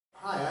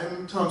Hi,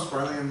 I'm Thom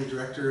Sparling. I'm the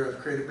Director of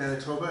Creative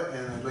Manitoba,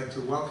 and I'd like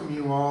to welcome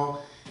you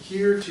all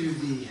here to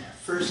the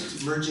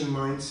first Merging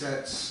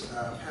Mindsets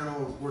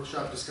panel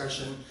workshop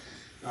discussion.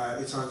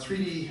 It's on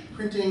 3D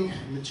printing,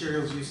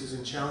 materials, uses,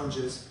 and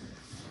challenges.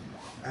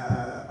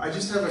 I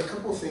just have a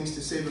couple things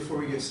to say before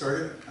we get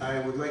started.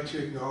 I would like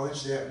to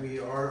acknowledge that we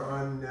are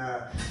on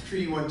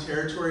Treaty 1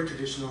 territory,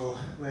 traditional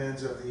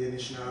lands of the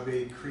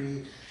Anishinaabe,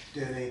 Cree,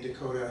 Dene,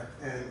 Dakota,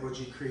 and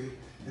Oji-Cree,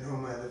 and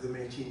homeland of the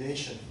Métis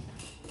Nation.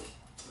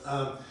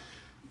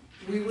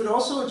 We would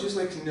also just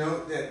like to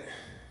note that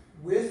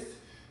with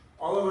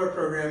all of our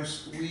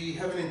programs, we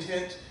have an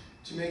intent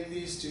to make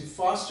these to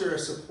foster a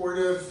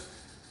supportive,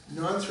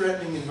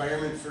 non-threatening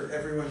environment for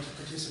everyone to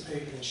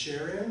participate and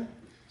share in.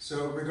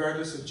 So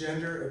regardless of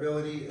gender,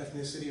 ability,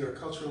 ethnicity, or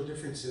cultural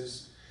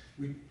differences,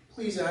 we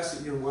please ask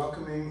that you're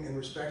welcoming and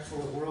respectful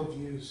of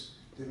worldviews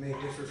that may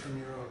differ from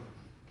your own.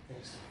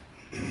 Thanks.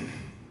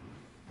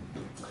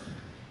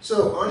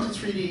 So on to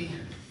 3D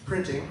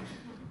printing.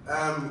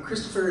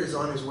 Christopher is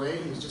on his way.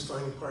 He's just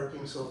finding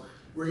parking, so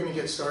we're going to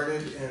get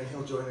started, and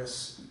he'll join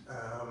us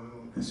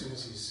as soon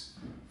as he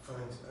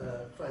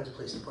finds a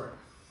place to park.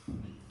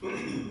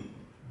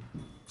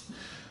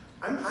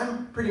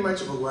 I'm pretty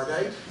much of a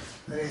Luddite.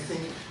 I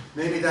think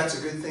maybe that's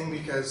a good thing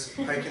because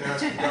I can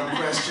ask dumb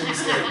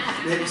questions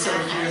that maybe some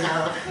of you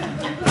have.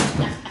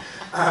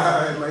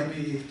 I might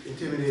be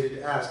intimidated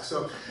to ask.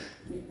 So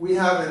we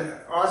have an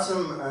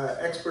awesome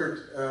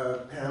expert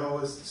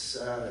panelists,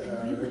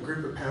 a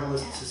group of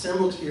panelists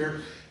assembled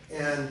here,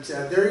 and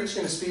they're each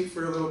going to speak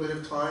for a little bit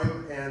of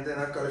time, and then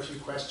I've got a few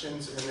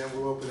questions, and then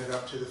we'll open it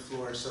up to the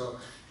floor. So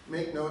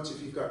make notes.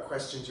 If you've got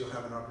questions, you'll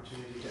have an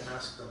opportunity to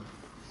ask them.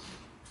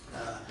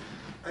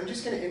 I'm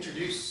just going to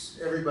introduce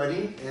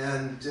everybody,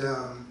 and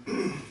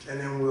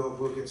then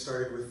we'll get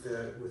started with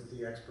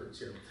the experts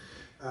here.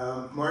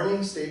 Marney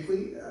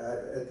Stapley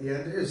at the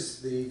end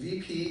is the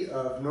VP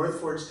of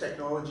North Forge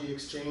Technology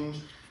Exchange.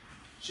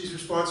 She's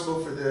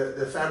responsible for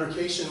the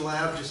Fabrication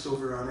Lab just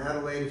over on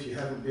Adelaide. If you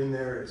haven't been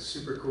there, it's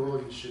super cool.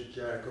 You should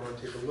go and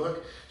take a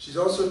look. She's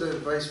also the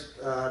Vice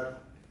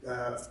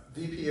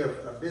VP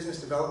of Business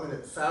Development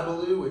at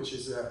Fabbaloo, which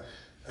is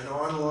an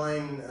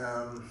online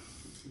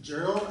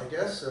journal, I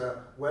guess,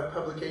 a web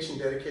publication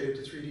dedicated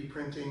to 3D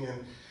printing,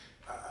 and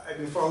I've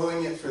been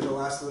following it for the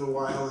last little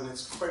while, and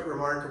it's quite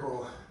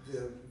remarkable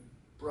the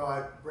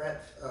broad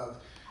breadth of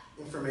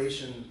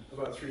information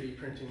about 3D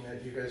printing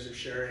that you guys are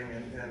sharing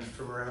and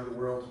from around the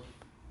world.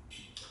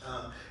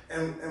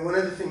 And one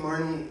other thing,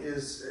 Marney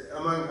is,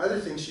 among other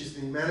things, she's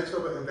the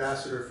Manitoba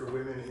Ambassador for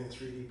Women in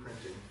 3D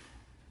Printing.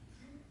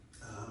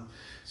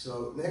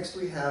 So next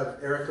we have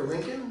Erica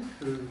Lincoln,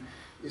 who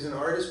is an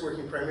artist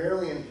working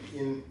primarily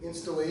in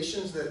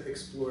installations that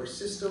explore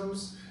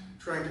systems,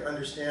 trying to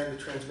understand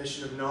the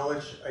transmission of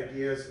knowledge,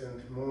 ideas,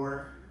 and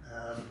more.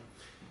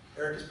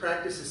 Erica's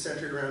practice is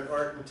centered around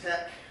art and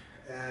tech,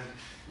 and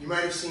you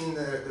might have seen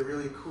the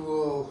really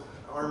cool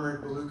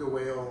armored beluga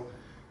whale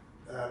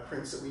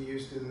prints that we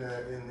used in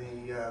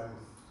the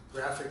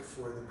graphic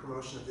for the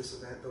promotion of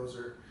this event. Those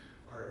are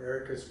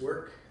Erica's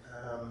work.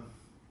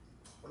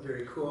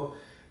 Very cool.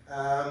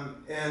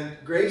 And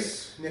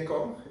Grace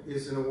Nicol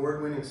is an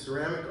award-winning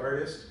ceramic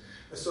artist,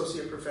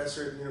 associate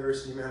professor at the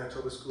University of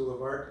Manitoba School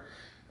of Art.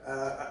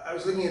 I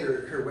was looking at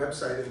her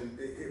website, and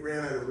it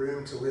ran out of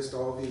room to list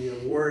all the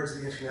awards,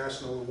 the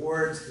international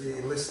awards, the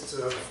lists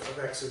of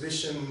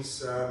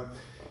exhibitions.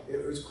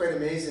 It was quite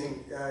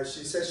amazing.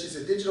 She says she's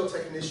a digital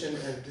technician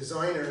and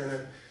designer,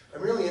 and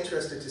I'm really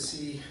interested to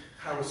see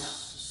how a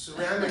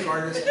ceramic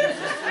artist uses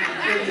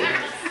 3D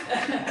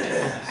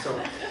printing.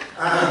 So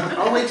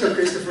I'll wait till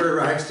Christopher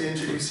arrives to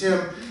introduce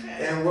him,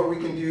 and what we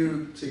can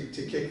do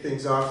to kick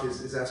things off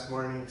is ask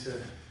Marney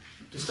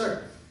to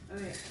start.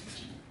 Okay.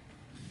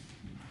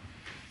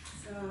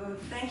 So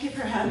thank you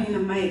for having a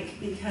mic,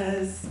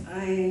 because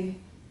I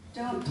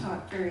don't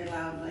talk very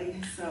loudly.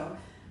 So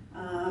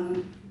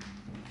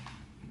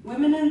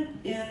Women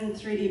in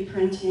 3D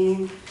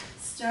Printing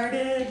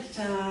started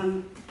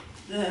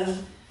the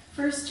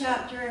first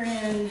chapter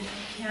in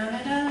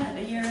Canada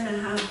a year and a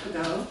half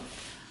ago.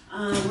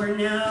 We're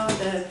now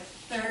the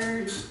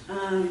third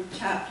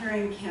chapter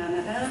in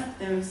Canada.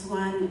 There's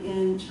one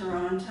in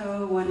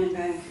Toronto, one in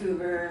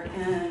Vancouver,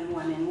 and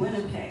one in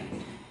Winnipeg.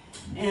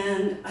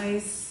 And I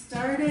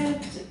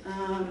started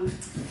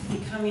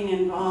becoming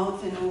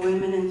involved in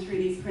Women in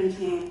 3D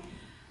Printing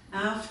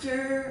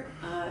after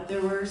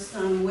there were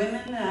some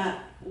women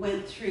that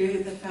went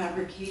through the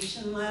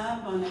Fabrication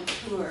Lab on a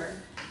tour,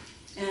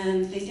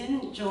 and they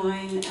didn't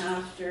join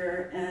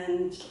after,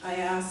 and I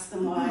asked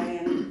them why,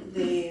 and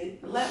they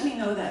let me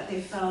know that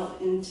they felt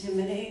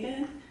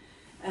intimidated.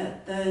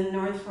 At the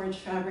North Forge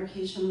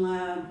Fabrication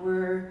Lab,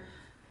 we're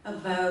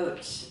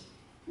about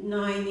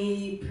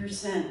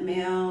 90%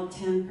 male,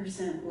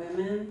 10%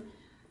 women.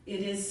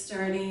 It is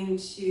starting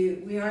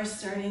to, we are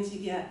starting to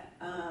get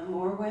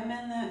more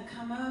women that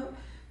come out,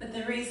 but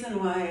the reason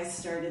why I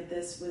started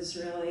this was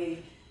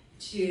really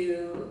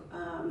to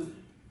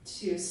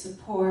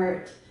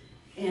support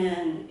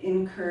and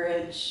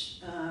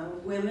encourage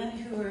women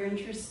who are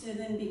interested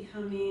in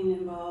becoming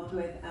involved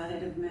with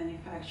additive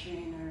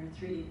manufacturing or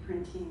 3D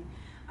printing.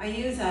 I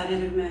use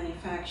additive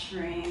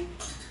manufacturing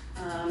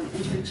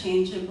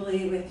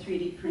interchangeably with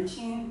 3D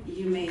printing.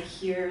 You may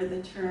hear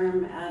the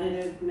term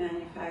additive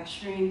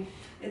manufacturing.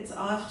 It's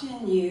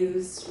often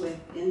used with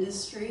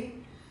industry,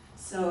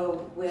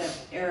 so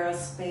with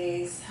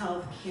aerospace,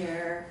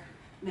 healthcare,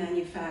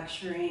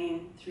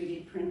 manufacturing,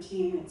 3D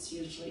printing, it's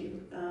usually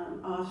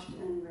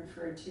often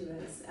referred to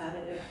as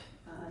additive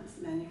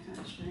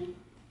manufacturing.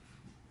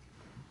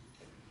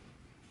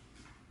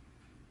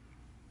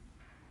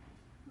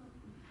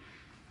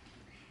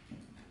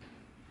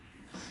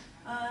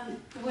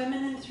 The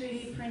women in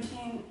 3D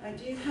printing, I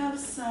do have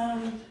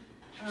some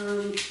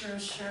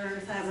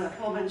brochures. I have a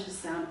whole bunch of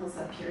samples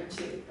up here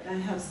too, but I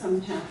have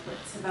some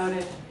pamphlets about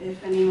it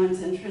if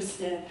anyone's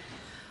interested.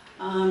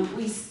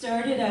 We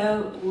started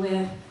out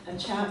with a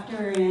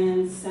chapter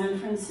in San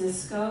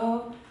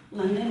Francisco,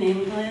 London,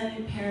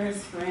 England,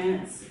 Paris,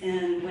 France,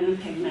 and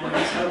Winnipeg,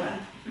 Manitoba.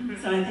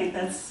 So I think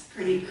that's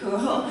pretty cool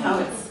how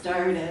it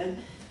started.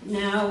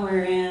 Now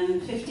we're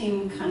in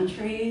 15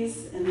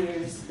 countries and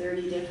there's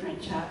 30 different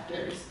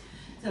chapters.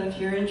 So if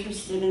you're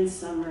interested in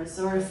some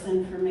resource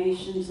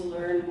information to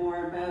learn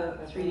more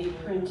about 3D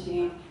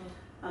printing,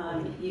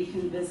 you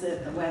can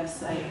visit the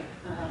website,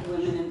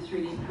 Women in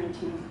 3D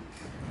Printing.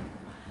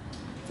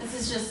 This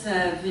is just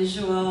a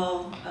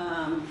visual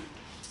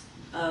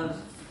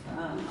of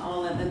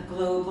all of the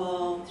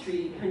global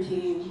 3D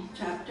printing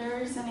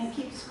chapters, and it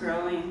keeps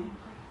growing.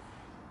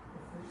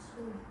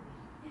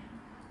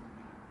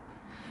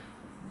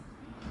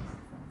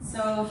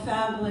 So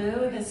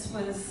Fabbaloo, this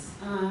was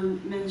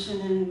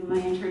mentioned in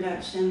my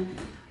introduction,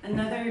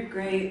 another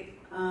great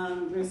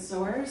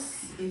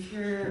resource if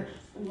you're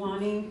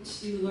wanting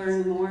to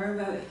learn more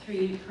about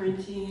 3D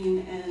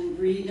printing and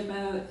read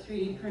about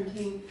 3D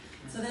printing.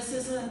 So this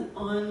is an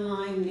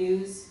online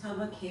news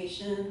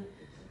publication.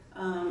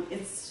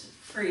 It's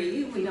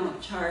free. We don't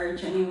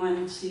charge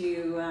anyone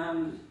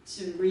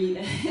to read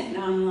it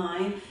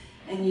online,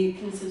 and you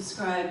can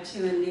subscribe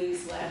to a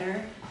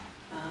newsletter.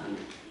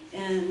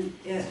 And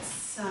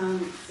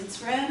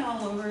it's read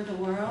all over the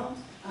world.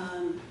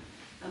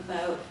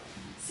 About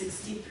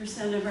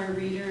 60% of our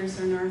readers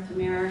are North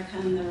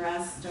American, the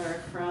rest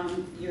are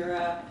from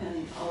Europe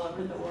and all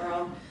over the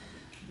world.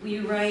 We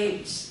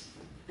write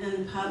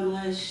and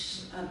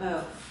publish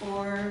about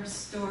 4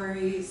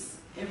 stories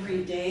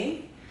every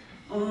day,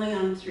 only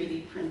on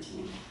 3D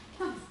printing.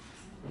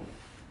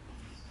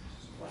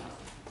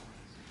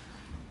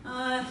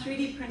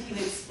 3D printing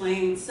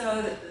explained.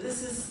 So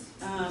this is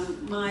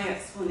my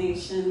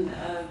explanation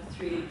of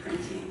 3D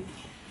printing.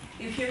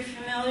 If you're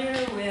familiar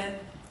with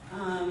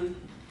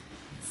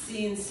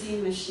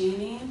CNC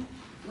machining,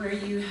 where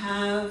you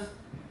have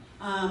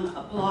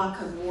a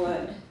block of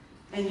wood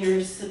and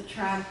you're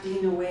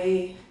subtracting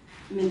away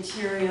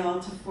material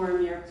to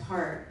form your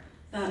part,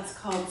 that's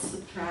called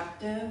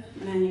subtractive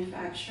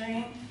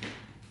manufacturing.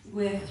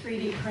 With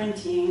 3D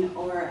printing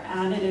or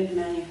additive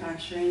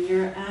manufacturing,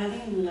 you're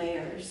adding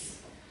layers.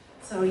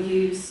 So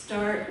you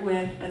start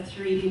with a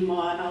 3D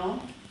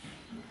model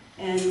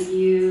and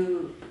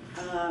you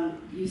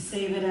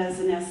save it as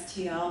an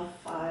STL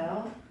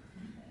file.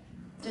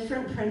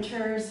 Different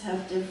printers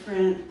have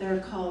different, they're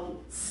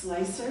called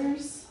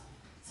slicers.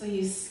 So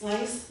you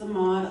slice the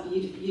model,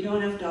 you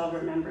don't have to all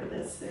remember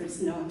this,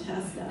 there's no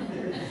test out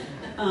there.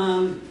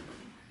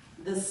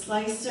 The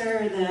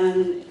slicer,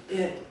 then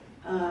it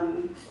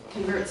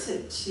converts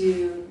it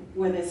to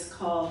what is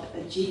called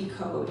a G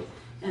code,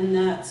 and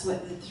that's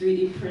what the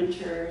 3D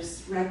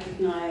printers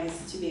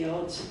recognize to be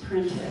able to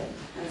print it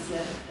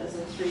as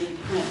a 3D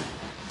print.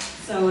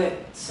 So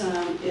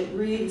it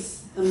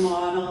reads the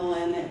model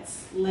and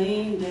it's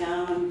laying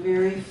down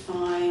very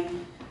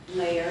fine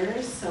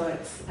layers, so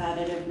it's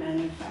additive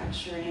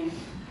manufacturing.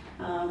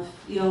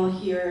 You'll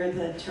hear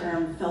the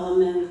term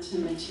filament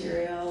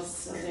materials,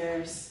 so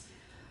there's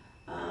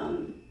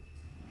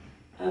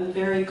a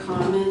very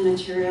common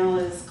material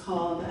is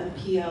called a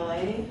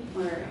PLA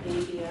or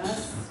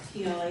ABS.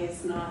 PLA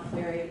is not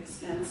very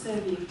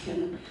expensive. You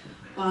can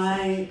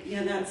buy,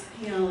 yeah, that's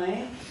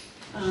PLA.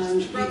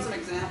 You brought some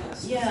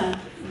examples. Yeah,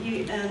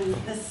 and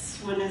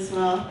this one as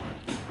well.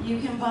 You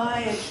can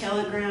buy a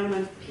kilogram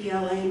of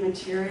PLA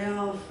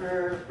material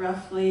for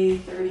roughly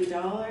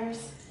 $30.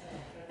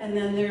 And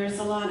then there's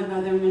a lot of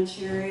other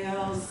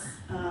materials,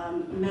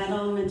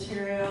 metal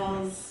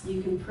materials.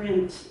 You can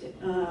print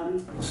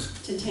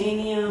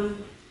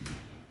titanium,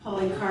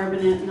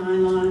 polycarbonate,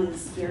 nylon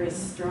is very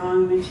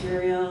strong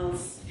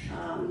materials,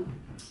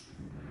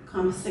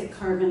 composite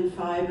carbon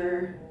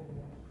fiber.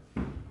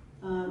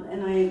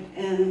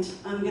 And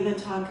I'm going to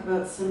talk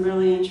about some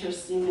really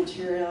interesting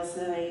materials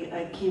that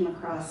I came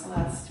across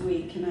last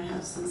week, and I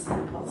have some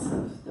samples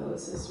of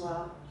those as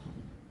well.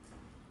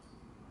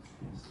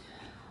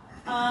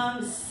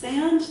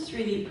 Sand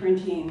 3D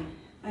printing.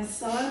 I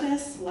saw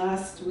this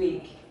last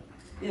week.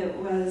 It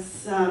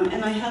was,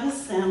 and I have a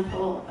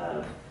sample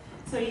of,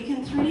 so you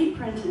can 3D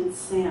print in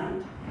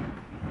sand.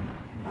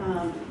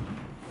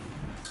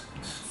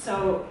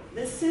 So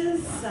this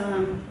is,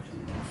 yeah,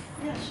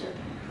 sure.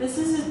 This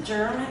is a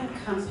German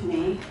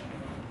company,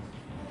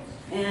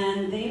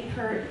 and they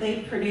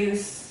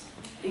produce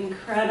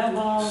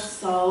incredible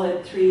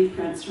solid 3D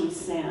prints from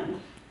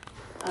sand,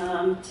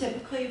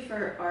 typically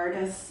for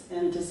artists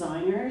and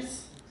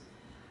designers.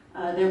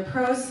 Their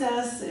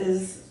process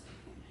is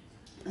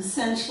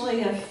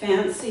essentially a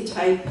fancy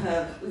type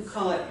of, we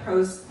call it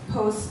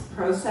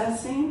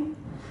post-processing.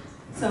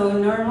 So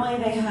normally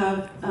they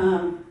have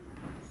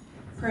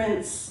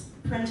prints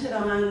printed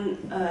on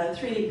a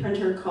 3D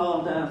printer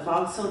called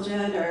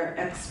Voxeljet or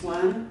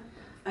X1.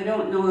 I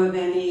don't know of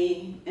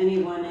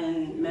anyone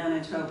in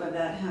Manitoba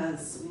that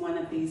has one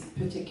of these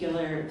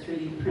particular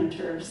 3D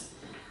printers.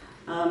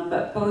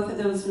 But both of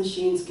those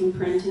machines can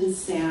print in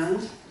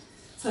sand.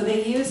 So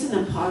they use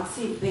an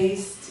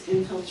epoxy-based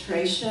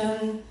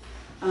infiltration.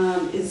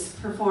 Is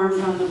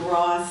performed on the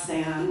raw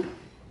sand,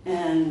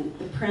 and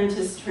the print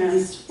is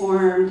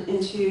transformed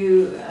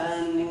into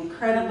an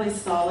incredibly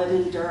solid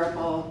and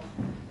durable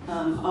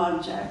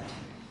object.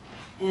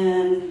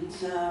 And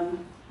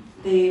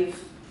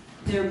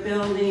they're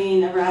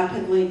building a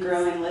rapidly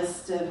growing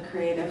list of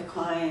creative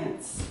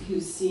clients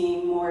who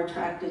seem more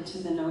attracted to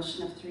the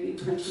notion of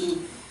 3D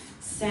printing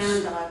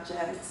sand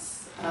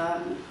objects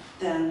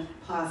than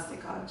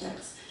plastic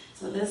objects.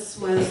 So this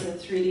was a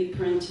 3D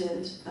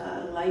printed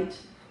light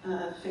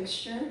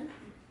fixture,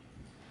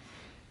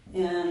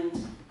 and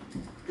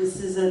this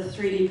is a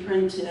 3D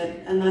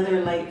printed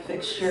another light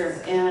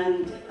fixture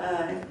and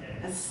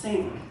a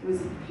sink. It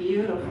was a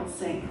beautiful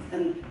sink,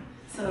 and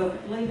so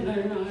believe it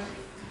or not,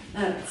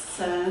 that's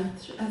a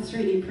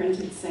 3D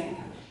printed sink.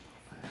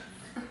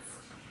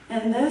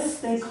 And this,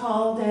 they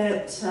called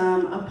it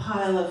a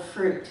pile of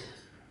fruit,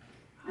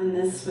 and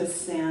this was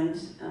sand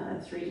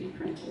 3D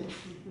printed.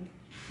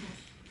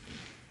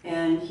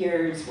 And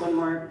here's one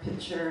more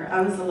picture.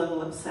 I was a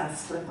little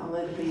obsessed with all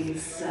of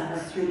these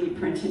 3D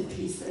printed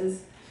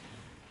pieces.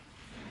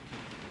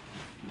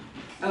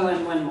 Oh,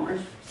 and one more.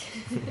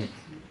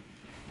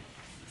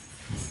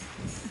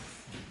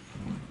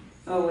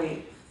 Oh,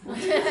 wait.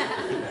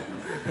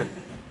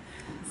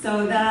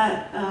 So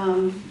that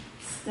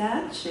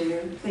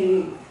statue,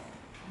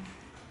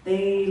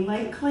 they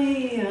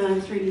likely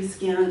 3D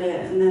scanned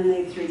it, and then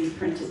they 3D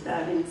printed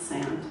that in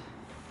sand.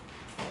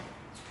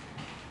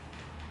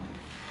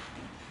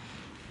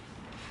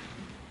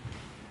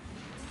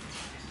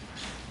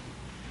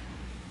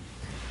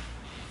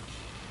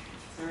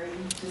 Sorry,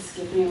 just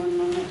give me one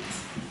moment.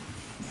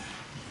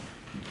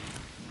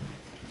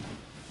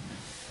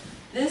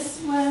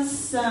 This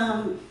was,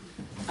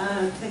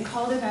 they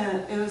called it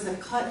it was a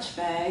clutch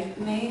bag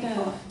made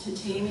of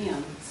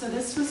titanium. So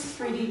this was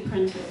 3D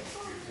printed.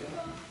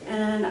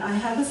 And I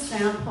have a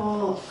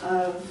sample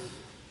of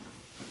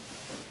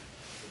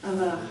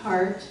a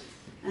heart,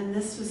 and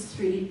this was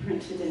 3D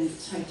printed in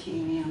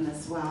titanium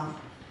as well.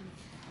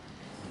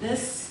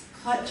 This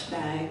clutch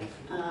bag,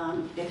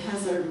 it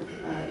has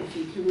if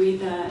you can read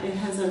that, it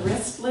has a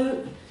wrist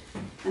loop,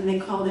 and they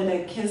called it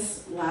a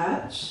kiss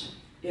latch.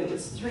 It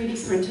was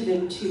 3D printed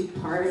in 2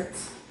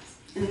 parts,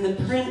 and the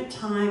print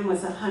time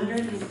was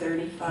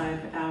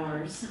 135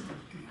 hours.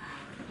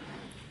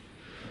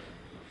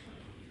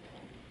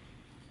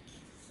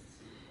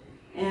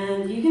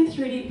 And you can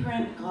 3D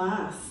print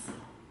glass.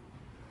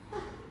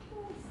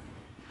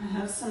 I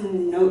have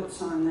some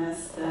notes on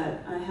this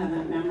that I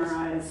haven't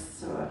memorized,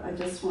 so I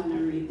just want to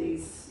read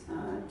these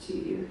to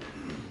you.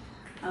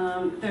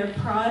 Their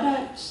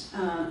product,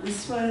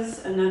 this was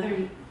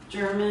another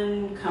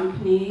German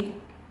company.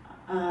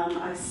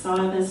 I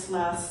saw this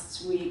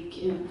last week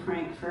in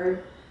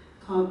Frankfurt,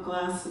 called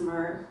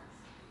Glassamer.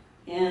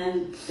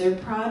 And their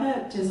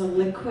product is a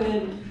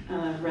liquid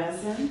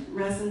resin.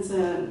 Resin's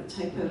a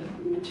type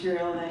of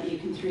material that you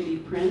can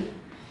 3D print.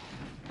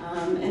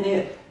 And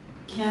it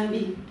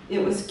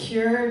was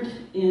cured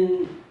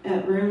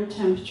at room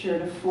temperature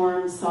to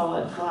form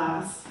solid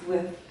glass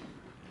with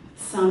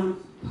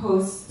some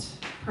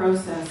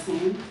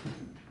post-processing.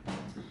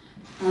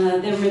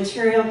 The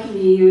material can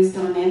be used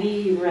on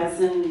any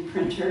resin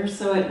printer.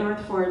 So at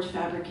North Forge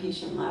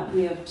Fabrication Lab,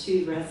 we have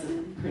 2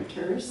 resin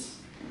printers.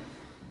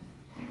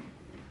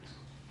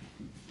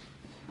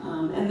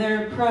 And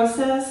their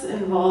process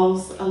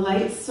involves a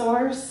light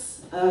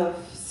source of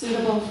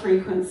suitable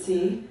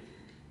frequency,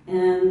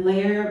 and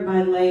layer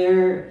by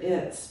layer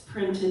it's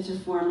printed to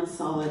form a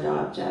solid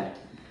object.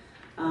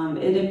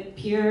 It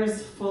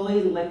appears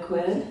fully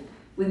liquid.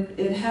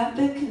 It had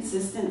the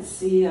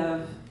consistency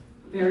of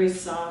very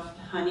soft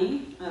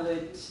honey. I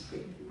would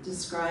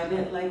describe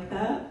it like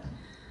that.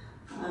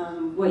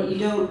 What you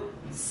don't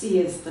see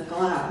is the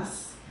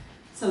glass.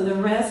 So the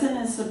resin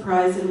is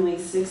surprisingly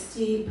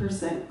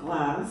 60%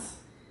 glass,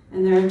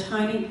 and there are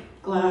tiny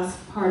glass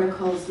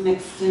particles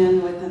mixed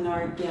in with an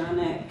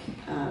organic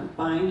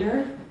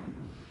binder.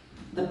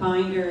 The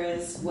binder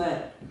is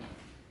what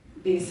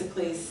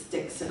basically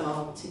sticks it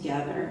all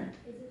together.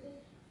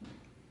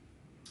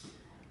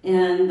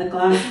 And the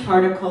glass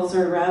particles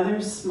are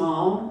rather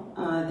small.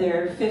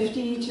 They're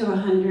 50 to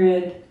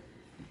 100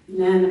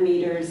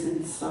 nanometers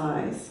in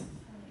size.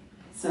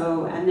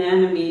 So a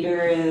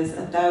nanometer is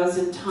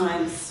 1,000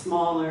 times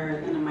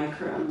smaller than a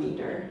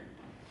micrometer.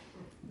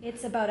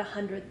 It's about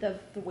 100th of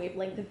the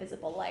wavelength of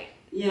visible light.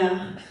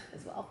 Yeah.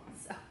 As well.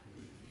 So.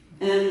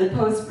 And the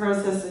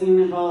post-processing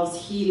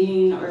involves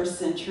heating or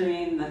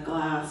sintering the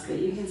glass, but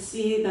you can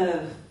see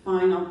the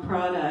final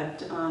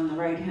product on the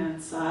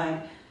right-hand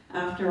side.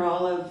 After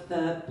all of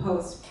the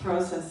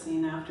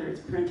post-processing, after it's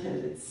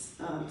printed, it's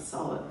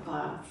solid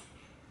glass.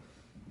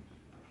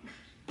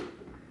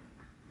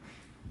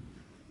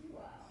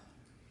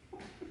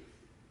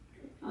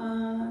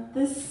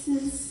 This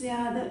is,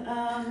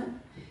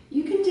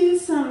 you can do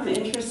some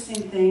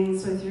interesting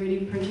things with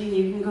 3D printing.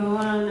 You can go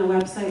on a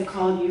website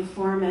called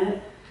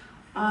Uformit.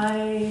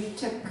 I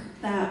took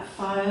that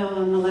file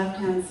on the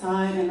left-hand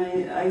side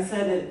and I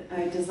said it,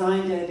 I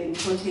designed it in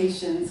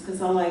quotations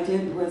because all I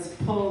did was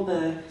pull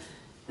the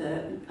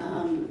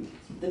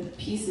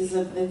pieces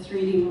of the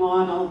 3D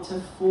model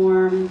to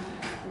form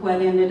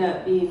what ended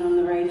up being on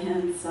the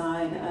right-hand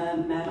side a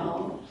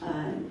metal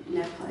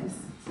necklace.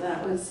 So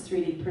that was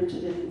 3D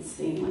printed in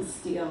stainless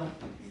steel.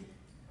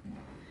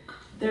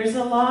 There's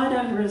a lot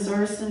of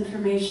resource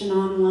information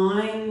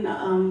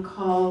online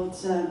called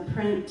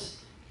print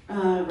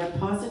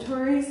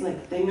repositories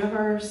like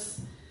Thingiverse,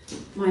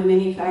 My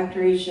Mini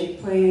Factory,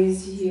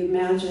 Shapeways, You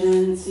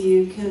Imagine. So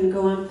you can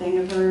go on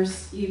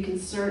Thingiverse, you can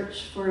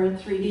search for a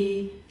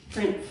 3D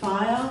print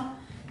file,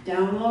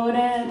 download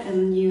it,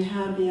 and you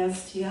have the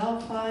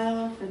STL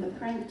file for the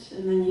print,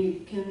 and then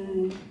you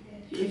can,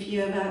 if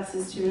you have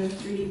access to a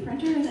 3D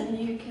printer, then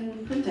you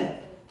can print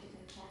it.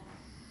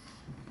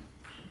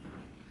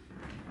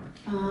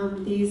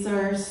 These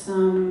are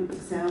some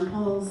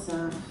examples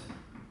of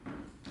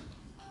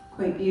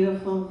quite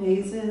beautiful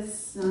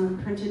vases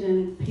printed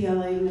in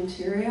PLA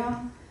material.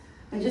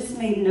 I just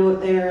made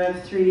note there of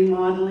 3D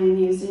modeling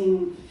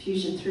using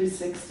Fusion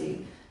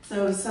 360.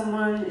 So if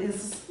someone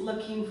is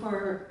looking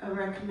for a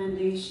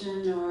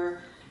recommendation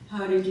or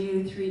how to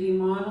do 3D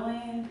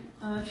modeling,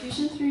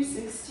 Fusion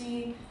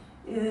 360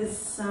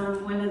 is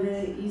one of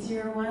the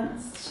easier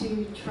ones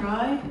to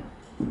try.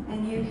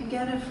 And you can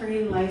get a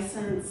free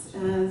license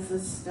as a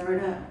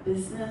startup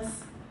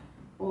business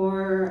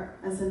or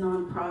as a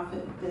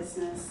nonprofit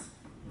business.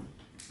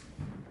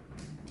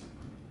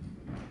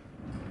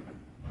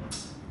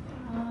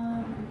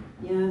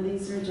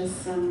 These are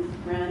just some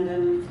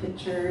random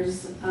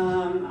pictures.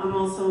 I'm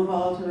also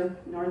involved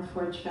with North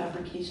Forge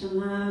Fabrication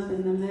Lab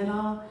in the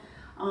middle.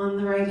 On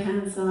the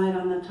right-hand side,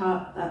 on the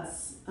top,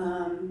 that's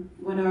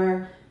what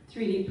our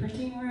 3D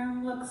printing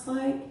room looks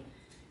like.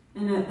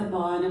 And at the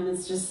bottom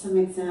is just some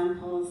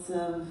examples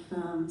of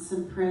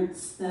some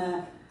prints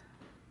that,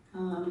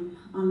 on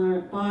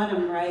the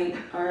bottom right,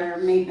 our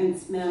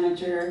maintenance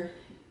manager,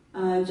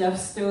 Jeff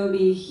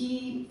Stobie,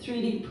 he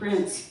 3D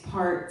prints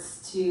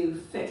parts to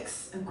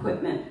fix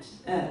equipment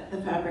at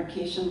the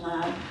fabrication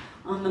lab.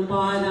 On the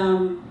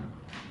bottom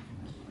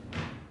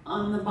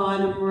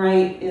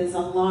right is a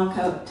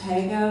lockout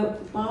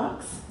tagout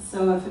box.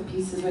 So if a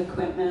piece of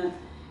equipment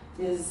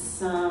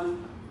is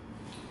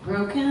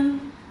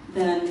broken,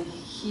 then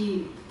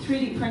he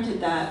 3D printed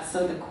that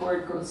so the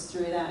cord goes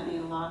through that and he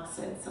locks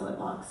it so it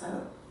locks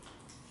out.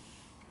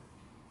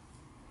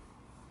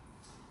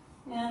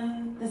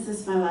 And this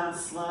is my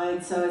last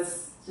slide, so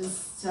it's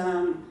just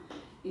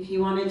if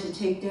you wanted to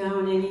take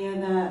down any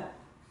of that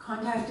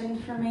contact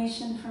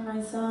information for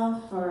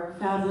myself or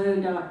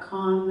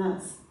Fabbaloo.com,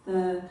 that's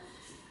the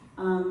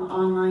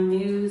online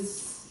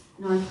news,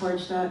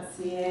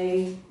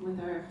 northforge.ca with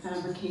our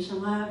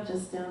fabrication lab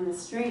just down the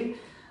street.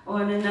 Oh,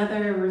 and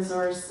another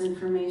resource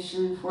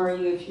information for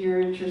you if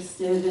you're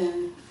interested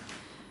in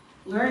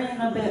learning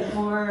a bit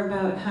more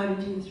about how to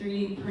do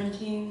 3D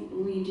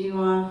printing. We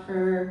do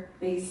offer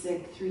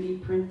basic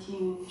 3D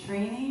printing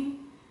training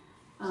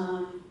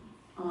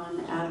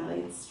on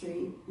Adelaide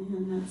Street,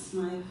 and that's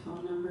my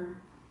phone number.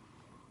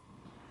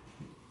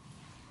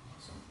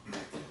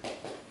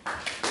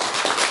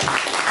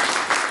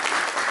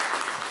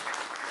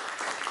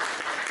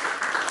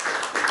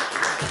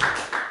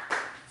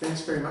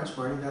 Thanks very much,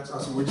 Marnie. That's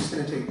awesome. We're just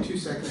going to take 2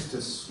 seconds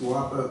to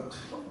swap out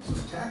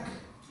some tech,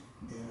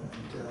 and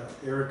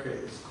Erica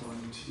is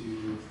going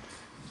to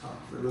talk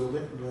for a little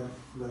bit and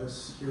let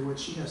us hear what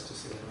she has to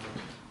say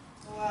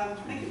about it.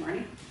 Thank you,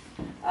 Marnie.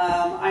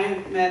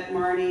 I met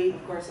Marnie,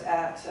 of course,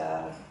 at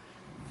the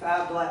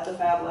Fab Lab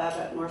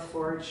at North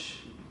Forge.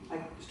 I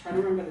was trying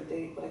to remember the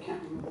date, but I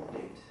can't remember the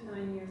date.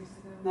 9 years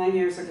ago. 9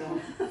 years ago.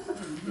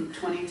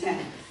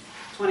 2010.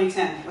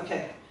 2010.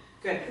 Okay,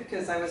 good,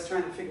 because I was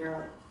trying to figure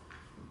out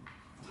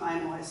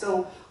time-wise.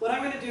 So what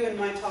I'm going to do in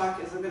my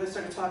talk is I'm going to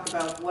sort of talk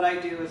about what I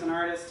do as an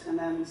artist and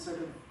then sort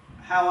of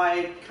how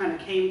I kind of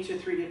came to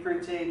 3D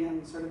printing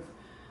and sort of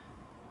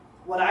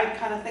what I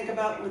kind of think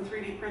about with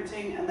 3D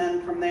printing, and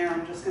then from there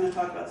I'm just going to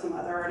talk about some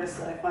other artists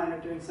that I find are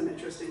doing some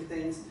interesting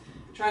things,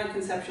 trying to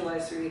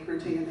conceptualize 3D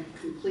printing in a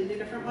completely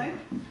different way,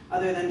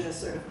 other than just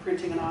sort of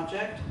printing an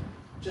object,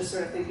 just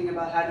sort of thinking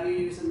about how do you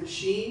use a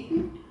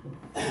machine,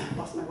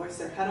 lost my voice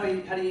there, how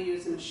do you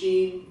use a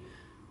machine,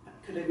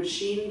 could a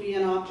machine be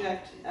an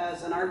object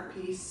as an art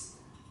piece,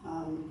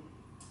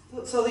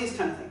 So these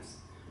kind of things.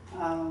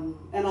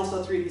 And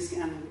also 3D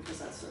scanning, because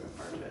that's sort of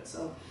part of it.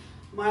 So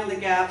mind the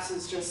gaps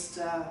is just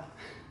a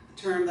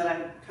term that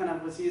I kind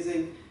of was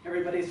using.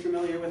 Everybody's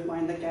familiar with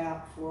mind the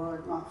gap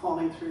for not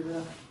falling through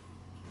the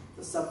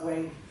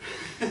subway,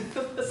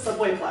 the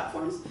subway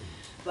platforms.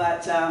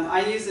 But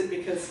I use it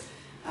because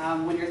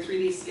when you're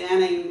 3D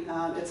scanning,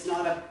 it's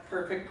not a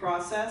perfect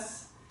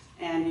process,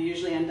 and you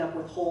usually end up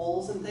with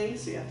holes and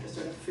things, so you have to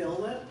sort of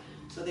fill it.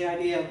 So the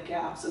idea of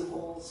gaps and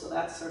holes, so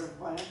that's sort of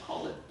why I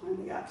called it mind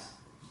the gaps.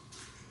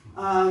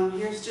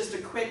 Here's just a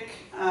quick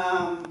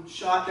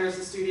shot. There's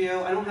the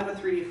studio. I don't have a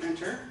 3D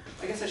printer.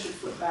 I guess I should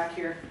flip back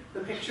here.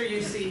 The picture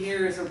you see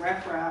here is a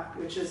RepRap,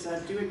 which is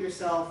a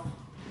do-it-yourself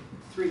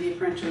 3D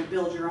printer,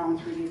 build your own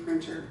 3D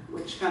printer,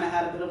 which kind of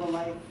had a bit of a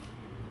life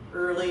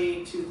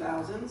early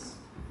 2000s.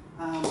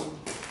 And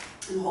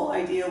the whole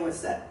idea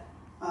was that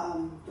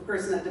the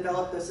person that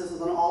developed this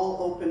was an all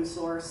open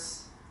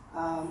source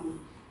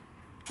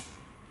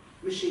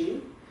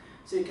machine.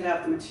 So you could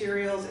have the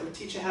materials, it would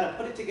teach you how to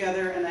put it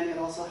together, and then you'd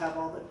also have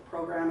all the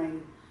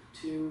programming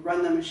to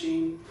run the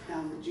machine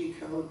and the G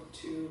code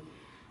to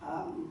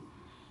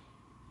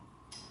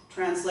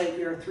translate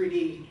your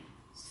 3D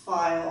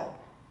file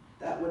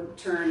that would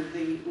turn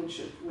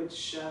which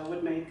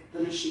would make the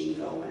machine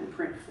go and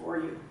print for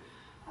you.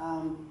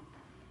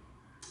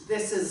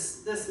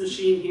 This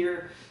machine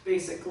here,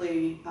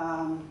 basically,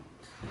 a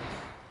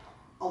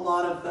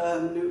lot of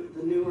the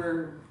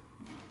newer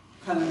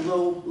kind of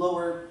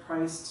lower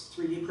priced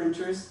 3D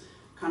printers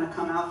kind of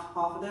come off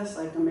of this,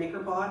 like the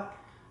MakerBot.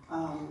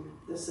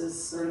 This is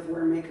sort of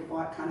where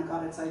MakerBot kind of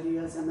got its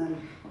ideas and then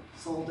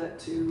sold it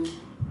to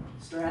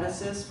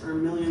Stratasys for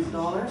millions of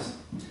dollars.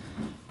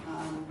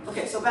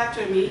 Okay, so back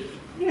to me.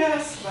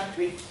 Yes, back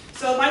to me.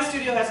 So my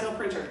studio has no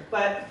printer,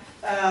 but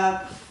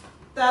that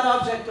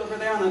object over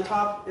there on the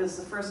top is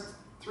the first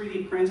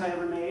 3D print I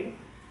ever made,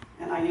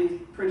 and I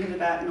printed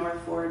it at North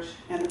Forge,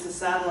 and it's a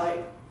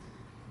satellite.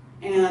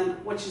 And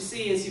what you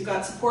see is you've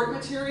got support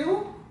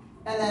material,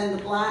 and then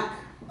the black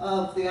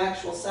of the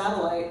actual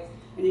satellite.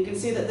 And you can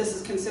see that this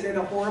is considered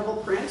a horrible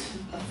print,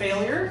 a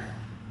failure,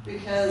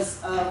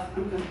 because I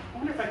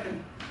wonder if I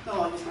can,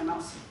 oh, I'll use my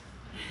mouse.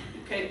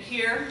 Okay,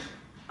 here,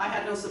 I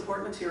had no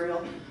support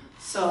material,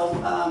 so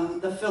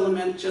the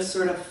filament just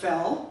sort of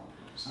fell.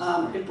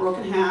 It broke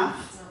in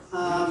half.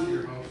 Oh,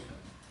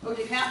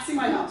 you can't see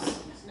my mouse.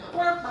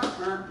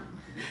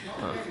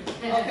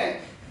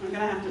 Okay. I'm going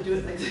to have to do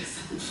it like this.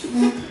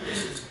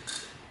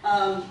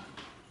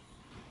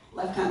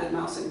 Left-handed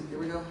mousing. Here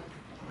we go.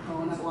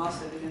 Oh, and I've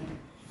lost it again.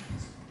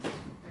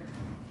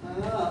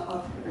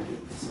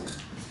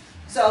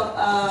 So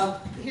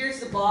here's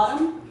the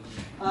bottom.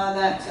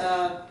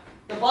 The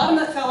bottom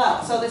that fell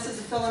out. So this is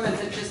a filament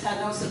that just had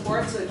no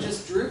support, so it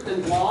just drooped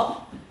and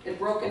blobbed. It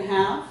broke in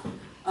half.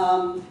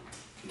 You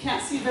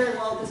can't see very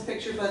well in this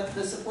picture, but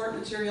the support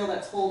material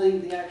that's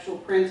holding the actual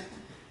print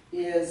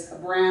is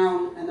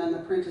brown, and then the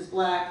print is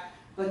black.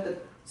 But the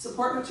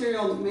support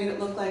material made it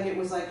look like it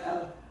was like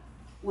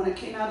when it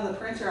came out of the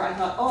printer, I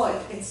thought, oh,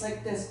 it's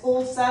like this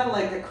old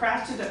satellite that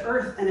crashed into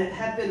Earth, and it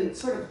had been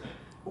sort of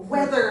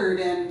weathered,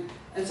 and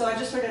so I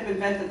just sort of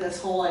invented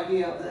this whole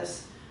idea of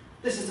this.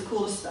 This is the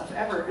coolest stuff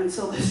ever, and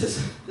so this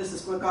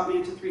is what got me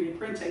into 3D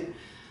printing.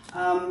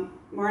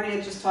 Marnie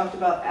had just talked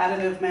about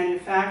additive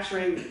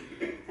manufacturing,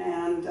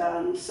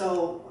 and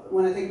so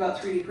when I think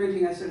about 3D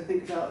printing, I sort of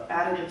think about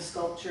additive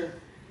sculpture.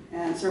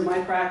 And so my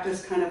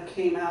practice kind of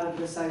came out of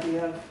this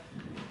idea of,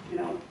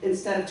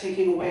 instead of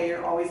taking away,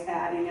 you're always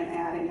adding and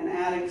adding and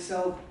adding.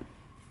 So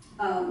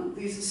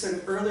these are sort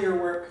of earlier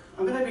work.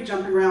 I'm going to be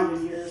jumping around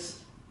in years.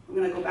 I'm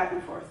going to go back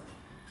and forth.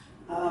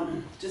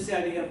 Just the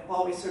idea of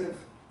always sort of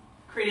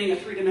creating a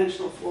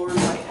three-dimensional form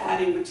by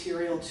adding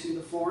material to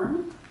the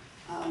form,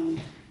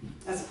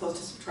 as opposed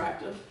to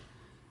subtractive.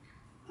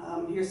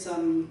 Here's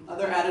some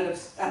other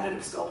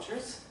additive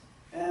sculptures.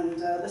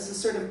 And this is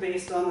sort of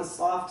based on the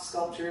soft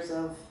sculptures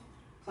of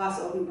Klaas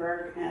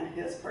Odenberg and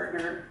his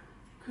partner,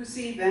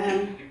 Kusi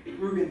van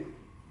Rugen.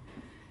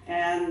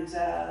 And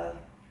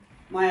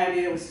my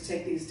idea was to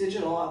take these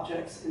digital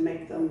objects and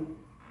make them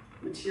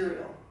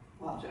material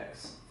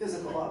objects,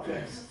 physical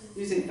objects,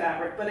 using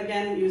fabric, but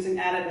again, using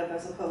additive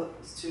as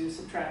opposed to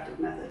subtractive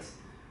methods.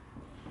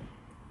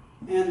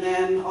 And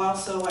then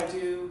also I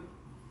do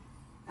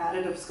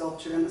additive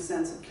sculpture in the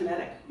sense of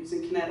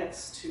using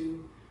kinetics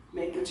to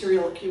make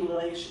material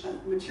accumulations,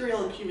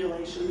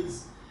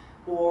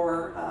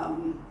 or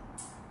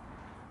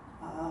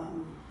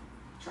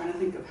trying to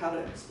think of how to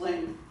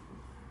explain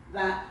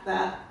that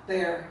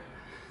there,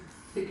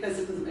 because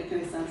it doesn't make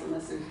any sense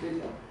unless there's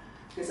video,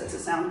 because that's a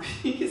sound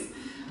piece.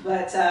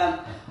 But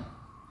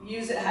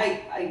use it,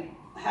 having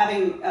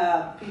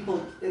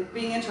people, it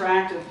being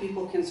interactive,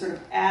 people can sort of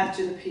add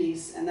to the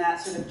piece, and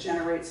that sort of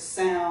generates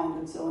sound.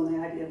 And so in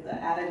the idea of the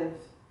additive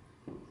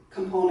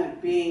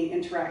component being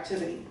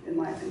interactivity, in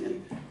my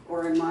opinion,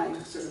 or in my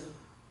sort of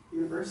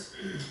universe.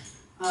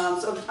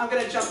 So I'm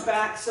going to jump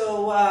back.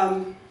 So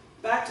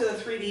back to the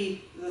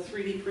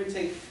 3D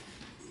printing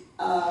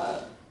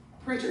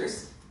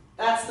printers.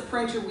 That's the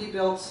printer we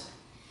built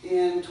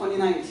in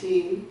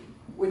 2019,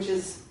 which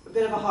is a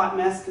bit of a hot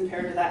mess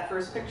compared to that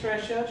first picture I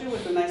showed you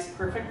with a nice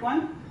perfect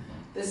one.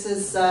 This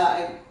is,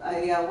 I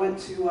went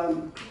to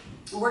a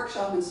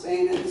workshop in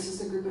Spain, and this is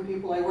the group of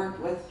people I worked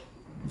with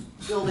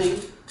building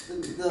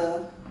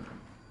the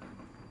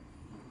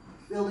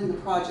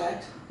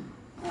project.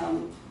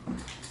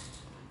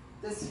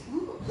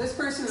 This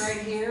person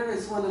right here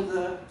is one of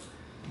the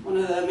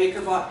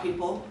MakerBot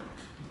people,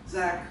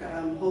 Zach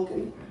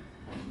Holken.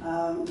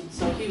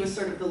 So he was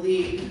sort of the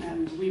lead,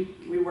 and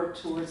we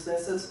worked towards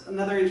this.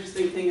 Another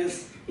interesting thing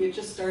is he had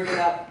just started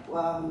up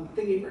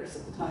Thingiverse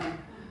at the time,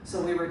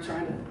 so we were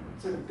trying to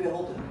sort of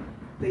build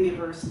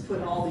Thingiverse and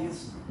put all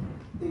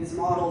these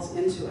models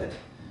into it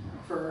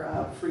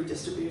for free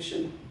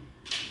distribution.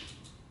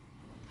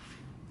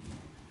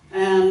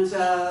 And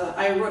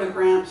I wrote a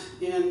grant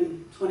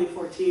in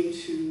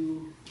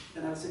 2014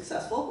 and I was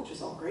successful, which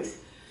is all great,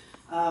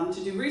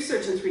 to do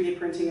research in 3D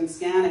printing and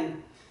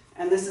scanning.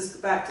 And this is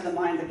back to the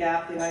mind the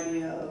gap, the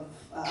idea of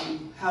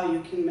how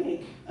you can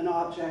make an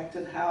object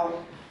and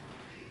how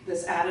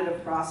this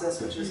additive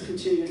process, which has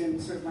continued in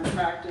sort of my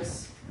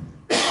practice.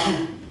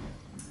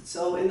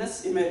 So in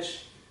this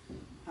image,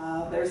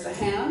 there's a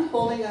hand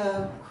holding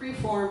a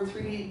freeform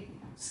 3D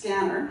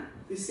scanner.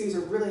 These things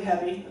are really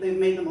heavy. They've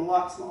made them a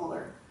lot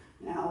smaller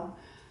now.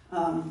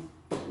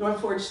 North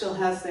Forge still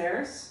has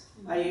theirs.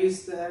 I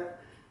use their,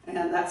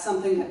 and that's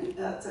something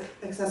that's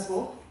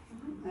accessible.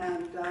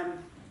 And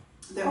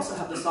they also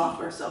have the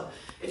software. So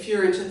if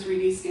you're into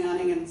 3D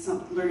scanning and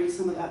learning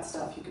some of that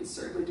stuff, you can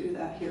certainly do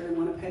that here in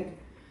Winnipeg.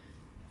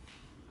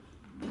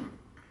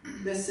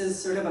 This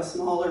is sort of a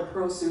smaller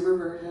prosumer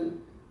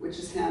version, which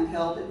is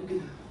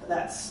handheld.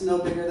 That's no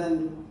bigger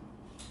than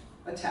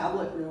a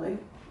tablet, really.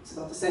 It's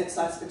about the same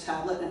size of a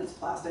tablet, and it's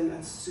plastic, and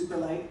it's super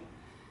light.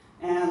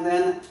 And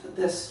then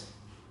this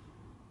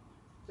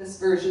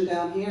version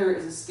down here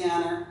is a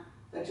scanner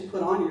that you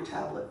put on your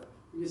tablet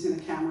using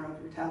the camera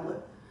of your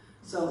tablet.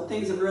 So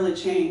things have really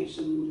changed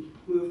and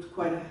moved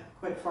quite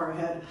far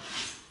ahead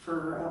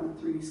for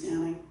 3D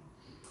scanning.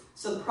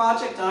 So the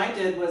project I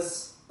did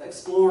was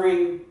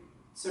exploring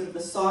sort of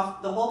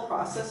the whole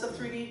process of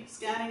 3D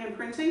scanning and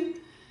printing.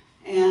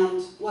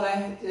 And what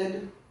I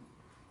did,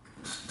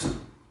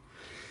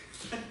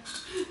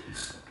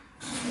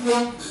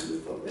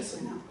 move over this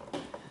way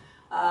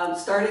now.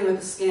 Starting with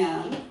a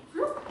scan,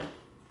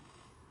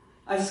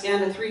 I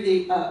scanned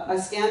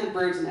a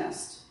bird's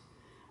nest.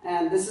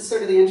 And this is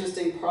sort of the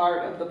interesting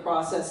part of the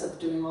process of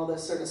doing all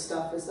this sort of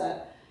stuff, is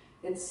that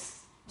it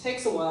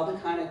takes a while to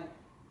kind of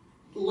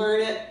learn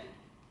it,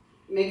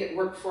 make it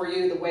work for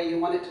you the way you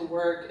want it to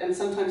work, and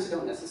sometimes you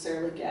don't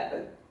necessarily get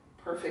a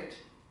perfect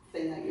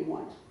thing that you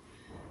want.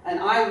 And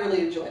I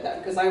really enjoy that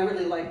because I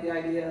really like the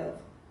idea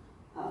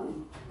of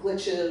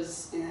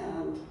glitches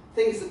and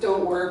things that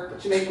don't work,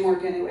 but you make them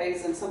work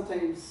anyways, and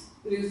sometimes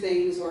new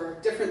things or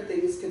different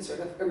things can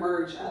sort of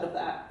emerge out of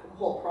that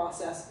whole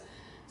process.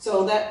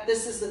 So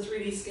this is the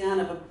 3D scan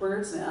of a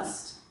bird's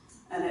nest,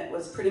 and it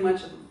was pretty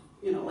much,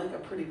 like a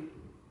pretty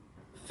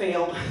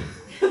failed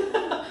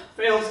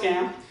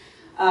scan.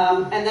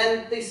 And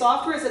then the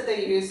softwares that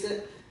they use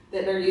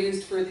that are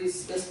used for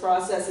this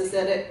process is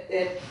that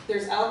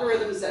there's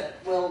algorithms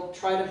that will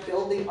try to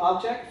build the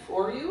object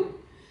for you.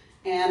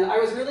 And I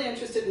was really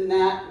interested in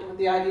that, with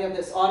the idea of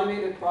this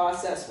automated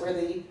process where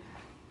the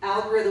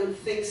algorithm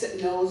thinks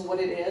it knows what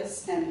it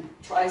is and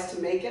tries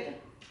to make it.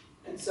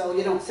 And so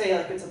you don't say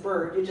like it's a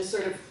bird, you just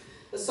sort of,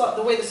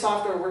 the way the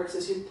software works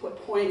is you put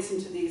points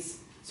into these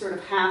sort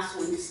of halves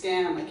when you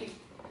scan.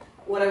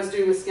 What I was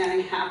doing was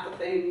scanning half the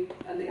thing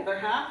and the other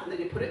half, and then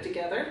you put it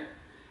together,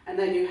 and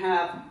then you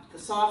have the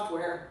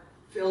software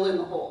fill in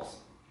the holes.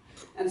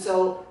 And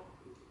so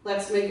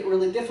let's make it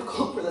really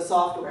difficult for the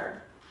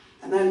software.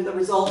 And then the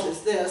result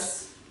is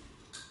this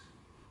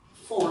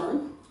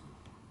form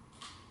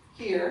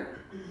here,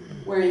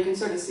 where you can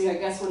sort of see, I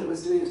guess what it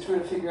was doing is trying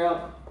to figure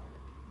out,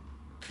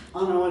 I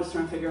don't know what it's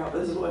trying to figure out, but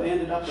this is what I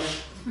ended up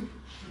with.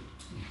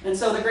 And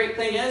so the great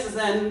thing is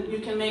then you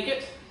can make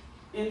it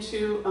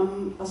into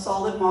a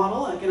solid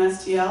model, like an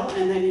STL,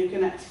 and then you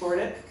can export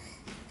it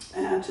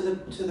to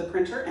the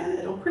printer, and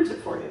it'll print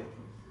it for you.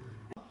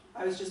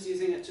 I was just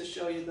using it to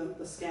show you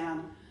the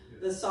scan.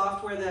 The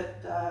software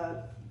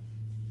that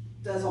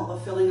does all the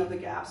filling of the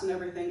gaps and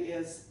everything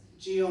is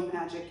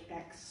Geomagic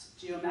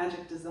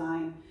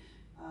Design,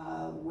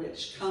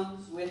 which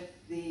comes with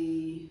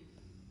the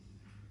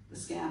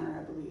scanner,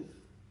 I believe,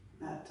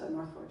 at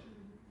North Forge.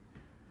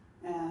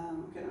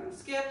 And okay, I'm going to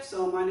skip,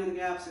 so minding the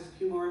gaps, there's a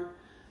few more.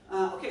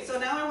 Okay, so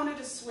now I wanted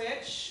to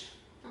switch.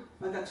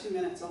 I've got 2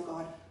 minutes, oh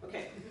God.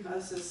 Okay,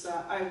 this is,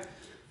 I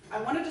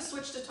wanted to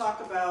switch to talk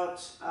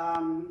about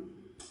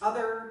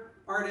other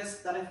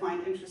artists that I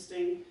find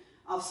interesting.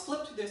 I'll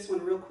flip to this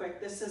one real quick.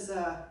 This is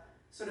a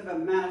sort of a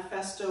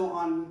manifesto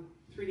on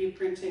 3D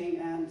printing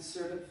and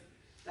sort of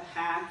the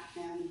hack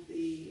and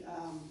the,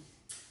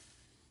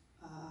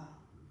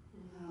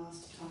 how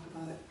else to talk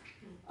about it?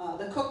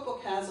 The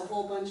cookbook has a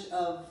whole bunch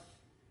of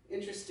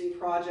interesting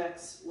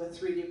projects with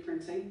 3D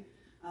printing.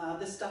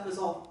 This stuff is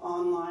all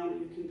online.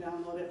 You can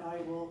download it. I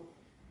will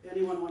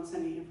anyone wants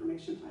any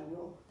information, I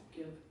will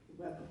give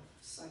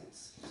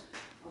websites.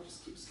 I'll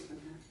just keep skipping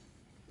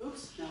here.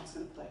 Oops, now it's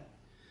going to play.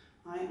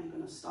 I am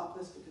going to stop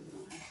this because I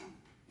don't have time.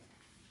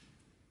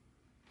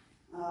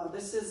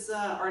 This is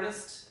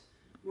artist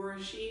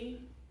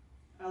Morishine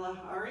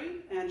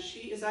Alahari, and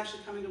she is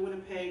actually coming to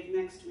Winnipeg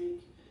next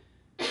week.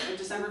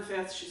 December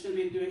 5th, she's going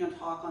to be doing a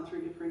talk on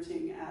 3D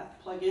printing at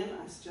Plug-in.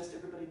 I suggest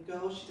everybody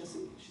go. She's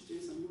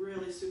doing some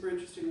really super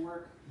interesting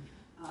work.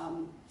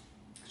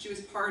 She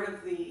was part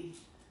of the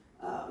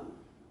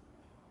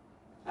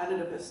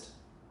additivist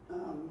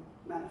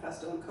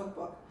manifesto and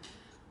cookbook,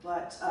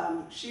 but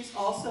she's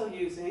also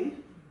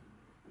using,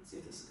 let's see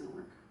if this is going to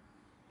work.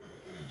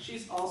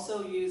 She's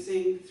also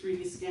using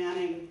 3D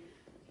scanning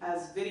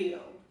as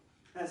video,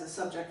 as a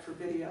subject for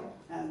video,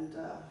 and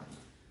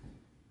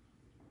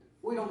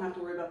we don't have to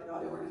worry about the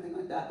audio or anything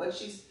like that, but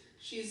she's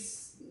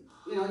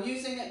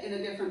using it in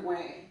a different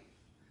way.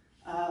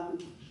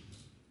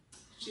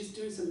 She's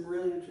doing some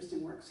really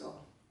interesting work, so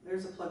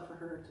there's a plug for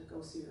her to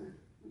go see her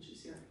when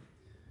she's here.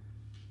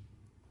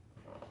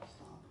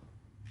 Stop.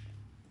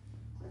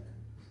 Click.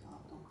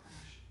 Stop. Don't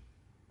crash.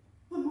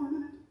 One more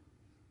minute.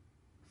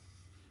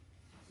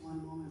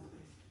 One moment,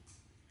 please.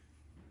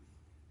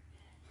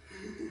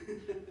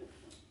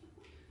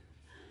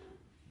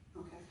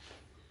 Okay.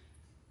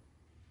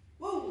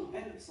 Whoa!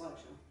 End of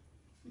slideshow.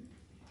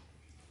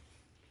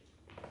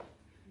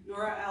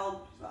 Nora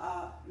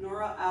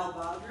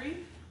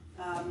Al-Badri.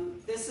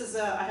 This is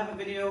I have a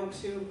video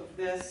too of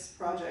this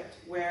project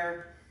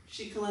where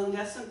she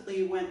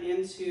clandestinely went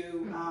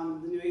into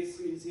the Nuys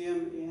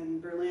Museum in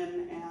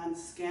Berlin and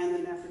scanned the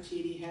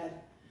Nefertiti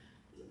head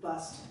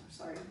bust.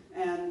 Sorry,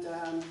 and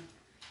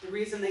the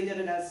reason they did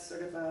it as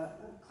sort of a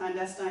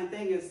clandestine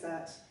thing is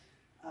that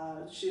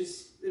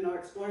she's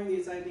exploring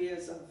these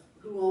ideas of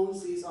who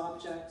owns these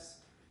objects,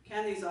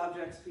 can these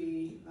objects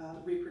be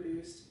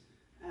reproduced,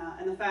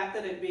 and the fact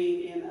that it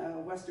being in a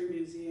Western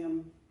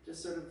museum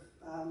just sort of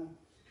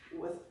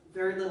with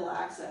very little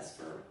access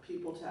for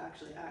people to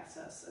actually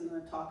access. And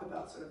then talk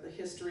about sort of the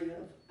history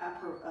of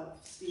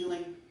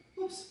stealing.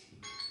 Oops.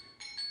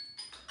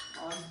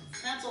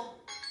 Cancel.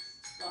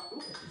 Stop.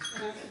 Oops.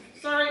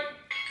 Sorry.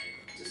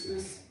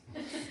 Dismiss.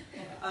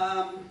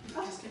 I'll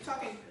just keep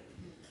talking.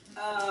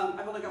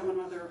 I've only got one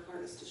other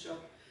artist to show.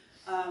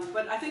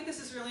 But I think this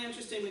is really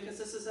interesting because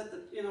this is at the,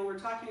 we're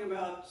talking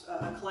about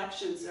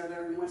collections that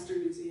are in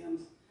Western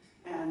museums,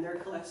 and they're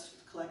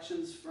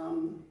collections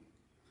from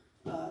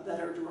that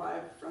are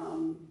derived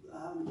from,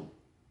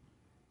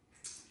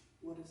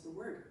 what is the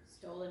word?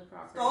 Stolen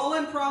property.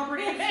 Stolen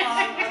property from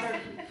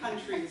other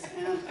countries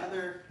and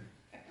other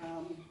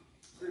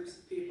groups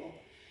of people,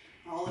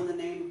 all in the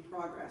name of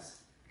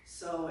progress.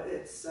 So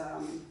it's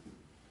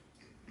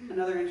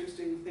another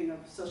interesting thing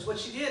of, so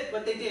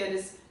what they did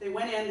is they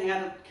went in, they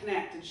had to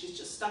connect, and she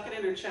just stuck it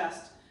in her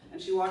chest,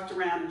 and she walked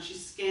around and she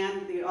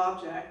scanned the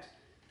object.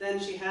 Then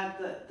she had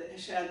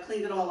she had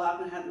cleaned it all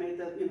up and had made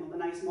the the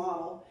nice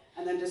model,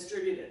 and then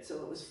distributed it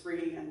so it was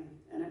free and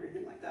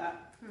everything like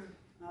that.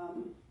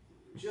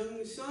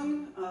 Jung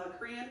Sung,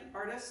 Korean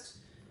artist.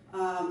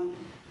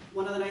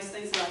 One of the nice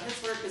things about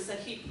his work is that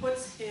he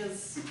puts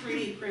his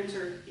 3D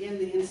printer in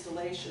the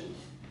installation,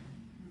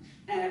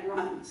 and it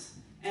runs.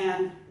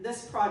 And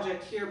this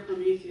project here,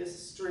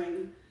 Prometheus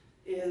String,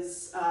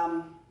 is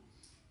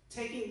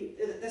taking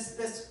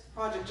this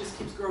project just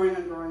keeps growing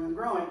and growing and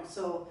growing.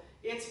 So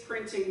it's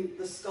printing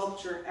the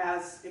sculpture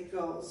as it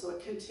goes. So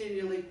it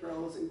continually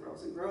grows and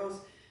grows and grows.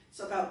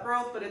 It's about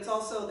growth, but it's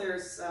also,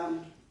 there's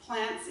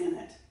plants in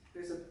it.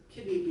 There's a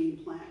kidney bean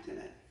plant in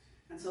it.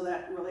 And so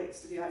that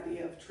relates to the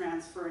idea of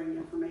transferring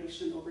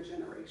information over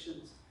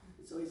generations.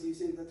 And so he's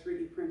using the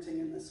 3D printing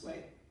in this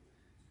way.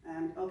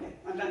 And okay,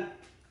 I'm done.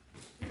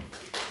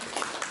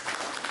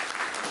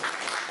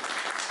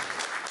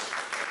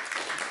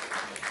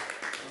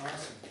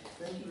 Awesome.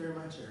 Thank you very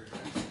much, Erica.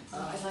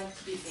 I'd like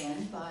to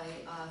begin by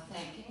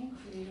thanking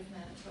Creative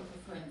Manitoba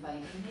for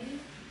inviting me,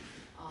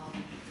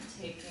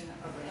 taking a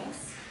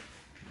risk.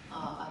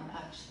 I'm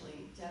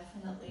actually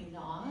definitely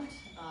not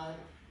a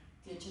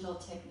digital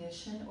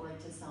technician or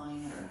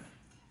designer.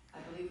 I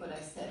believe what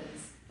I said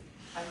is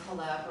I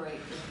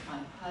collaborate with my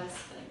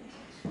husband,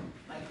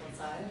 Michael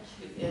Zayach,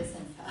 who is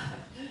in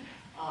fact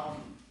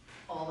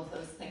all of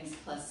those things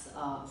plus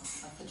a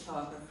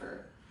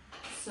photographer.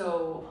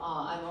 So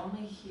I'm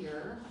only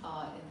here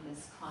in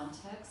this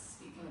context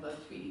speaking about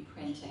 3D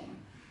printing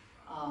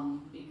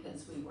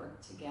because we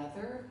work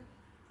together,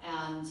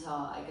 and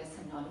I guess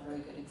I'm not a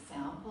very good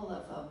example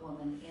of a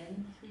woman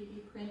in 3D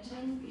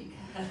printing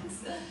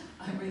because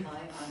I'm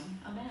relying on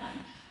a man.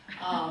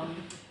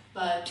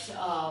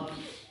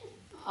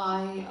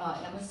 I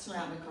am a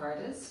ceramic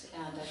artist,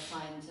 and I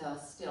find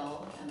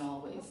still and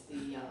always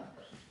the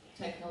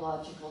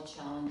technological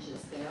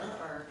challenges there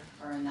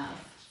are enough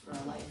for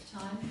a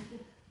lifetime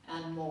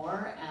and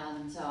more,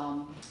 and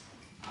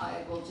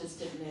I will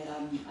just admit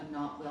I'm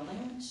not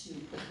willing to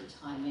put the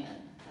time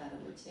in that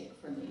it would take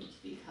for me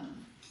to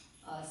become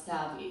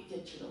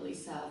digitally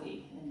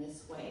savvy in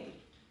this way.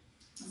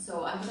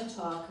 So I'm going to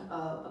talk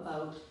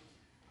about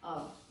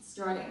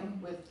starting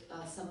with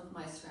some of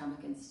my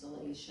ceramic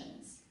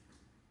installations.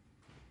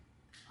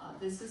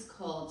 This is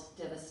called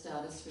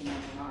Devastatus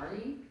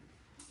Rememorari.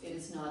 It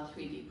is not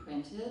 3D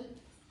printed.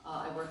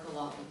 I work a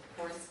lot with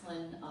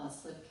porcelain,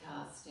 slip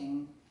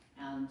casting,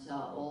 and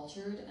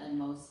altered, and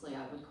mostly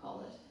I would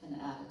call it an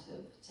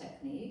additive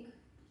technique.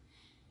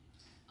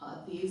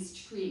 These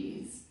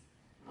trees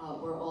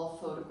were all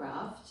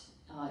photographed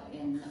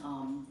in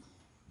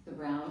the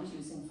round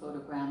using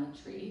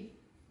photogrammetry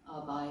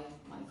by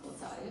Michael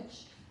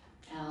Zayich,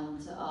 and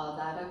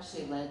that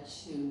actually led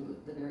to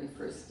the very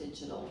first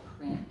digital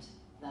print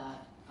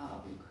that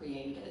we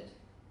created.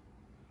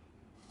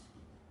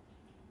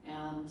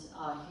 And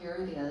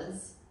here it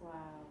is. Wow.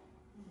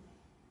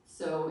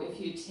 So if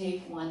you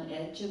take one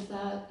edge of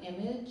that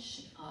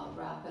image,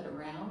 wrap it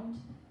around,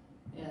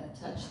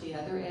 touch the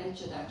other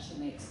edge, it actually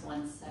makes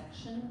one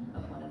section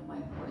of one of my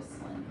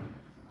porcelain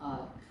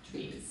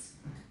trees.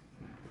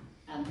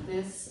 And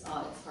this,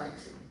 it's hard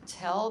to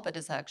tell, but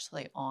is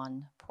actually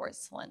on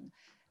porcelain.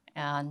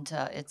 And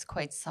it's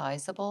quite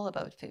sizable,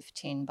 about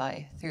 15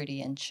 by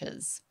 30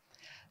 inches.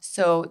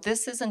 So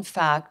this is in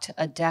fact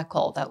a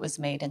decal that was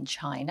made in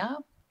China.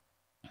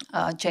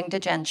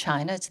 Jingdezhen,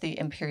 China, it's the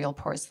imperial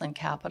porcelain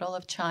capital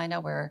of China,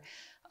 where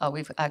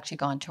we've actually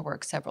gone to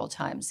work several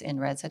times in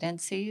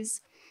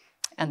residencies.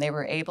 And they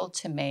were able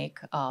to make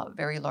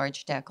very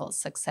large decals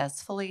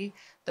successfully.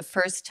 The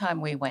first time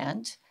we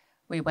went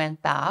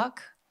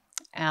back,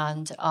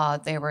 and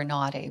they were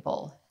not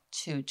able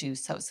to do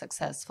so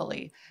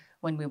successfully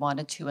when we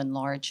wanted to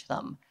enlarge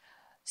them.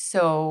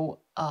 So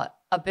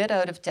a bit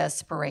out of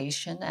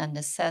desperation and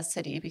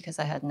necessity, because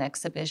I had an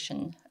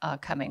exhibition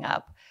coming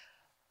up,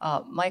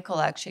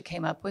 Michael actually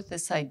came up with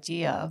this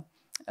idea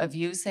of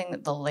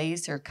using the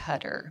laser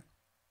cutter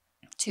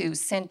to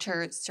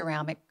sinter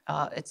ceramic.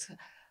 It's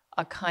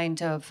a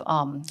kind of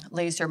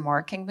laser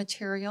marking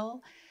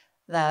material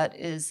that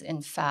is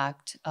in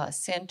fact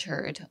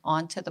sintered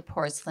onto the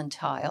porcelain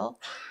tile.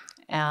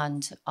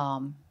 And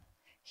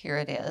here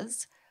it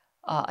is,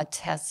 a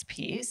test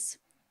piece.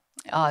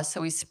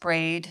 So we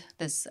sprayed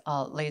this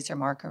laser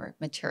marker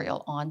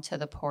material onto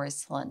the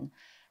porcelain,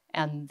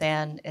 and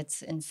then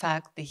it's in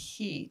fact the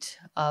heat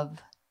of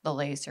the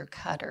laser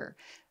cutter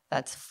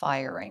that's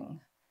firing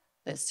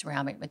this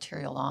ceramic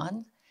material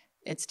on.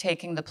 It's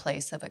taking the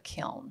place of a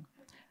kiln.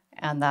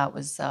 And that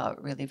was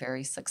really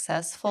very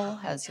successful.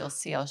 As you'll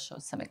see, I'll show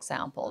some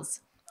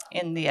examples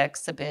in the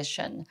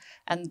exhibition.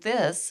 And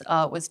this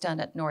was done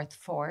at North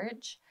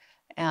Forge.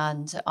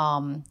 And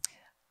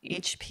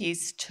each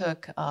piece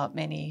took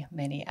many,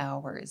 many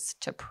hours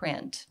to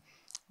print.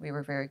 We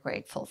were very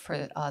grateful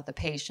for the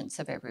patience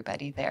of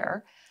everybody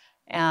there.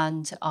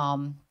 And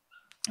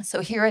so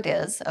here it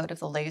is out of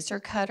the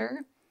laser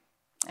cutter.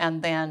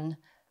 And then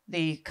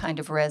the kind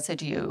of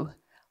residue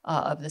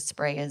of the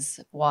spray is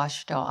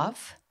washed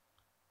off.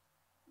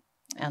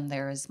 And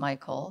there is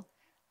Michael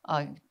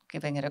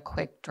giving it a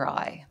quick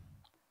dry.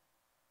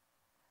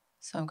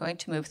 So I'm going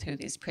to move through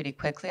these pretty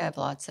quickly. I have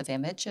lots of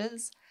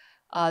images.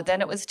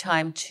 Then it was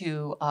time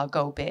to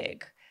go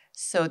big.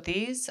 So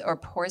these are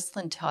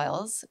porcelain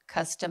tiles,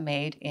 custom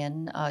made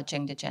in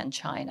Jingdezhen,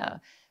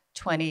 China,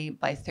 20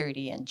 by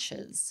 30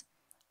 inches.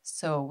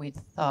 So we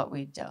thought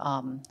we'd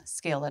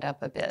scale it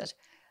up a bit.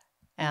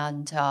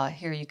 And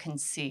here you can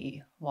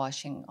see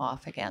washing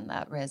off again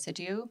that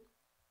residue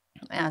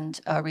and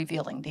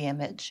revealing the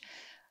image.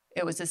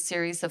 It was a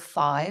series of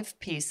 5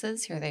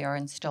 pieces. Here they are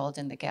installed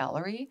in the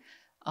gallery.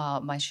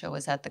 My show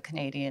was at the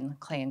Canadian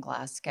Clay and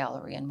Glass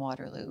Gallery in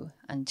Waterloo,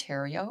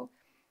 Ontario,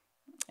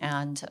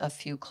 and a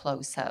few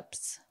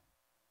close-ups.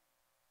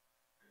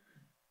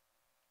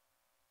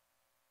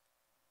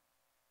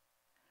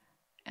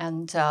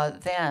 And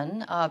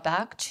then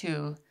back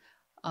to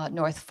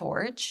North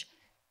Forge.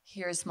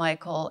 Here's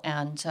Michael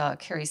and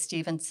Carrie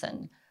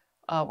Stevenson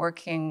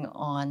working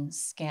on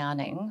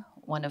scanning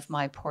one of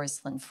my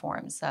porcelain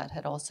forms that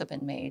had also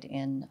been made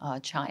in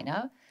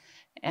China.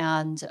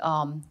 And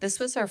this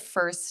was our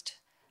first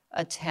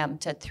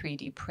attempt at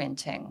 3D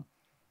printing.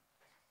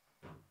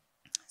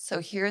 So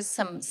here's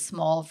some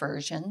small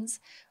versions.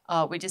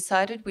 We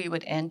decided we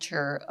would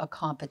enter a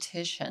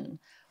competition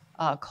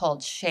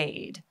called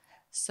Shade.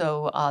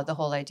 So the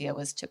whole idea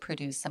was to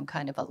produce some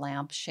kind of a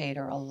lampshade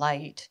or a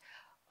light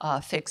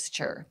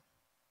fixture.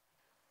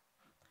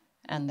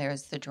 And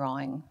there's the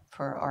drawing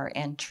for our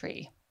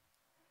entry.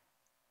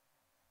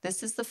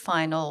 This is the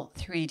final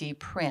 3D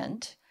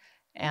print,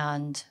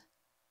 and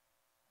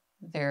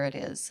there it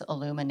is,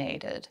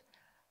 illuminated.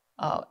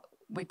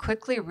 We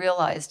quickly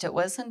realized it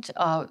wasn't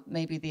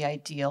maybe the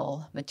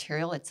ideal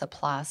material. It's a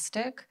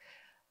plastic,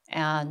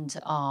 and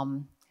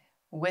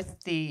with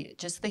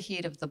just the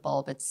heat of the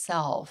bulb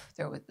itself,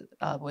 there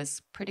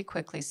was pretty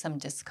quickly some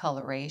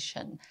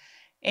discoloration.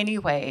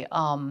 Anyway,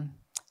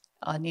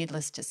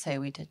 needless to say,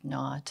 we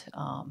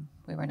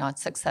were not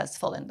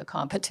successful in the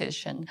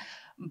competition.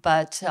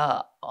 But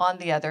on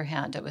the other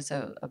hand, it was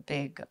a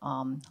big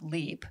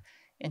leap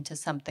into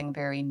something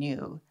very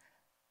new,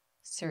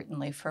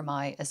 certainly for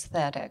my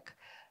aesthetic.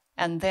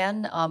 And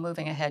then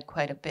moving ahead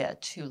quite a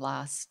bit to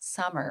last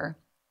summer,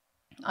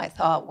 I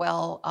thought,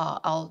 well,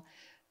 I'll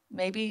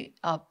maybe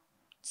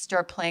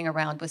start playing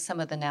around with some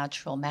of the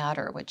natural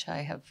matter, which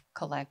I have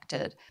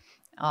collected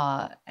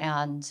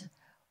and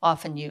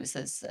often use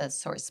as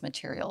source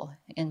material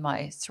in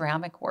my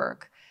ceramic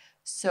work.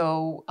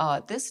 So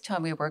this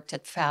time we worked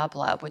at Fab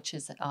Lab, which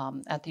is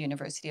at the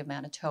University of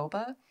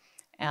Manitoba,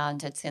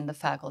 and it's in the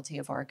Faculty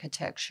of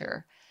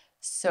Architecture.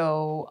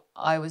 So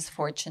I was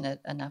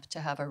fortunate enough to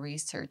have a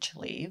research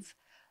leave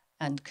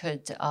and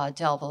could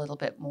delve a little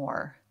bit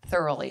more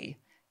thoroughly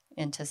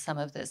into some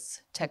of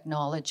this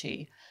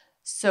technology.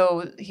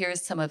 So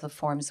here's some of the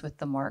forms with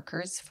the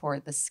markers for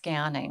the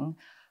scanning.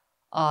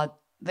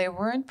 They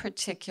weren't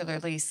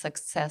particularly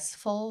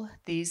successful,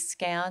 these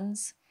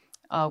scans.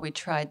 We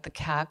tried the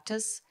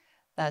cactus.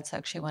 That's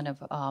actually one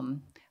of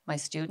my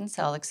students,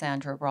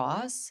 Alexandra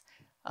Ross.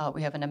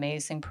 We have an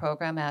amazing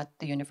program at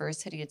the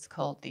university. It's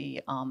called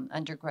the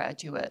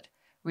Undergraduate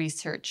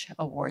Research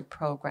Award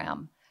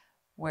Program,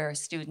 where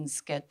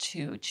students get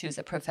to choose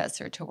a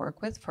professor to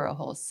work with for a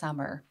whole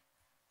summer.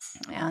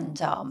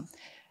 And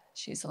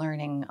she's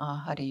learning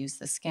how to use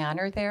the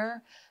scanner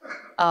there.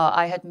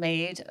 I had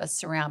made a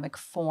ceramic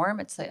form.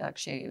 It's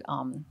actually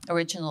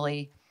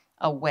originally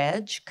a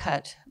wedge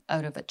cut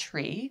out of a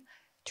tree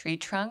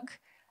trunk,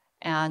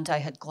 and I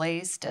had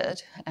glazed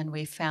it, and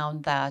we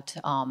found that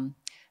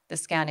the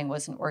scanning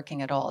wasn't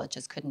working at all. It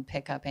just couldn't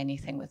pick up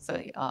anything with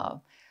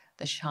the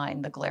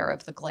shine, the glare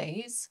of the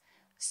glaze.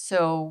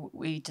 So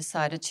we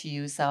decided to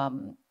use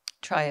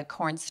try a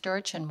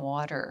cornstarch and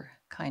water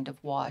kind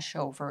of wash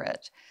over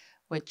it,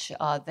 which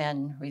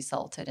then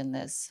resulted in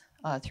this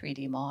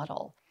 3D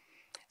model.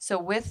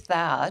 So with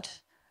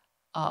that,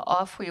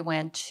 off we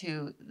went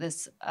to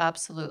this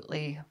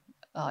absolutely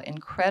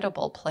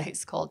incredible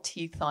place called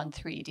Thom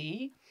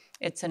 3D.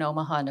 It's in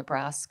Omaha,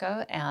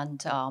 Nebraska,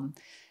 and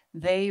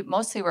they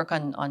mostly work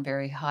on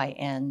very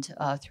high-end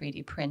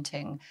 3D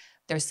printing.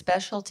 Their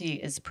specialty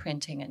is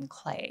printing in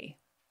clay.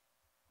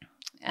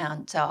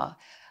 And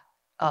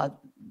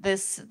the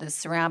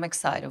ceramic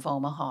side of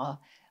Omaha,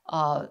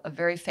 a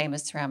very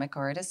famous ceramic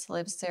artist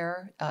lives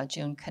there,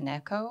 June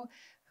Kaneko,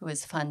 who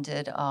has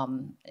funded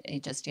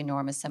just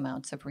enormous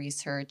amounts of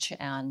research.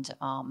 And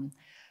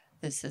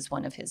this is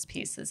one of his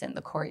pieces in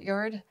the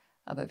courtyard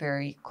of a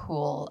very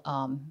cool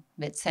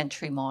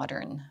mid-century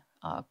modern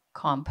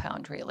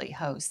compound, really,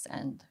 house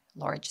and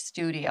large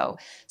studio.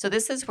 So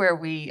this is where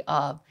we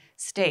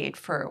stayed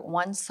for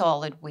one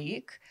solid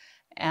week.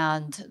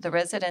 And the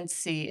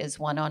residency is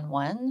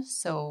one-on-one.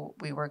 So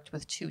we worked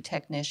with 2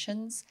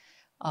 technicians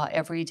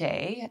every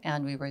day,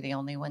 and we were the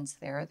only ones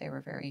there. They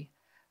were very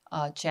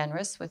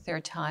generous with their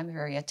time,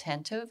 very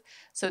attentive.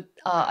 So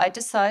I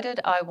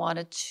decided I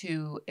wanted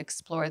to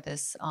explore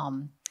this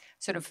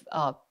sort of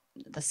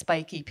the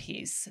spiky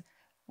piece,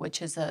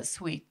 which is a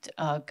sweet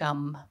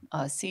gum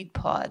seed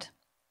pod.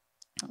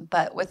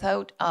 But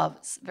without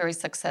very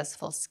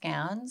successful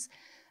scans,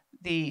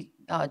 the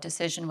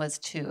decision was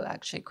to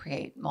actually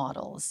create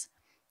models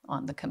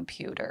on the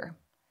computer.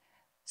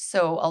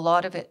 So a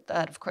lot of it,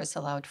 that of course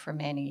allowed for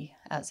many,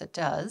 as it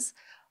does,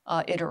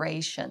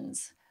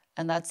 iterations.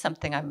 And that's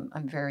something I'm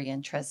very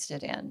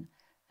interested in,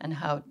 and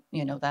how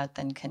that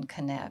then can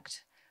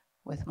connect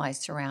with my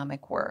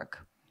ceramic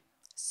work.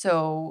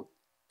 So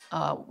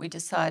we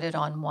decided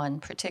on one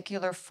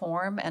particular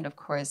form, and of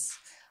course,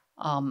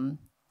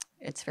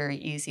 it's very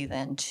easy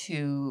then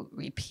to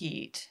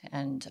repeat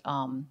and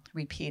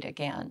repeat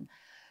again.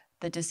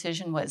 The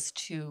decision was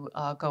to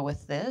go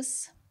with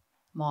this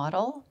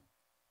model.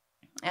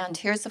 And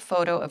here's a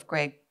photo of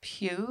Greg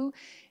Pugh.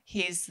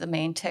 He's the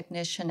main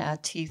technician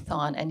at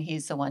Thom, and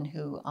he's the one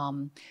who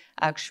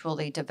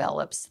actually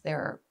develops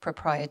their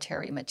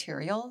proprietary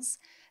materials.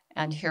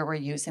 And here we're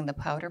using the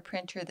powder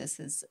printer. This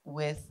is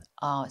with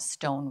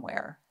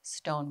stoneware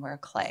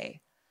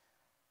clay.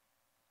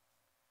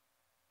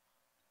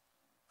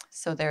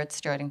 So there it's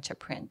starting to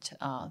print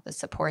the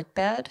support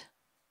bed.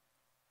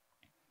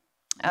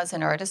 As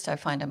an artist, I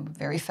find I'm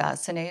very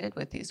fascinated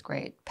with these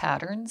great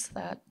patterns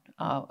that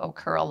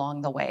occur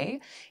along the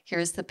way.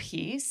 Here's the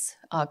piece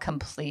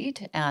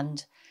complete,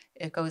 and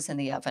it goes in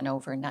the oven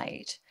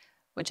overnight,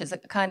 which is a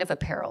kind of a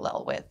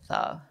parallel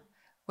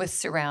with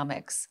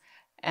ceramics.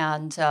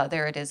 And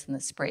there it is in the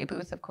spray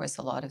booth. Of course,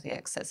 a lot of the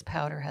excess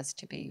powder has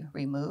to be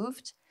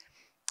removed.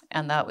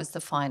 And that was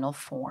the final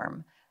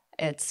form.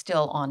 It's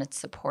still on its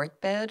support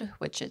bed,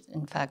 which it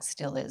in fact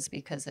still is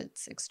because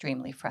it's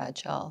extremely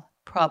fragile.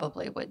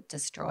 Probably would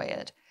destroy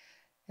it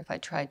if I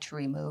tried to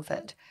remove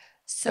it.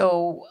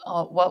 So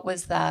what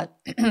was that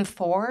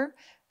for?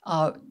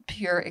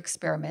 Pure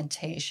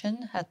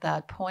experimentation at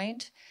that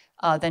point.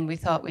 Then we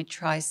thought we'd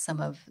try some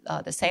of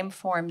the same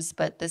forms,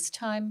 but this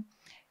time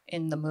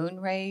in the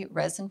Moonray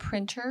resin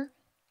printer,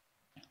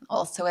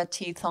 also at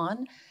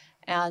Thom.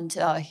 And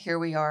here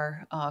we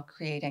are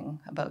creating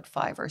about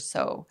 5 or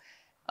so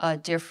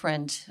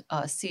different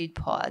seed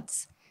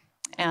pods.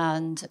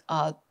 And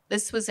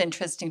this was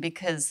interesting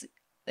because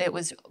it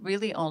was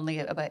really only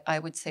about, I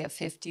would say, a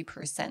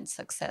 50%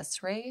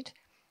 success rate.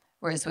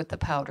 whereas with the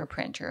powder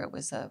printer, it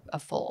was a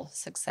full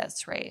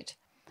success rate.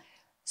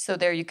 So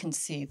there you can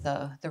see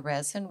the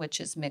resin,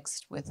 which is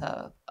mixed with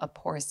a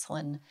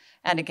porcelain.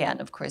 And again,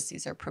 of course,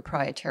 these are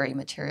proprietary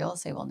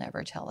materials. They will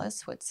never tell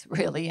us what's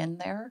really in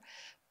there.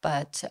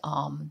 But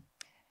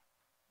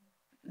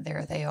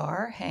there they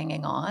are,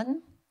 hanging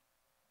on.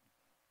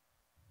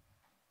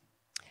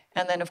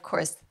 And then, of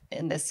course,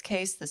 in this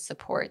case, the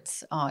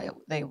supports,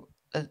 the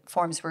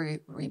forms were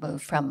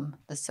removed from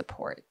the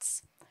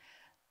supports.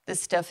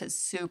 This stuff is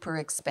super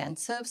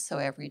expensive, so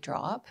every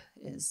drop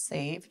is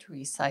saved,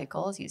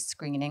 recycled. He's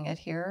screening it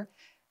here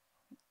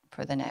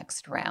for the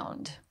next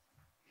round.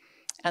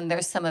 And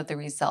there's some of the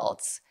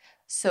results.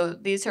 So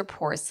these are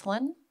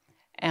porcelain,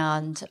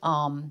 and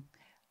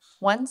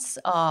once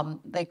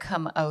they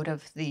come out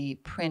of the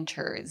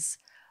printers,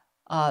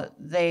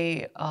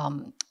 they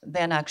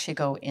then actually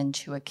go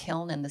into a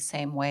kiln in the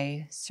same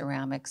way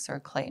ceramics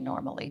or clay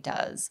normally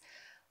does.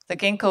 The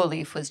ginkgo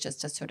leaf was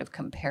just a sort of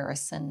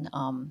comparison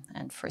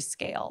and for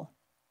scale.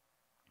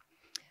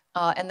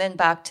 And then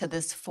back to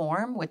this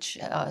form, which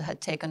had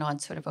taken on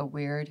sort of a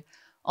weird,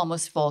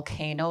 almost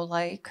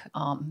volcano-like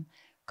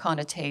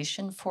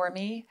connotation for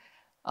me.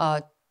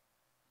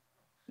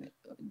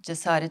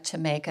 Decided to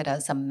make it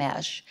as a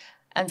mesh.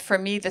 And for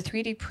me, the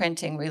 3D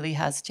printing really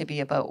has to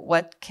be about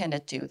what can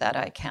it do that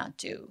I can't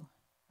do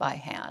by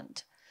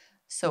hand.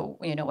 So,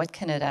 what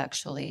can it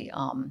actually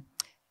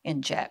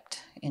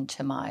inject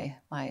into my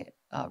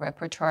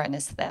repertoire and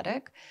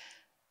aesthetic.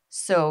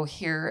 So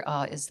here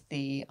is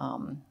the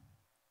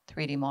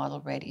 3D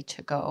model ready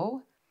to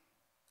go.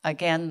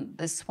 Again,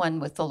 this one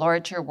with the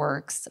larger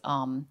works,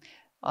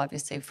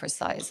 obviously for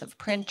size of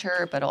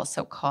printer, but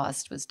also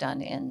cost, was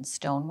done in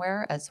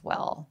stoneware as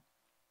well.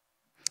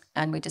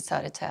 And we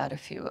decided to add a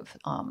few of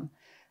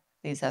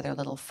these other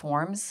little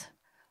forms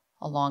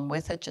along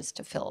with it just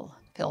to fill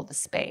the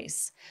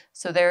space.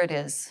 So there it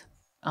is.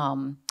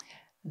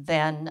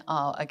 Then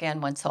again,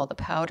 once all the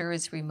powder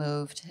is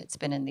removed, it's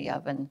been in the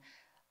oven,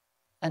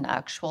 an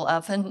actual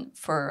oven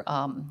for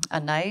a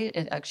night,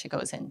 it actually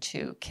goes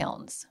into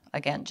kilns.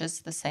 Again,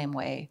 just the same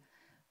way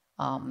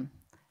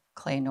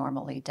clay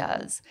normally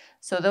does.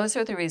 So those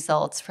are the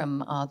results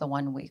from the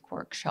 1 week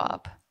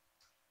workshop.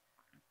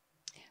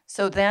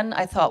 So then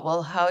I thought,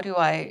 well, how do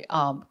I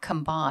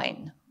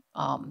combine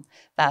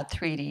that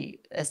 3D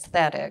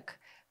aesthetic,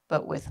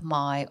 but with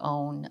my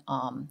own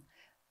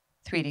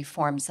 3D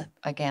forms,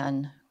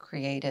 again,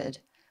 created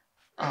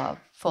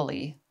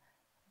fully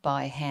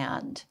by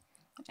hand.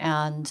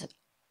 And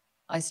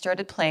I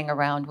started playing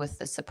around with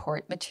the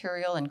support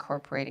material,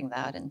 incorporating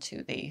that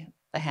into the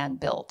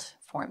hand-built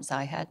forms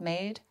I had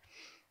made.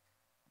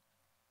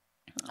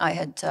 I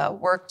had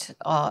worked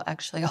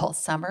actually all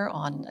summer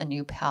on a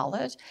new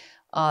palette.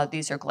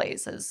 These are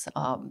glazes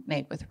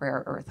made with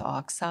rare earth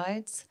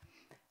oxides.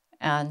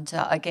 And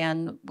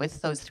again,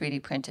 with those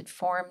 3D printed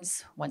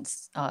forms,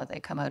 once they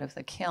come out of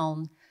the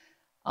kiln,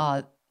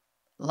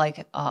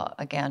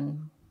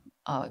 again,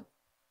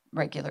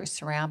 regular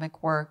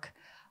ceramic work,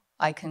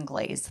 I can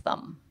glaze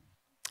them,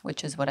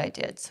 which is what I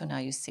did. So now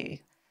you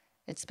see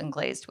it's been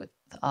glazed with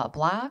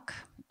black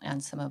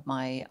and some of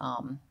my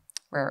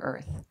rare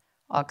earth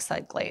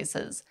oxide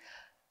glazes.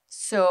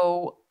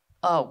 So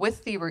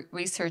with the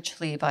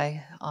research leave,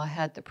 I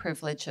had the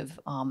privilege of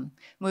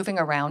moving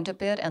around a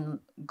bit and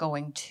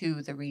going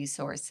to the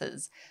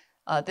resources.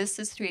 This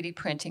is 3D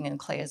printing in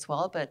clay as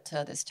well, but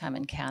this time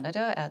in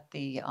Canada at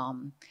the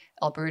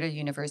Alberta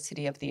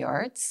University of the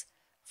Arts,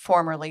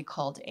 formerly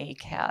called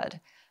ACAD.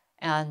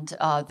 And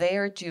they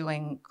are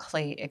doing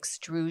clay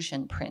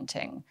extrusion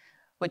printing,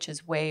 which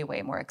is way,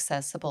 way more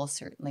accessible,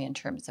 certainly in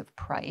terms of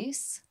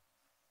price.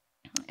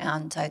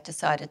 And I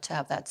decided to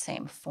have that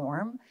same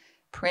form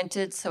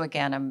printed. So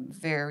again, I'm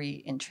very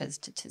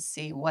interested to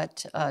see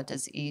what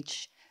does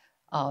each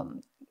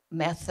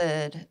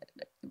method,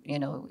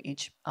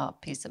 each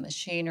piece of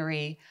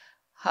machinery,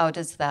 how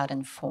does that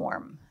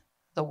inform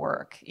the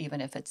work, even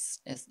if it's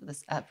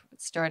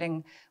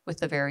starting with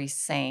the very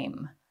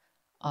same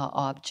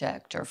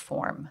object or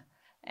form.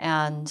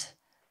 And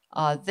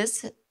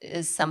this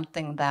is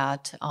something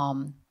that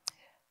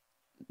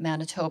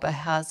Manitoba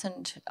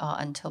hasn't,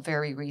 until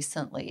very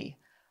recently,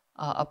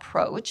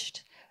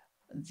 approached.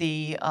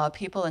 The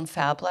people in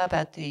Fab Lab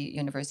at the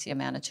University of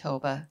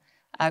Manitoba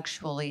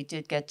actually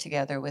did get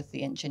together with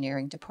the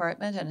engineering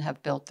department and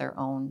have built their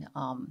own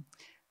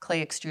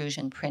clay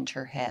extrusion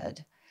printer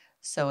head.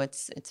 So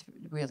it's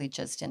really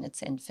just in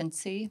its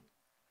infancy.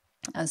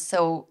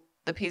 So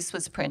the piece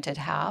was printed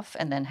half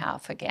and then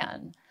half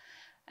again.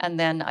 And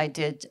then I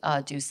did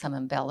do some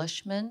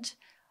embellishment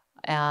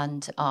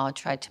and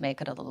tried to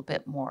make it a little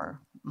bit more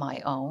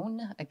my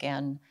own.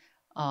 Again,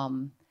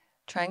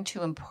 trying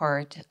to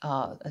impart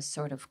a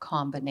sort of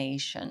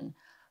combination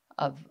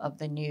of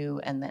the new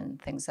and then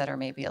things that are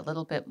maybe a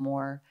little bit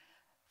more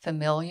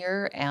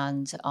familiar,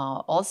 and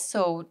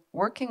also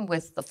working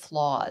with the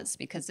flaws,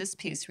 because this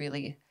piece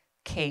really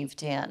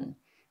caved in.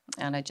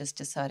 And I just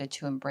decided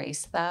to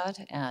embrace that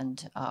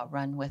and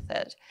run with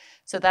it.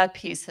 So that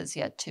piece has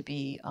yet to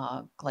be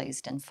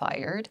glazed and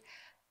fired.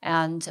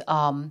 And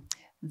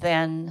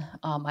then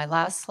my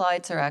last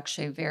slides are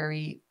actually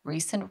very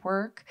recent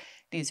work.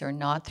 These are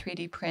not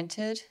 3D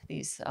printed.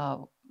 These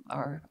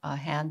are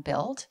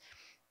hand-built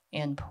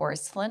in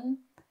porcelain.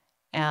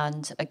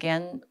 And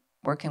again,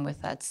 working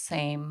with that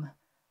same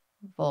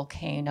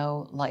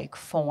volcano-like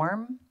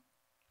form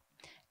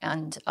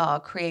and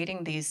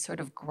creating these sort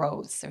of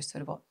growths. They're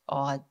sort of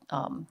odd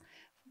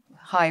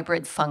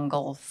hybrid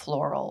fungal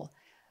floral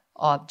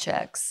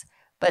objects,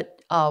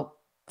 but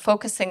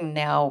focusing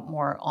now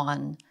more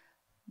on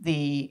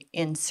the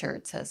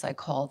inserts, as I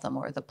call them,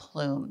 or the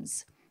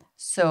plumes.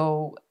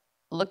 So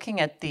looking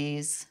at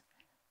these,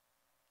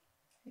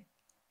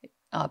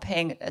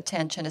 paying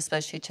attention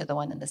especially to the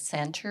one in the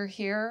center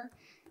here,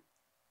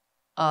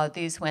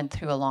 these went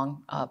through a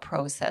long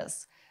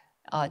process,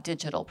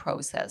 digital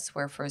process,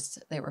 where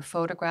first they were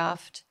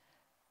photographed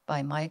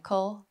by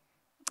Michael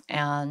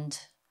and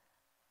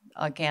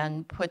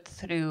again put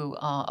through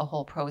a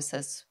whole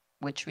process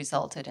which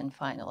resulted in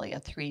finally a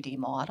 3D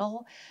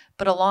model.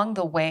 But along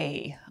the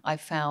way, I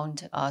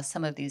found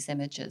some of these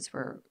images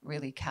were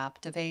really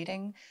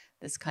captivating,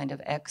 this kind of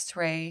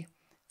X-ray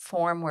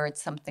form where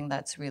it's something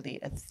that's really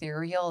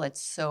ethereal.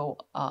 It's so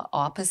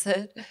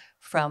opposite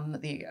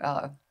from the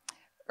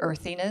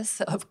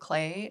earthiness of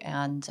clay,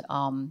 and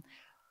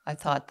I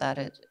thought that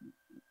it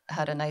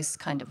had a nice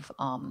kind of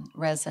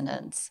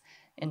resonance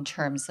in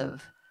terms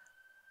of,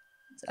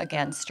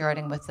 again,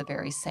 starting with the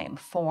very same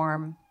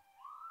form,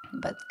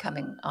 but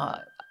coming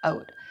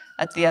out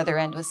at the other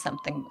end with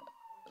something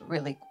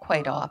really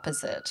quite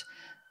opposite.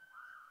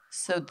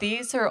 So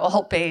these are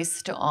all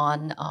based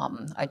on,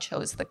 I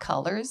chose the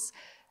colors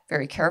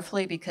very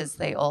carefully because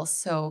they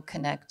also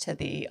connect to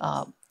the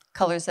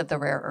colors of the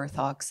rare earth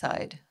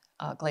oxide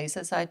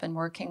glazes I've been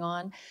working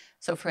on.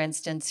 So for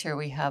instance, here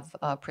we have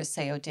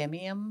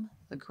praseodymium,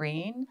 the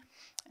green,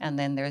 and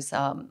then there's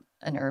an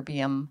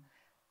erbium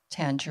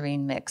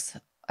tangerine mix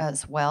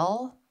as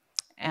well.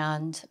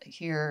 And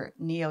here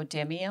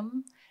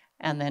neodymium,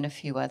 and then a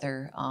few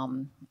other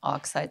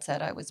oxides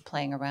that I was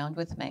playing around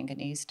with,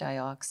 manganese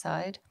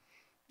dioxide,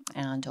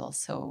 and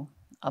also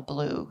a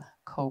blue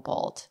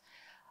cobalt.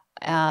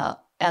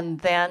 And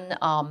then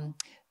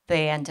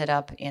they ended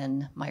up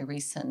in my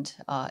recent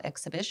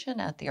exhibition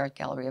at the Art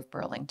Gallery of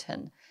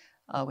Burlington,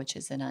 which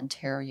is in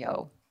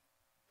Ontario.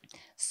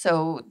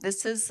 So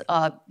this is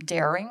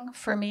daring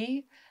for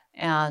me,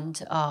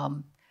 and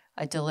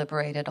I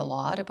deliberated a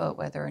lot about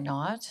whether or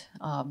not,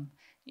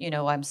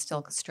 I'm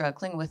still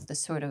struggling with the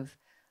sort of,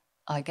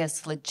 I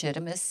guess,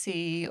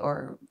 legitimacy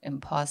or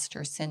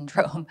imposter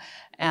syndrome.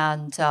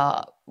 And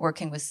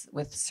working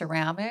with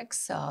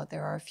ceramics,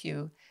 there are a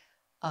few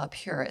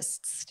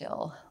purists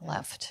still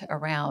left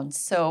around.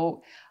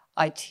 So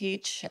I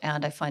teach,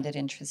 and I find it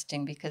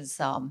interesting because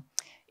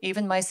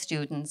even my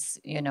students,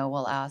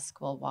 will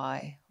ask, well,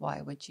 why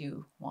would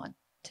you want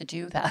to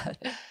do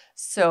that?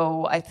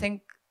 So I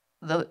think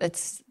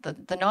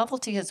the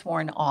novelty has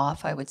worn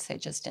off, I would say,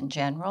 just in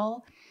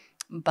general.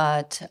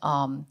 But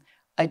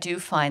I do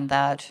find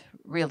that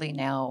really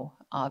now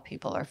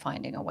people are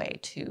finding a way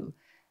to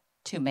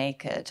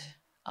make it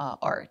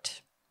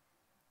art.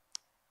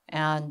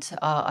 And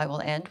I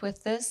will end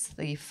with this,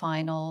 the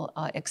final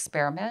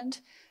experiment,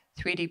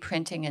 3D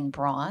printing in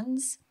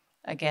bronze,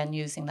 again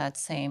using that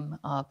same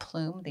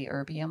plume, the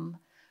erbium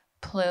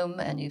plume,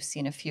 and you've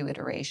seen a few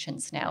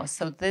iterations now.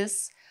 So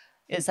this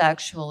is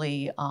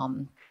actually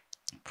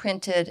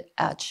printed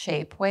at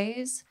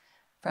Shapeways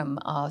from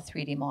a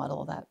 3D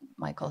model that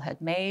Michael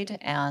had made,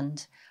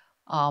 and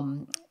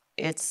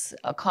it's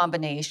a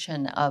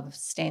combination of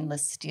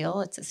stainless steel.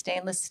 It's a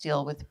stainless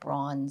steel with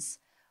bronze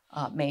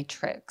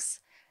matrix.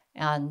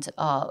 And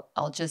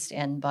I'll just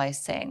end by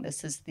saying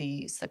this is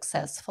the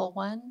successful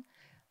one,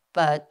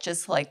 but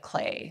just like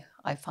clay,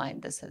 I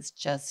find this has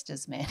just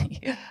as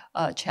many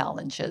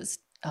challenges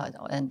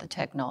and the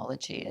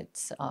technology.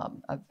 It's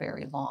a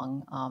very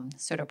long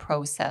sort of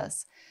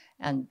process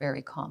and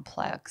very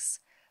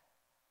complex.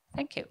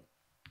 Thank you.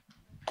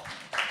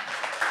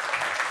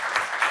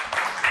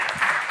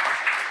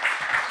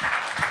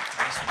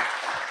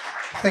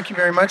 Thank you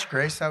very much,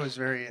 Grace. That was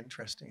very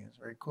interesting. It was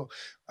very cool.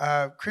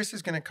 Chris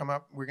is going to come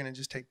up. We're going to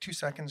just take 2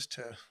 seconds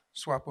to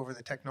swap over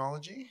the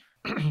technology.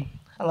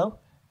 Hello?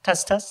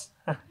 Test, test.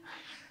 All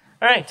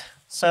right.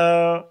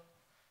 So,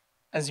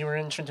 as you were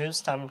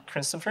introduced, I'm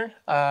Christopher.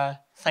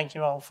 Thank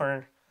you all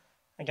for,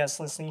 I guess,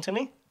 listening to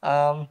me.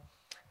 We're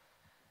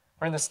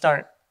going to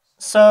start.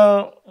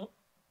 So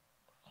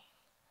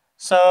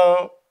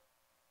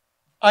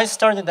I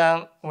started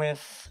out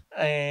with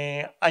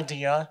an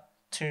idea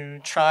to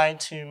try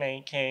to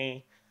make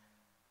a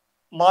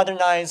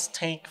modernized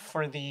take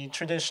for the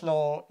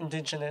traditional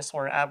indigenous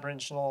or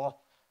aboriginal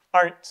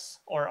arts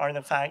or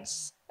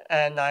artifacts,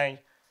 and I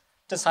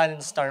decided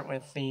to start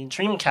with the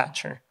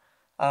Dreamcatcher.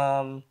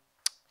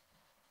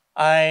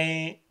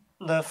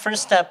 The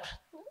first step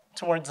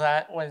towards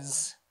that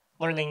was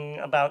learning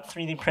about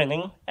 3D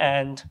printing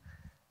and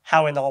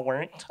how it all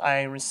worked.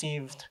 I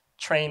received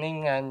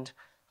training and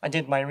I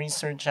did my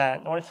research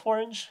at North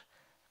Forge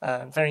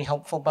very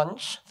helpful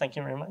bunch. Thank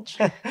you very much.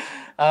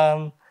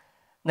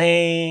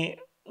 They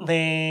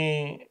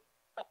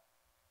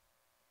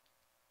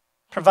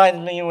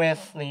provided me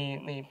with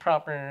the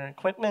proper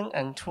equipment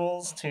and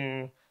tools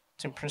to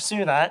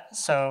pursue that.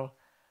 So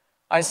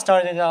I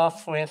started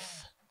off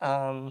with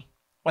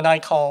what I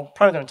call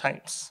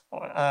prototypes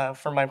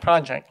for my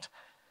project.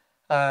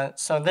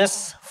 So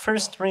this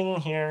first ring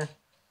here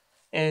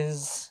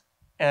is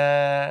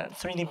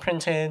 3D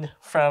printed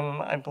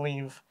from, I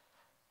believe,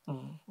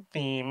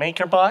 the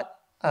MakerBot,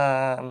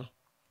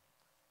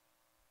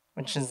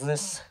 which is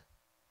this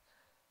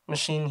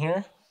machine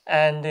here,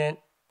 and it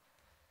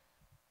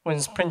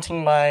was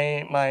printing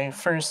my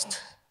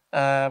first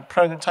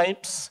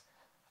prototypes.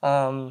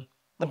 The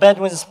bed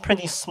was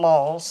pretty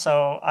small,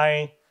 so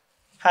I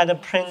had to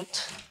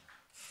print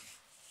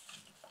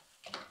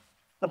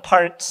the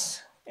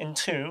parts in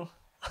two.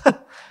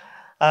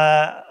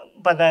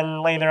 But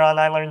then later on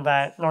I learned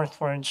that North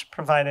Forge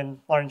provided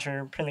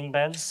larger printing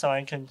beds, so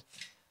I could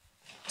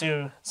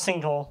do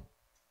single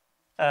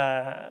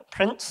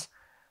prints.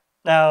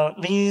 Now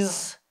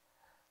these,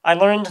 I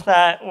learned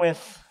that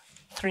with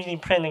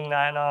 3D printing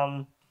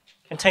that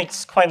it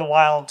takes quite a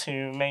while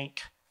to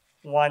make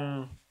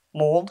one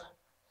mold,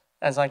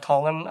 as I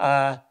call them,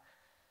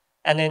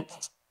 and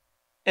it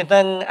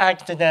then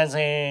acted as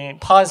a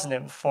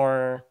positive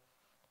for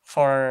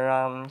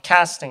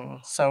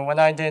casting. So what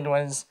I did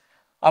was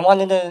I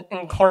wanted to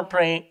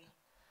incorporate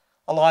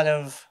a lot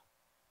of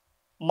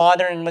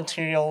modern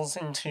materials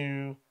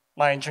into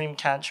my dream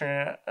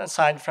catcher,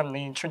 aside from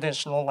the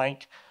traditional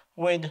like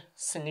wood,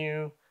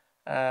 sinew,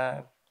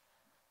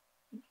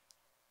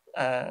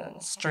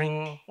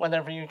 string,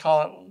 whatever you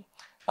call it,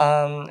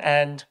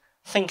 and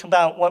think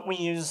about what we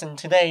use in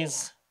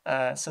today's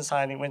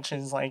society, which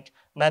is like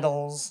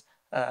metals,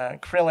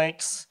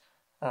 acrylics,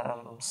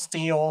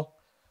 steel.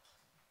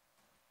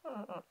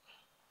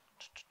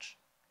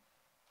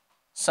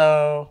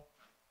 So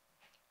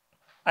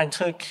I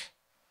took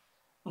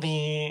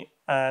the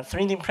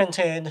 3D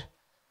printed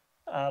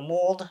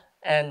mold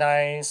and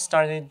I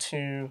started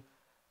to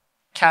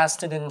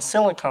cast it in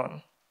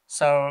silicone.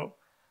 So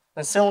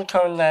the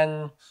silicone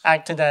then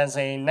acted as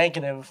a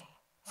negative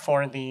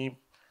for the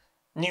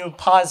new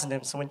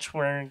positives, which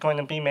were going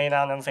to be made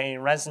out of a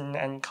resin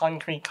and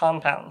concrete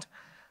compound.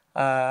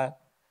 And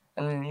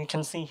you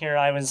can see here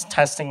I was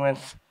testing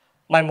with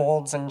my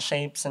molds and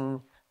shapes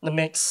and the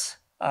mix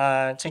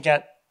to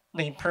get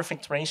the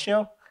perfect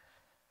ratio.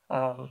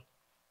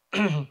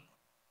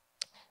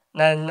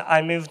 Then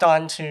I moved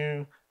on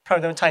to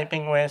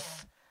prototyping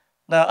with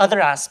the other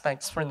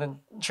aspects for the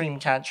dream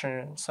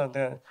catcher. So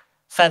the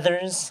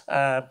feathers,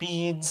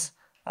 beads,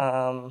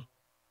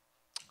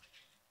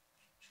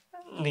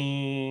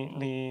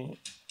 the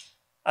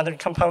other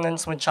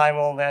components, which I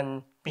will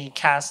then be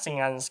casting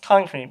as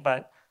concrete.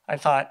 But I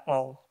thought,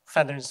 well,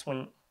 feathers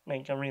wouldn't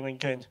make a really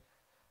good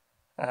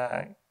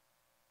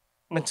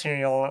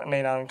material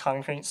made out of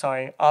concrete, so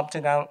I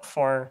opted out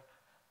for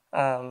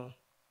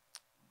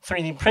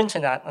 3D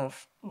printed at the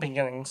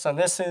beginning. So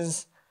this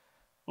is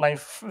my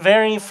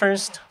very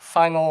first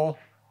final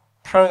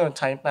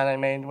prototype that I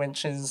made,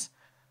 which is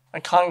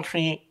a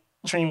concrete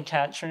dream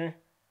catcher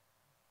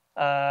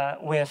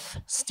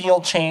with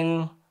steel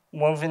chain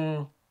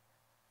woven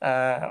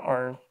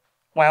or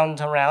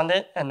wound around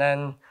it, and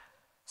then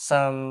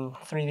some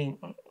 3D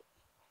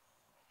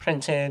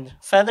printed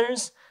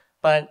feathers,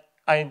 but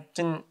I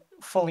didn't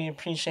fully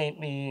appreciate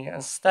the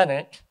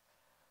aesthetic,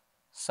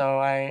 so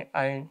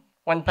I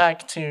went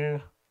back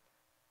to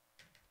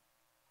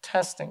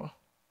testing.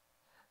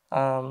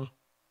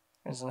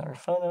 Here's another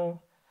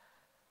photo.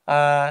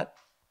 I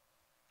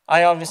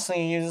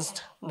obviously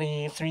used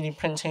the 3D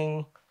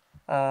printing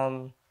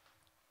for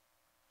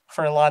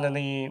a lot of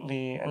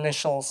the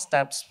initial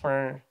steps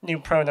for new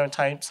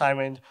prototypes. I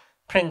would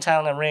print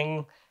out a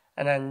ring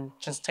and then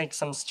just take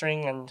some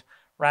string and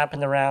wrap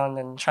it around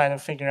and try to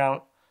figure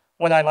out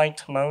what I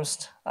liked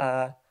most.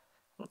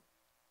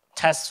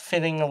 Test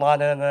fitting a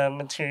lot of the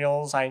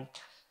materials. I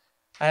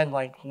had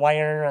like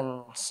wire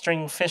and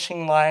string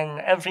fishing line,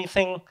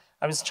 everything.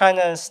 I was trying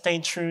to stay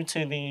true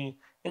to the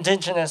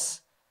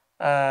indigenous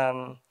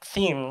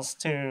themes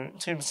to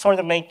sort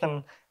of make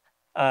them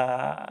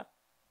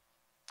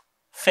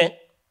fit.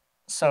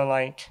 So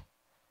like,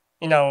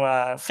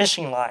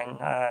 fishing line,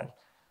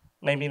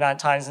 maybe that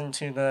ties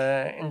into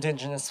the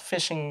indigenous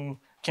fishing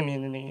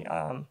community.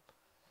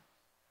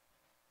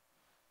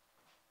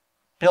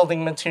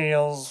 Building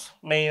materials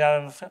made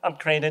of,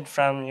 upgraded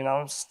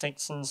from,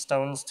 sticks and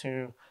stones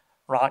to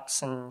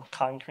rocks and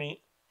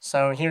concrete.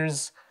 So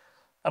here's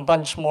a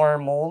bunch more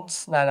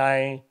molds that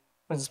I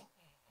was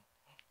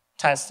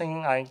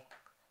testing. I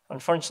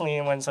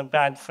unfortunately was a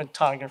bad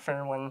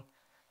photographer when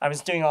I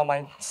was doing all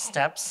my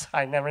steps.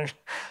 I never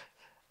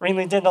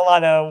really did a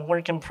lot of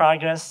work in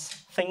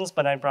progress things,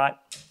 but I brought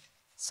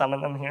some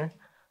of them here.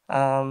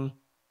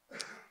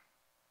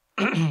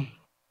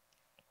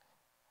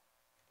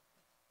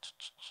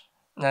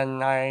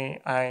 Then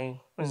I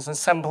was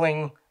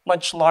assembling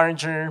much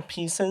larger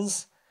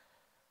pieces.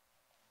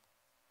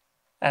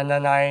 And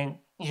then I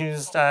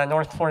used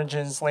North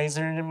Forge's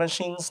laser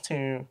machines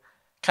to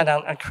cut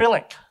out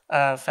acrylic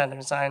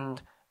feathers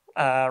and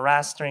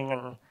rastering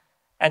and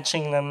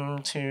etching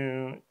them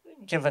to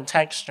give a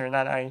texture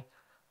that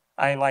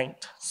I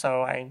liked.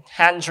 So I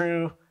hand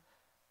drew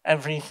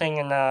everything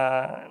in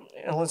a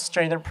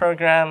Illustrator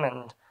program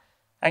and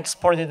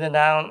exported it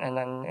out and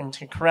then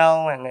into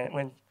Corel, and it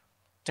would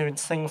do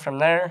its thing from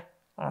there.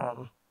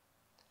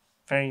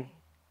 Very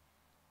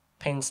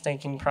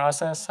painstaking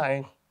process,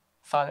 I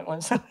thought it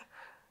was.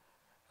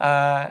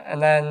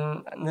 And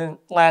then it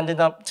landed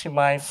up to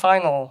my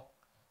final,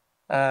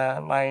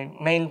 my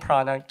main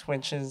product,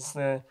 which is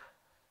the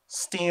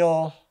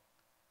steel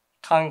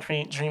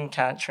concrete dream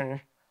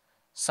catcher.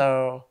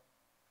 So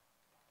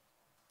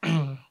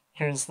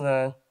here's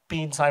the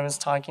beads I was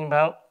talking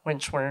about,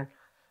 which were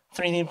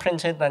 3D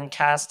printed, then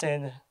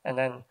casted, and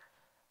then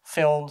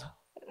filled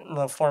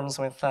the forms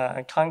with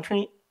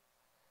concrete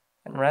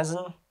and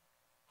resin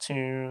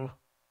to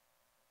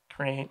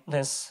create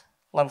this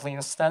lovely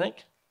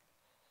aesthetic,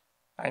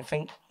 I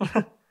think.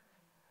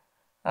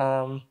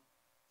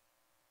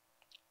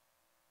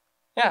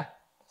 Yeah,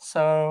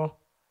 so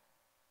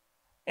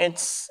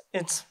it's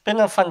been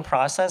a fun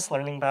process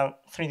learning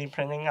about 3D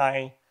printing.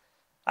 I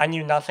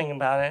knew nothing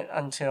about it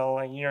until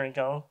a year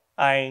ago.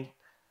 I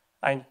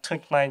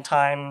took my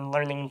time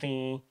learning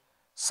the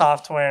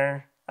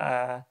software,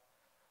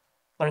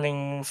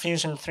 learning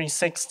Fusion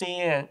 360.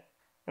 It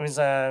was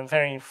a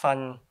very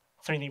fun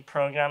 3D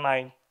program.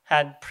 I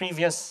had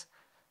previous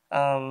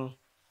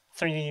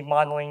 3D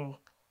modeling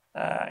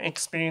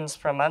experience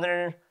from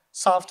other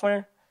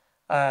software,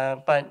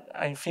 but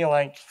I feel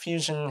like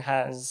Fusion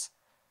has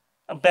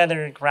a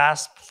better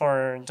grasp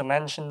for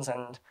dimensions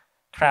and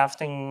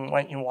crafting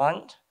what you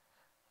want.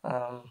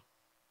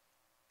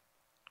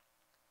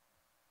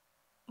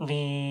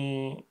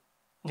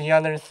 The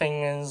other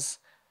thing is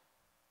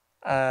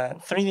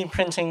 3D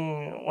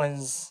printing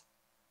was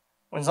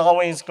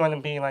always going to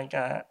be like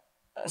a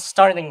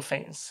starting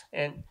phase.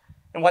 It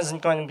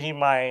wasn't going to be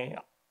my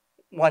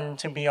one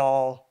to be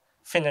all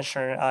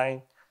finisher.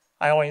 I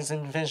always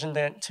envisioned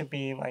it to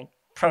be like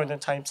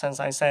prototypes, as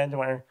I said,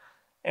 where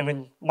it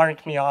would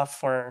mark me off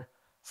for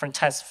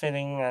test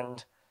fitting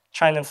and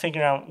trying to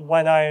figure out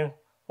what I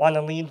want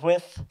to lead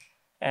with,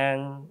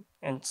 and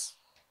it's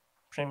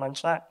pretty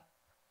much that.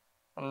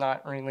 I'm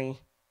not really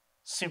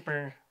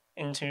super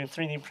into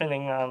 3D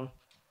printing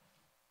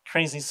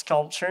crazy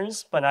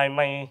sculptures, but I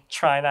may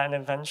try that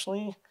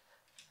eventually.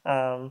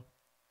 Yeah,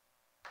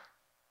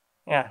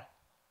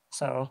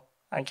 so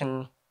I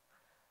can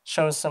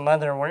show some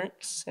other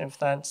works if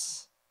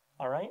that's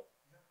all right.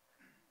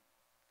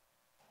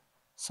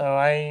 So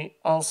I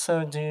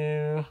also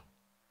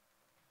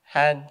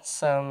had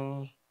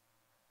some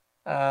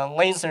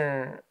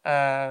laser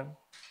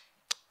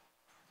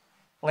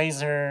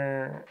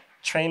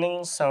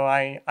training. So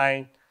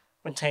I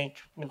would take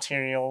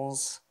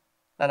materials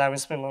that I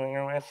was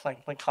familiar with,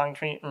 like the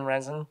concrete and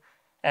resin,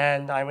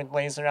 and I would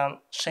laser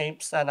out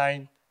shapes that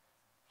I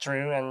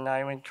drew, and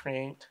I would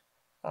create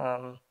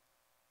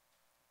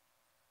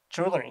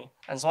jewelry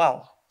as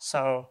well.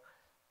 So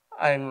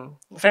I'm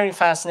very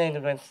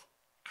fascinated with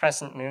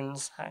crescent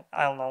moons. I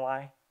don't know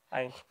why.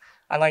 I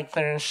like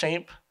their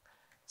shape,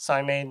 so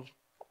I made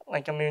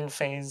like a moon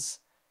phase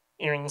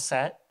earring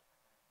set.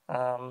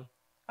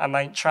 I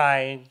might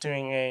try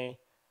doing a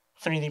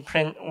 3D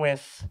print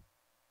with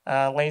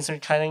laser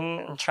cutting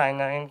and trying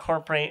to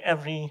incorporate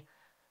every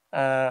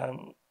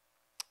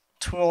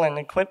tool and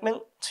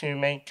equipment to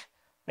make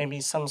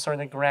maybe some sort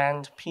of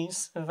grand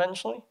piece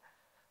eventually.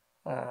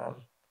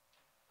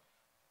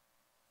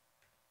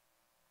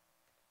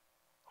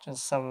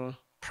 Just some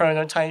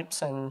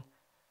prototypes and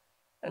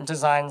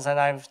designs that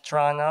I've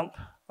drawn up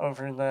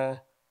over the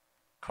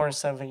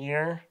course of a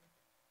year.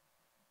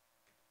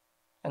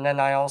 And then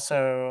I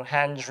also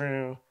hand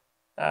drew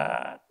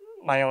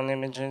my own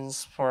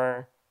images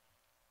for,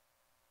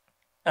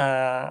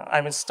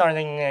 I was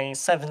starting a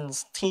Seven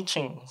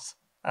Teachings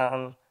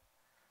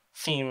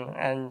theme,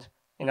 and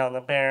you know,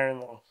 the bear,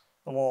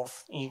 the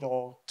wolf,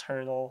 eagle,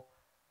 turtle,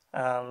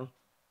 the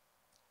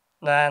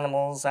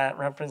animals that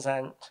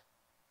represent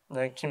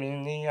the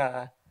community.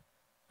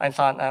 I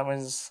thought that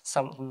was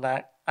something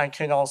that I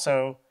could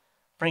also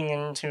bring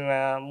into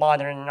a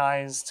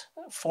modernized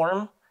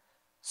form.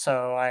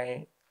 So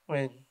I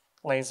would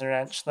laser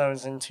etch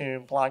those into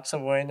blocks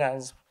of wood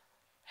as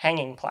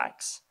hanging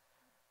plaques.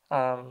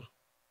 And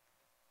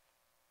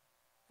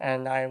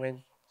I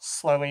would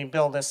slowly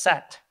build a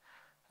set.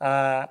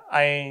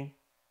 I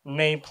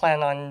may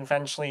plan on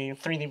eventually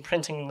 3D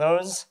printing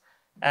those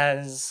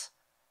as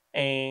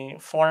a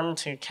form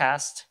to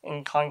cast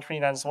in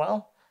concrete as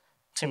well,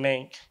 to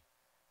make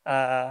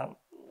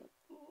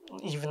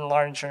even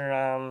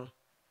larger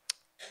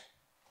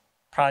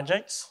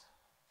projects.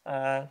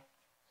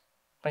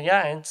 But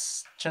yeah,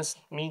 it's just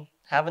me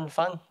having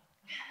fun.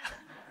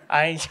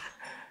 I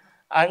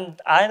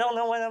don't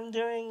know what I'm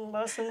doing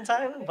most of the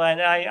time, but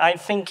I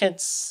think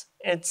it's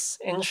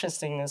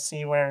interesting to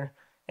see where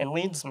it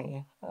leads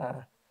me.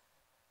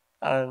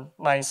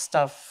 My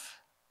stuff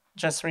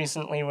just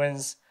recently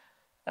was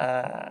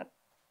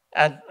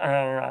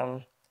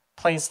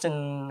placed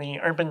in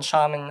the Urban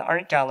Shaman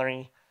Art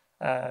Gallery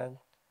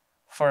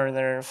for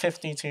their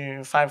 50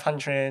 to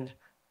 500,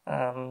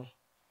 what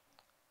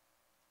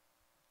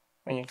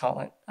do you call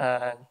it,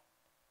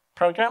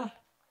 program?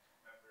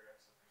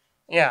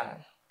 Yeah,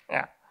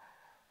 yeah.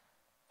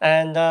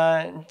 And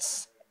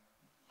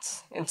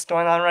it's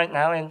going on right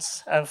now.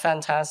 It's a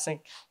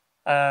fantastic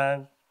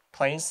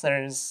place.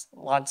 There's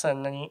lots of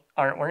neat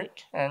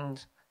artwork,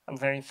 and I'm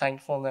very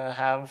thankful to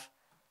have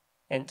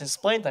it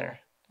displayed there.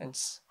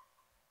 It's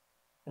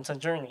a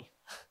journey.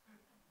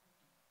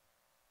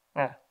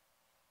 Yeah.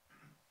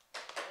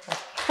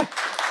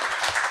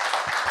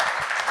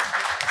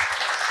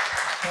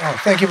 Oh,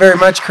 thank you very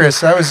much, Chris.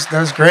 That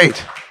was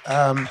great.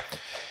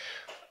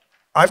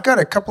 I've got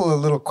a couple of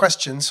little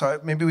questions, so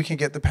maybe we can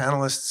get the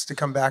panelists to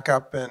come back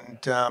up and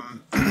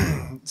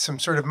some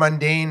sort of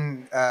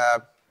mundane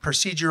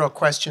procedural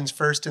questions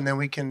first, and then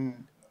we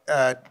can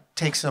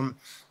take some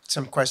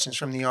questions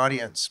from the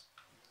audience.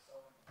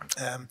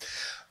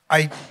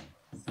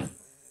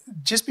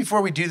 Just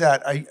before we do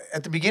that,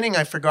 at the beginning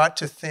I forgot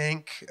to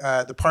thank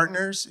the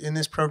partners in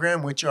this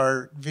program, which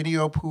are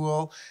Video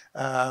Pool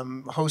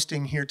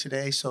hosting here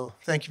today. So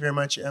thank you very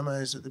much. Emma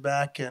is at the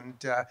back, and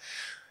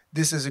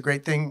this is a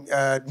great thing.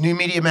 New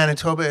Media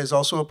Manitoba is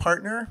also a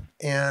partner,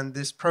 and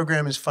this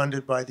program is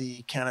funded by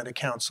the Canada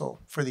Council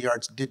for the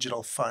Arts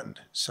Digital Fund.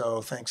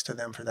 So thanks to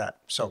them for that.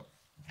 So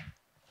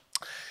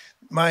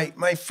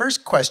my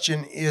first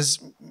question is,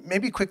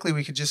 maybe quickly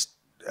we could just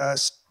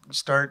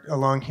start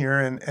along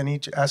here and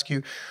each ask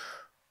you,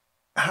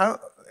 how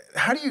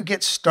do you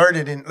get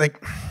started in,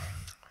 like,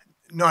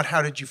 not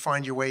how did you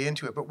find your way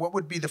into it, but what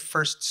would be the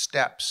first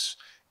steps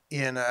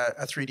in a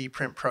 3D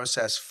print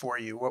process for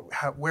you?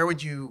 Where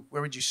would you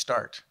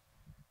start?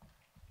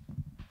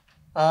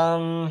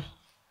 Lots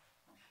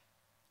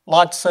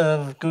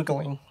of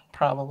Googling,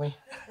 probably.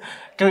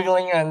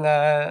 Googling and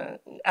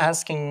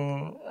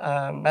asking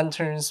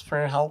mentors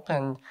for help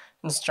and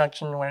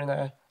instruction where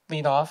to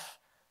lead off.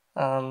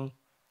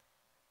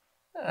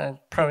 A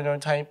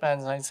prototype,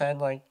 as I said,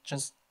 like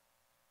just,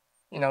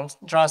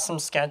 draw some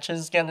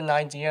sketches, get an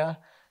idea,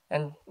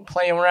 and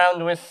play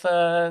around with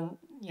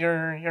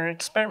your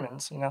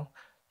experiments.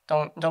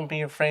 Don't be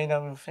afraid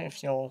of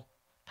if you'll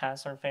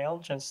pass or fail.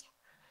 Just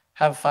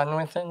have fun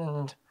with it,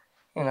 and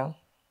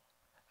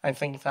I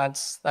think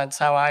that's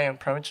how I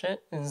approach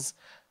it, is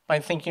by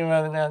thinking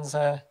of it as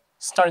a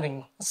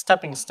stepping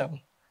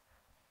stone.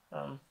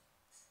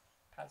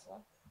 Pass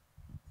along.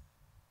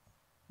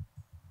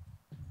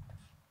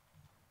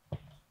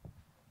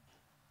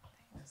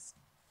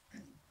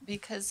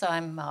 Because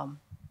I'm,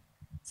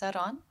 is that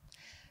on?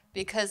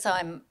 Because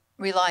I'm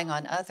relying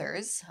on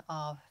others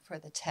for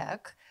the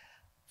tech,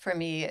 for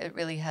me it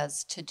really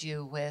has to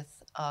do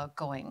with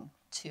going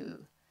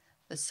to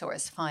the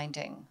source,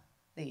 finding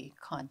the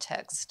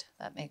context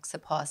that makes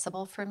it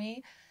possible for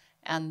me.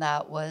 And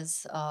that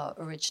was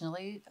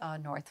originally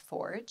North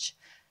Forge,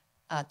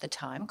 at the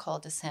time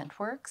called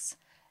DescentWorks.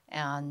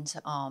 And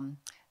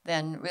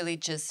then really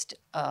just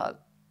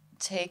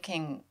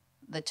taking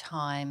the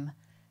time,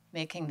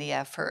 making the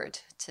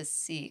effort to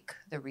seek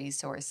the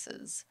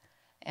resources,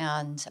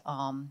 and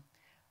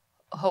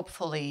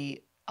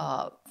hopefully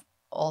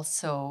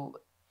also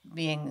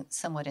being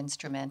somewhat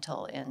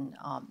instrumental in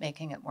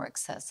making it more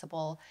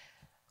accessible,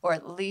 or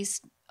at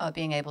least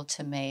being able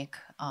to make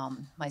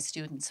my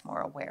students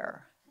more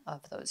aware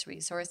of those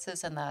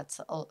resources. And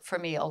that's, for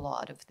me, a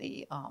lot of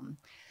the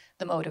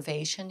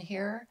motivation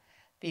here,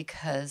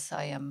 because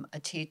I am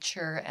a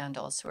teacher and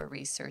also a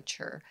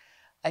researcher.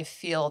 I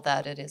feel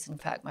that it is, in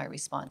fact, my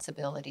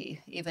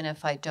responsibility, even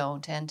if I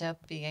don't end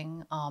up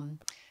being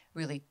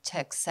really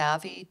tech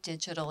savvy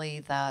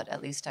digitally, that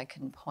at least I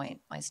can point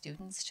my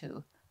students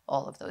to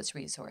all of those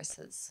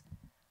resources.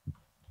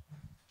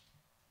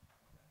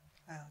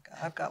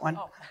 I've got one.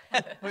 Oh.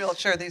 We'll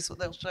share these.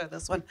 They'll share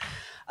this one.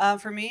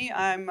 For me,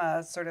 I'm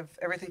sort of,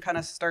 everything kind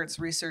of starts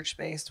research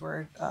based,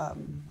 where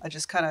I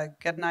just kind of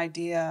get an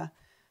idea,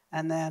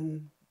 and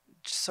then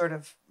sort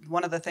of,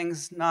 one of the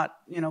things, not,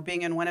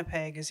 being in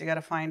Winnipeg, is you got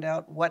to find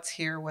out what's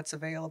here, what's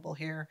available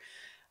here.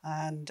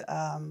 And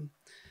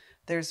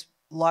there's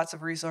lots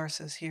of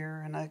resources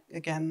here. And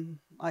again,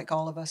 like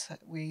all of us,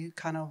 we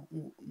kind of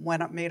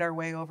made our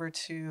way over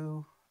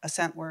to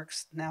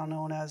AscentWorks, now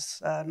known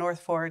as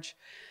North Forge.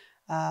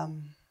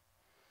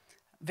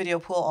 Video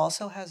Pool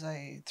also has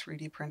a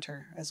 3D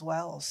printer as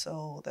well.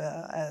 So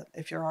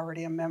if you're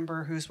already a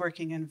member who's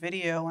working in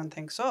video and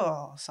thinks,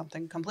 oh,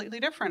 something completely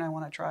different I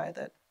want to try,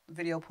 that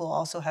Video Pool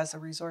also has the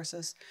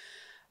resources.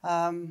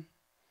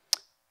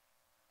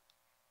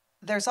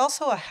 There's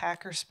also a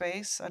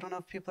hackerspace. I don't know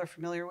if people are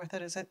familiar with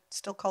it. Is it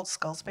still called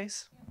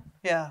Skullspace?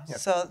 Yeah. Yep.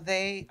 So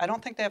I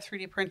don't think they have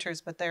 3D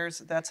printers, but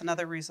that's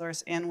another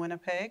resource in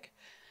Winnipeg.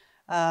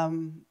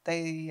 They're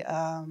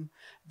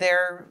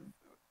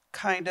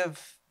kind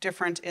of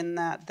different in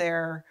that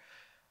they're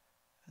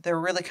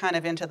really kind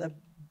of into the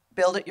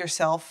build it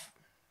yourself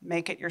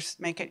make it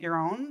your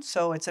own.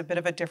 So it's a bit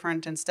of a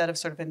different, instead of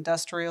sort of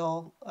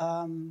industrial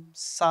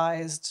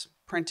sized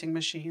printing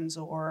machines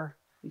or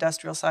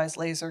industrial sized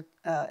laser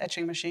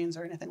etching machines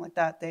or anything like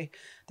that.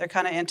 They're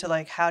kind of into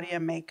like, how do you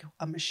make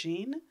a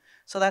machine?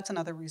 So that's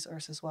another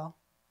resource as well.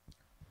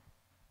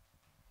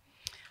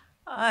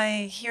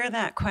 I hear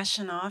that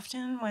question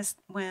often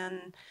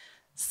when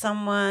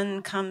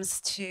someone comes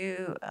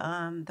to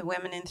the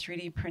Women in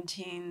 3D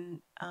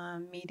Printing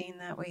meeting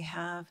that we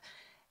have,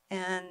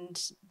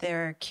 and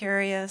they're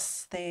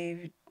curious.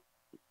 They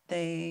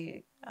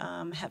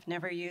have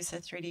never used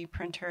a 3D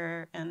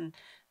printer, and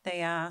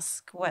they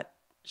ask what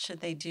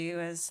should they do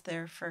as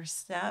their first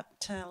step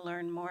to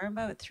learn more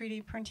about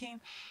 3D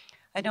printing.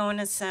 I don't want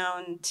to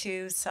sound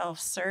too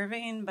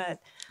self-serving, but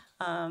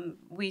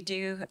we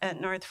do at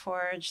North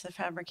Forge, the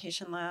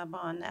Fabrication Lab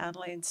on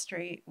Adelaide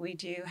Street, we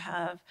do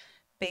have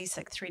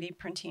basic 3D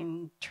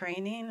printing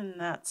training, and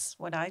that's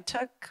what I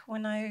took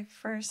when I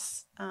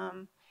first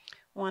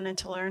wanted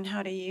to learn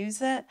how to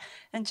use it.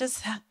 And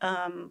just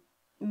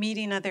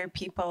meeting other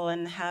people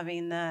and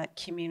having that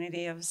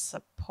community of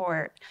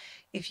support.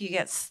 If you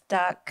get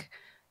stuck,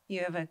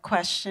 you have a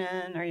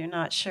question, or you're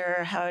not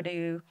sure how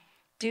to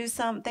do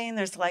something,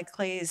 there's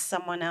likely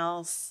someone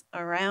else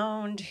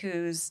around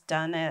who's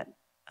done it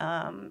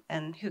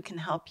and who can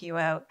help you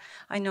out.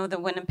 I know the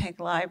Winnipeg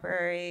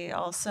Library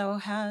also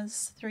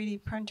has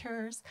 3D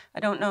printers.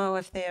 I don't know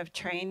if they have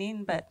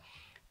training, but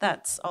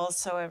that's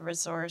also a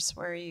resource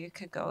where you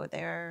could go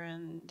there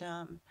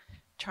and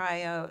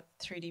try out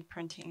 3D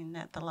printing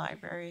at the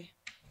library.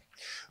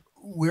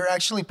 We're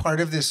actually part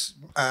of this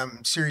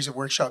series of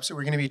workshops that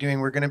we're going to be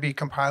doing. We're going to be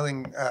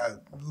compiling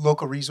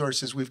local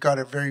resources. We've got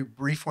a very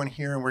brief one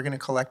here, and we're going to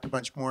collect a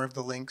bunch more of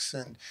the links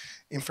and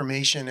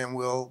information, and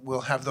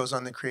we'll have those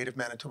on the Creative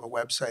Manitoba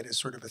website as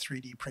sort of a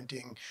 3D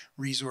printing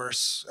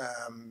resource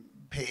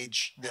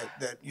page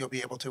that you'll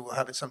be able to. We'll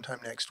have it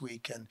sometime next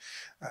week, and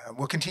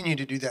we'll continue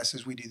to do this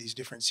as we do these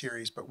different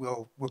series, but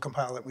we'll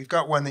compile it. We've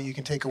got one that you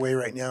can take away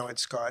right now.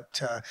 It's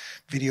got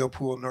Video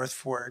Pool, North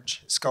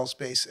Forge, Skull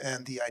Space,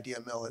 and the Idea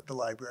Mill at the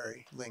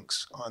library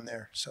links on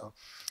there. So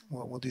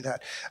we'll do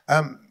that.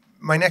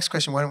 My next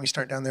question, why don't we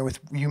start down there with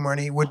you,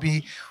 Marney, would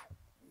be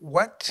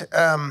what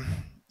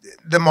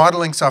the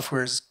modeling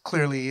software is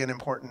clearly an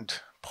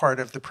important part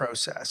of the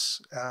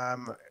process.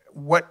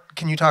 What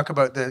can you talk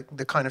about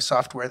the kind of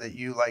software that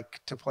you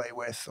like to play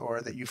with, or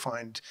that you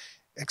find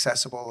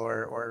accessible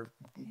or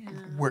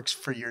works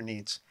for your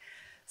needs?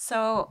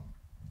 So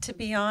to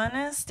be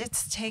honest,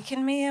 it's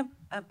taken me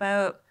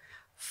about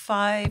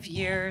 5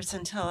 years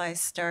until I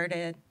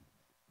started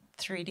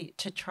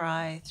to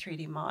try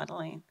 3D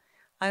modeling.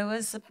 I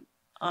was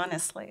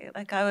honestly,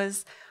 I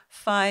was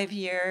 5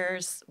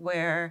 years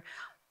where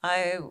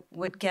I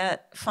would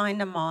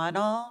find a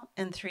model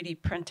and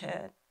 3D print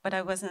it, but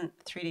I wasn't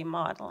 3D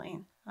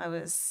modeling. I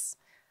was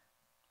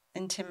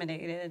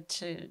intimidated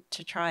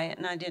to try it,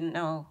 and I didn't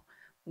know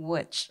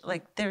which.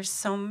 There's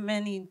so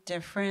many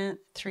different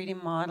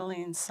 3D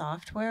modeling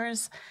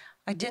softwares.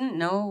 I didn't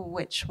know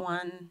which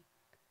one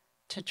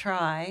to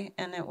try,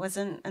 and it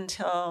wasn't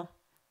until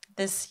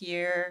this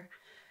year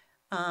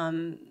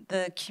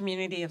the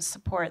community of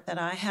support that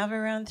I have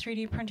around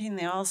 3D printing,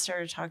 they all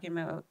started talking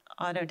about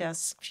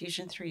Autodesk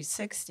Fusion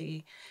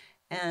 360,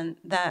 and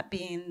that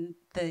being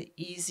the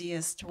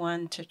easiest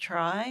one to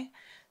try.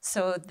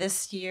 So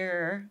this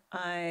year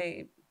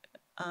I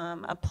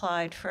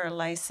applied for a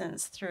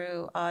license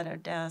through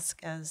Autodesk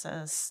as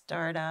a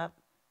startup,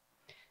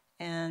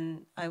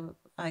 and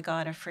I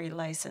got a free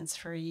license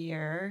for a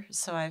year.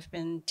 So I've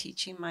been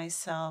teaching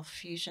myself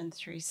Fusion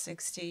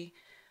 360.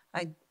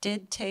 I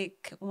did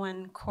take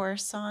one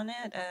course on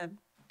it.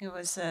 It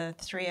was a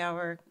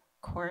 3-hour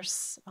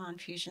course on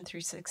Fusion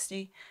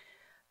 360.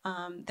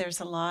 There's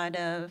a lot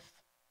of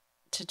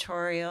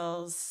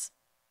tutorials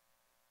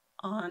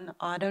on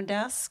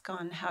Autodesk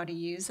on how to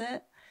use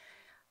it.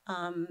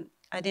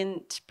 I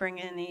didn't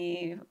bring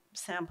any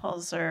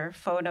samples or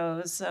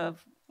photos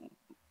of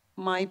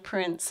my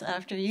prints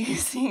after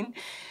using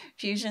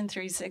Fusion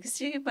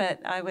 360, but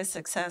I was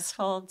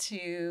successful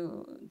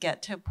to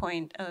get to a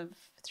point of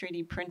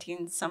 3D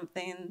printing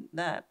something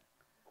that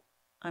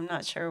I'm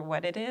not sure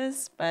what it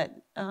is, but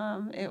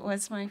it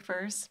was my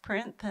first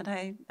print that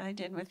I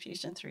did with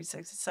Fusion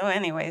 360. So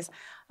anyways,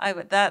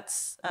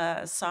 that's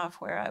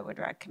software I would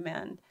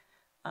recommend,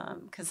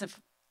 because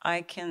if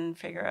I can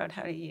figure out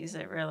how to use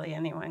it, really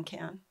anyone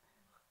can.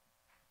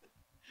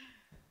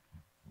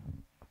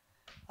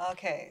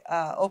 Okay,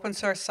 open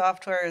source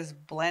software is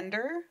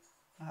Blender.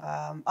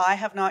 I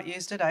have not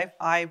used it.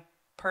 I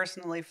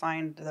personally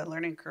find the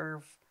learning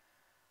curve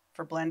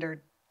for Blender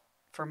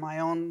for my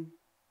own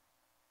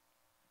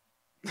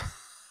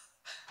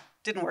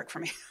didn't work for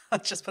me.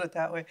 Let's just put it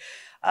that way.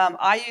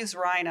 I use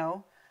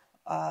Rhino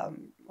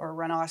or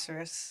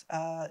Rhinoceros.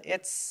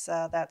 It's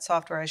that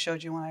software I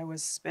showed you when I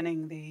was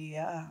spinning the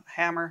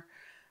hammer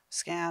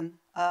scan.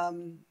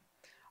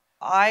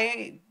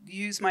 I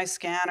use my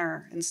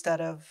scanner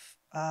instead of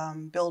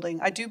building.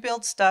 I do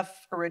build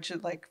stuff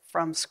originally,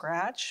 from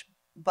scratch,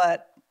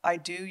 but I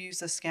do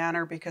use a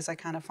scanner because I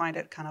kind of find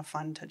it kind of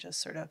fun to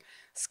just sort of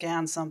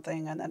scan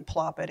something and then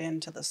plop it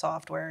into the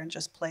software and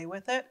just play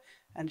with it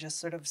and just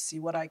sort of see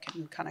what I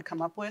can kind of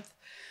come up with.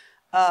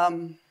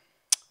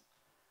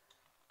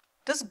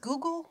 Is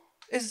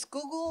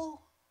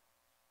Google,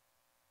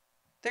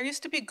 there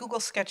used to be Google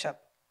SketchUp.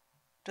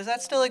 Does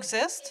that still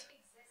exist? It exists.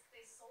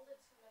 They sold it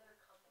to another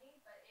company,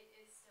 but it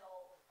is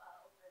still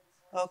open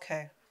source.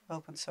 Okay,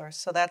 open source.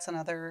 So that's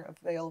another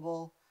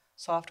available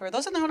software.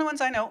 Those are the only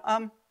ones I know.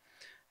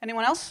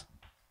 Anyone else?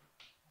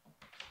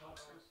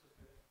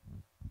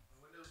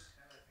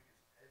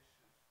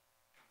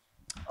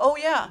 Oh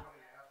yeah.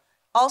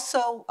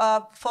 Also,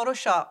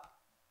 Photoshop,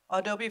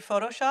 Adobe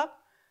Photoshop.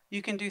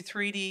 You can do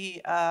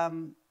 3D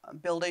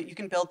building. You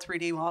can build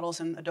 3D models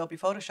in Adobe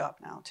Photoshop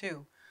now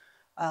too.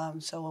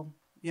 So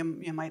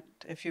you might,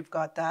 if you've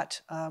got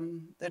that,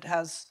 it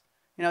has,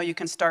 you know, you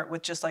can start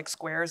with just like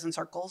squares and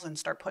circles and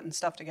start putting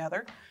stuff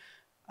together.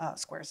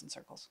 Squares and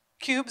circles.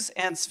 Cubes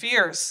and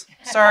spheres.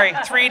 Sorry,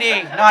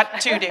 3D, not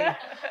 2D.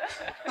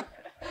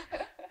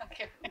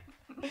 Okay.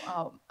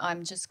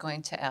 I'm just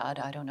going to add,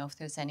 I don't know if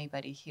there's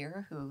anybody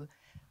here who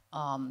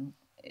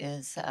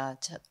is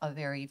at a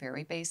very,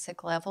 very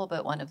basic level,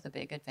 but one of the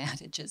big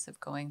advantages of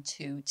going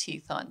to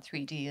Teeth on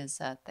 3D is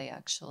that they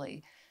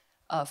actually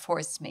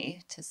forced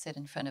me to sit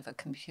in front of a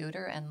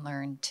computer and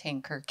learn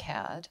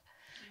Tinkercad.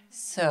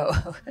 So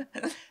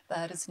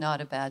that is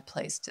not a bad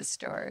place to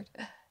start.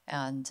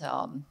 And,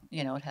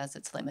 you know, it has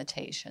its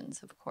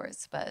limitations, of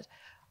course, but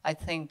I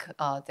think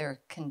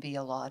there can be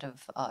a lot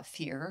of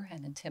fear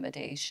and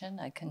intimidation.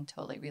 I can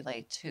totally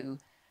relate to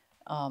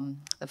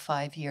the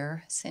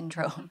 5-year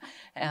syndrome.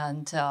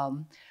 And,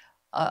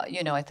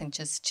 you know, I think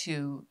just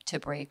to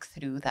break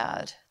through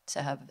that,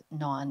 to have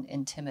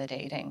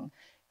non-intimidating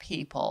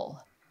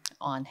people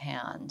on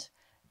hand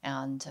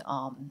and,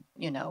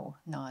 you know,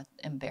 not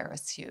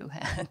embarrass you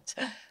and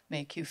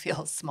make you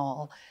feel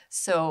small.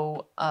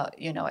 So,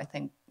 you know, I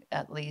think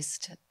at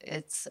least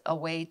it's a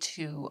way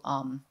to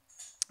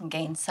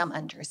gain some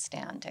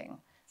understanding.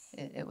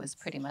 It was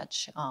pretty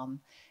much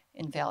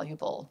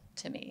invaluable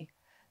to me.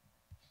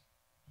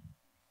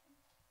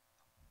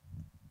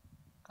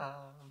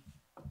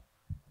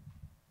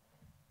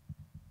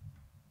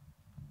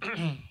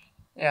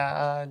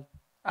 Yeah,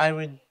 I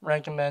would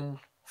recommend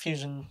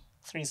Fusion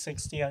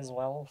 360 as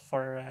well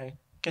for a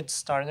good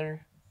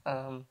starter.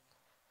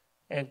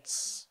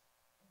 It's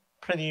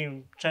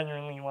pretty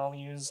generally well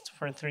used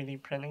for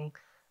 3D printing.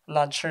 I'm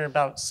not sure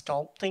about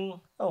sculpting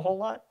a whole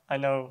lot. I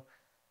know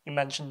you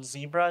mentioned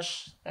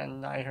ZBrush,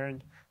 and I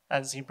heard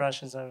that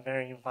ZBrush is a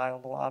very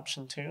viable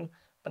option too,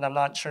 but I'm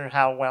not sure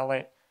how well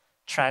it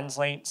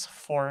translates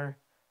for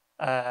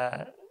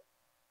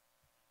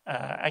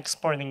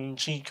exporting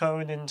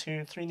G-code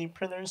into 3D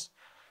printers.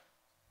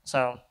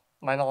 So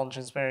my knowledge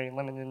is very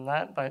limited in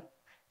that, but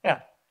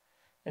yeah,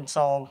 it's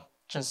all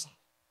just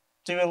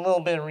do a little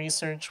bit of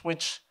research,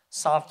 which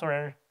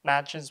software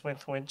matches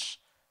with which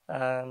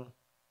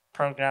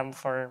program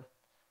for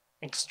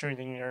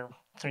extruding your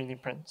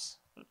 3D prints.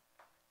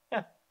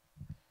 Yeah.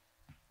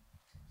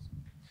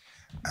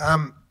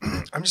 I'm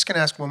just going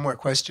to ask one more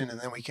question, and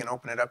then we can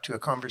open it up to a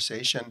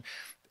conversation.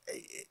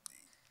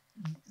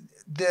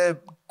 The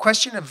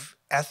question of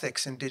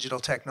ethics in digital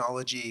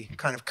technology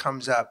kind of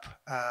comes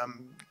up.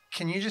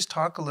 Can you just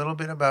talk a little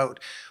bit about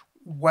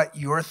what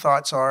your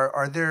thoughts are?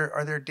 Are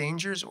there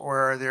dangers or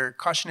are there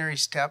cautionary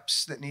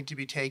steps that need to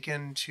be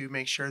taken to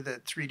make sure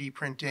that 3D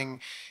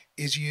printing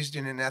is used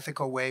in an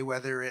ethical way,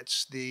 whether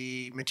it's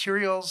the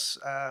materials?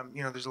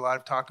 You know, there's a lot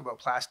of talk about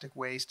plastic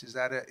waste. Is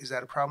that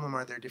a problem?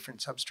 Are there different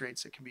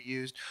substrates that can be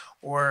used?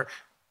 Or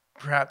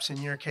perhaps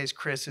in your case,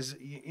 Chris, is,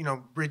 you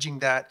know, bridging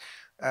that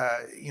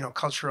you know,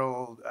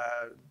 cultural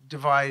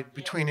divide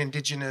between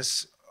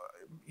Indigenous,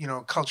 you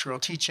know, cultural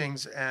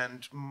teachings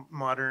and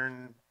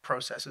modern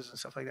processes and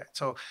stuff like that.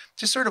 So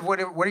just sort of what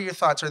are your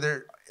thoughts? Are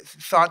there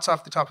thoughts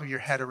off the top of your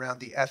head around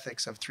the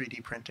ethics of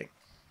 3D printing?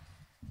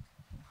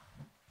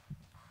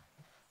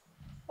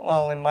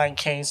 Well, in my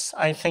case,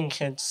 I think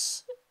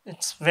it's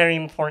very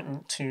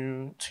important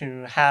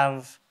to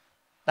have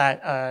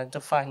that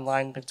defined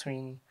line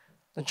between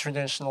the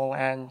traditional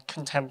and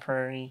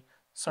contemporary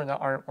sort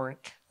of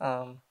artwork.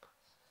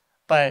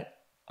 But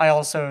I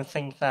also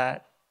think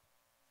that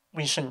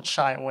we shouldn't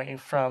shy away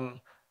from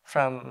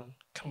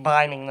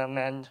combining them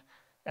and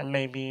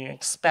maybe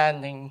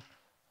expanding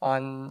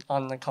on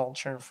the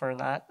culture for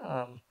that.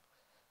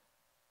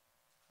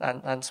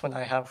 That's what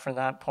I have for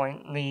that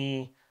point.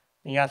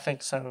 The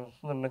ethics of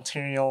the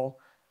material,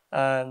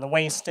 the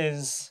waste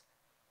is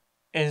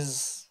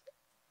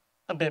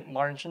a bit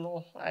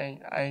marginal.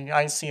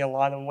 I see a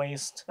lot of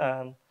waste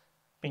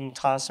being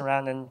tossed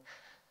around, and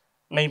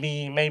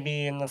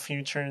maybe in the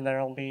future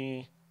there'll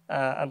be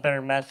a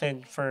better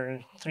method for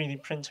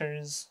 3D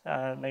printers.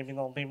 Maybe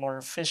they'll be more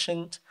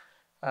efficient.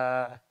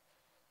 And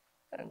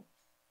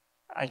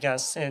I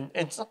guess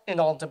it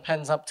all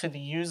depends up to the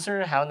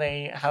user how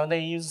they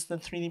use the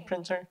 3D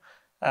printer.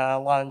 A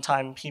lot of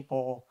time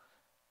people,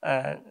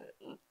 the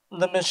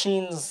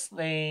machines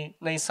they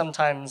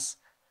sometimes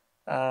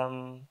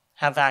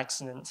have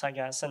accidents, I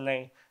guess, and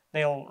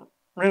they'll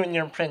ruin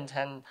your print,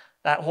 and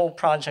that whole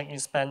project you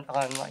spent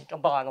on like a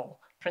bottle,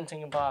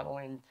 printing a bottle,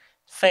 and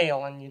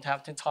fail, and you'd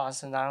have to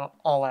toss it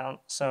all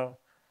out. So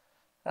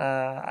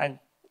I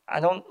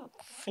don't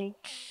think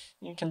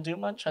you can do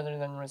much other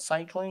than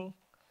recycling.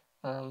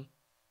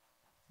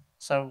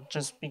 So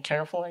just be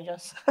careful, I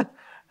guess.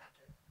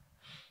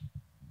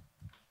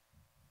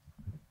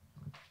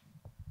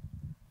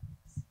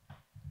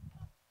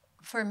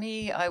 For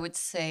me, I would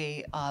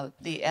say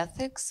the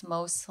ethics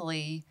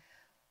mostly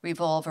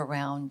revolve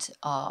around,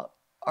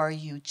 are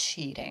you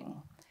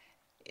cheating?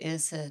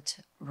 Is it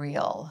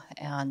real?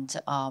 And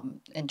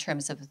in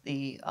terms of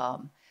the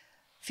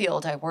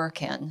field I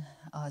work in,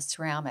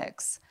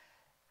 ceramics,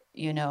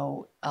 you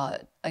know,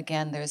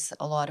 again, there's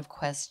a lot of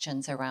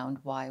questions around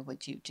why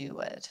would you do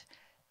it?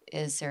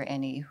 Is there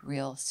any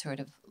real sort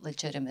of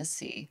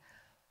legitimacy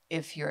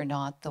if you're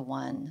not the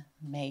one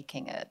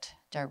making it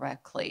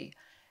directly?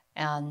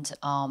 And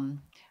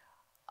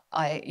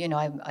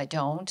I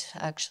don't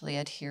actually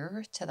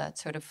adhere to that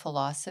sort of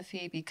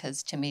philosophy,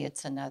 because to me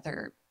it's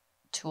another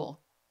tool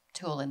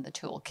in the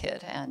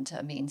toolkit and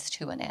a means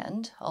to an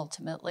end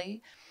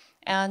ultimately.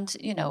 And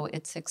you know,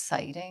 it's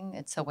exciting.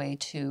 It's a way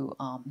to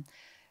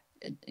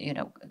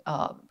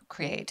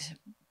create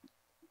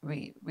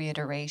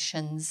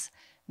reiterations,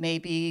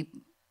 maybe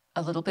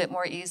a little bit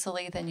more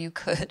easily than you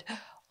could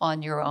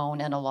on your own.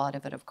 And a lot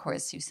of it, of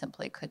course, you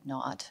simply could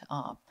not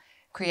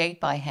create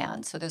by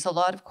hand. So there's a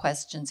lot of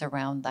questions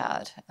around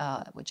that,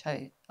 which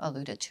I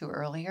alluded to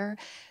earlier.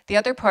 The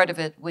other part of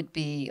it would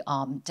be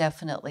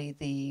definitely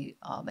the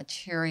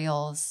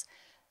materials,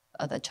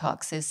 the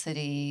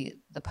toxicity.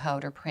 The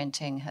powder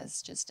printing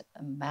has just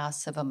a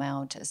massive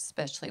amount,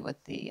 especially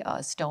with the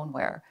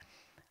stoneware.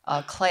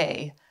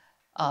 Clay,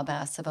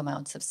 massive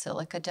amounts of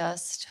silica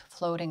dust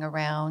floating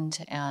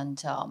around,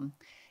 and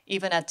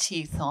even at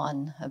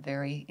Thom, a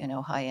very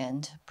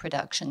high-end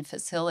production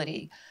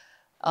facility,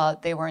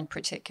 they weren't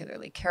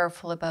particularly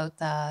careful about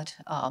that.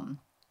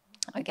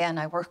 Again,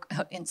 I work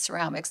in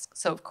ceramics,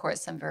 so of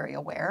course I'm very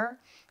aware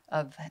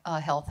of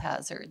health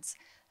hazards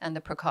and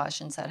the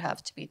precautions that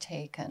have to be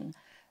taken.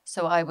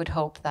 So I would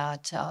hope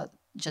that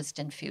just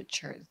in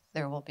future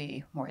there will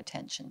be more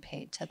attention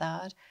paid to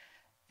that.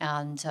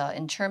 And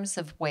in terms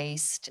of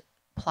waste,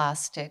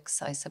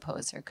 plastics, I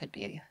suppose there could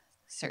be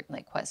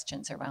certainly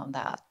questions around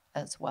that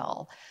as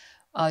well.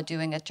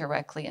 Doing it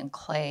directly in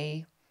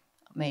clay,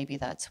 maybe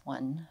that's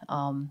one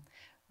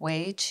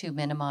way to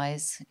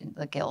minimize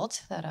the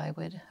guilt that I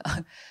would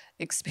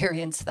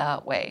experience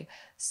that way.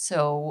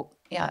 So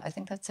yeah, I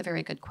think that's a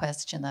very good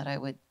question that I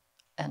would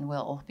and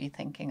will be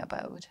thinking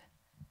about.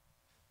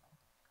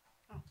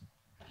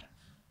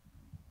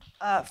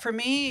 For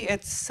me,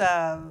 it's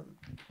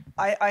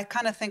I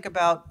kind of think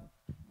about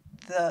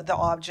the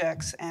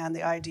objects and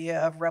the idea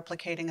of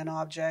replicating an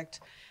object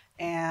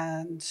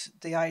and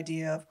the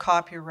idea of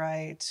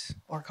copyright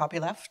or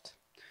copyleft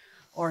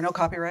or no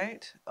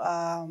copyright.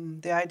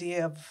 The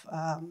idea of,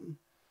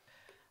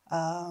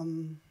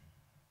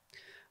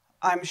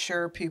 I'm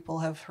sure people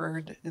have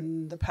heard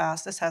in the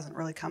past, this hasn't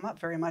really come up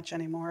very much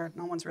anymore,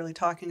 no one's really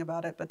talking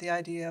about it, but the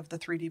idea of the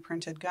 3D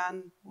printed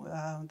gun,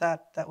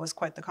 that was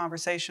quite the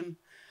conversation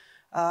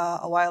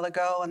a while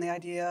ago, and the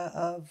idea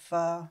of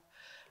the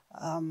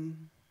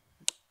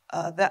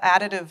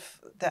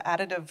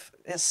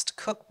additivist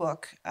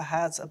cookbook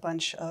has a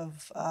bunch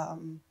of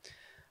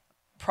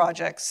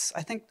projects.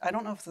 I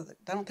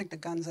don't think the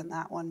gun's in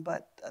that one,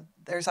 but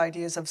there's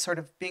ideas of sort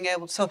of being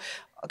able. So,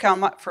 okay,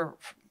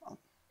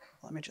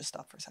 let me just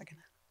stop for a second.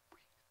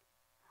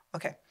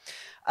 Okay,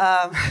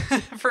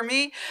 for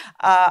me,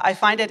 I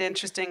find it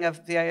interesting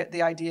of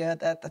the idea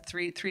that the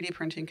 3D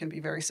printing can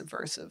be very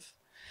subversive,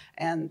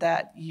 and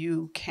that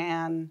you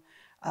can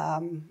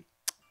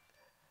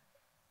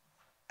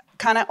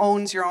kind of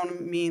own your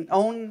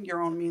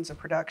own means of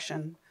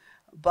production,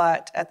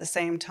 but at the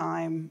same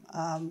time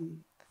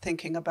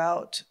thinking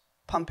about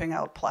pumping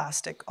out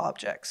plastic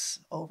objects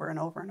over and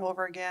over and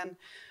over again.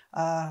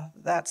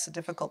 That's a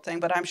difficult thing,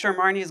 but I'm sure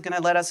Marney is going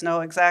to let us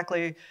know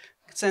exactly,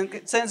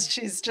 since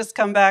she's just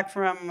come back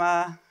from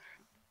a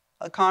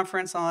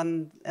conference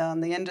on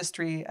the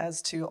industry,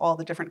 as to all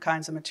the different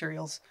kinds of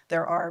materials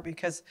there are,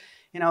 because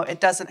it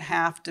doesn't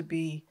have to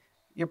be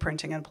you're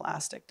printing in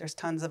plastic. There's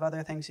tons of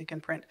other things you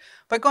can print.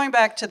 But going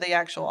back to the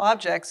actual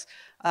objects,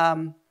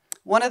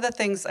 one of the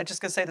things, I'm just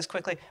going to say this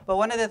quickly, but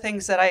one of the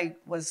things that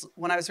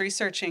when I was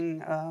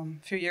researching a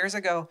few years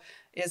ago,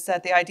 is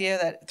that the idea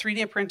that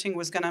 3D printing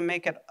was going to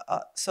make it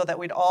so that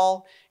we'd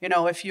all,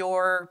 if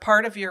your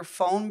part of your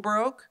phone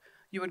broke,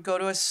 you would go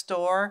to a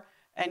store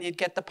and you'd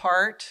get the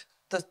part,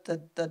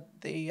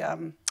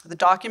 the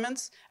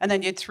documents, and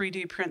then you'd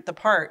 3D print the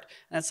part.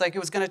 And it's like it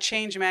was going to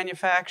change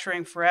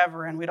manufacturing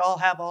forever, and we'd all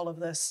have all of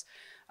this.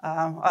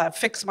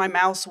 Fix my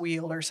mouse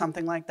wheel or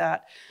something like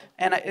that.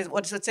 And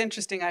what's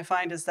interesting, I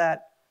find, is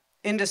that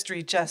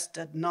industry just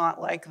did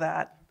not like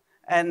that.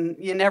 And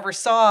you never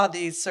saw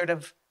these sort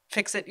of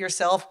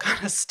fix-it-yourself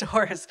kind of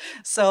stores.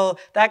 So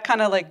that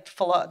kind of like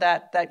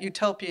that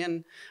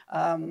utopian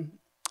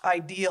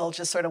ideal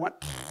just sort of went,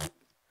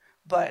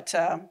 but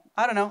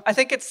I don't know. I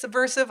think it's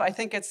subversive. I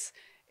think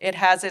it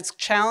has its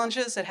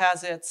challenges. It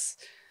has its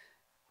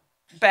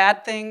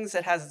bad things.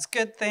 It has its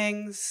good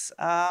things.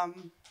 Yeah.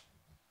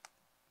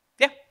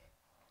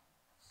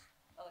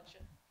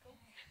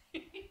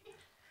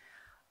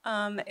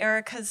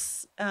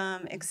 Erica's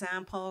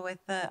example with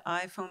the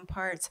iPhone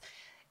parts,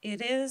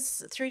 it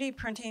is 3D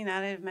printing,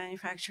 additive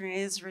manufacturing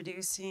is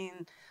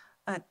reducing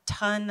a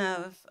ton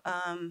of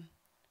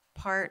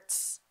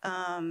parts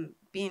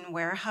being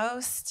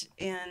warehoused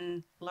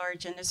in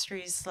large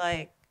industries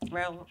like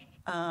railroad,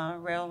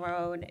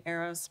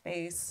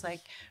 aerospace, like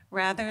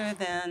rather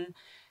than,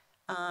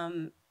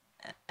 and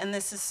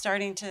this is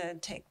starting to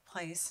take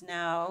place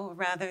now,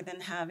 rather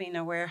than having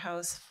a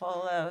warehouse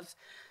full of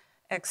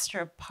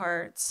extra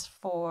parts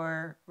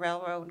for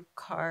railroad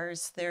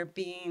cars, they're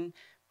being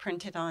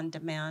printed on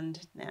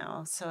demand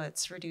now. So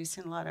it's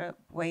reducing a lot of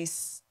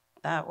waste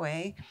that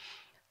way.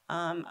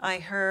 I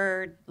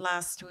heard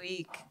last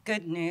week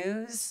good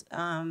news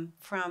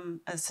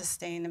from a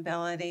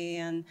sustainability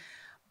and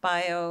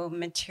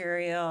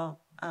biomaterial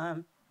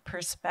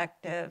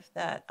perspective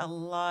that a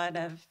lot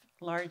of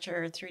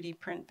larger 3D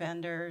print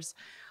vendors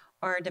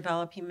are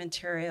developing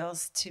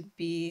materials to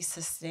be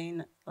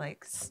sustainable,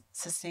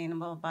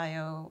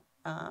 bio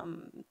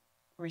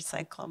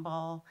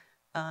recyclable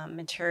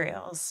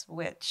materials,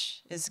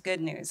 which is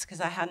good news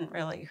because I hadn't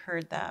really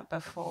heard that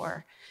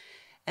before.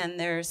 And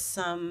there's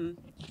some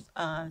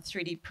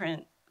 3D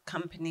print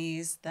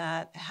companies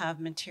that have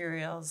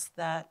materials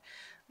that,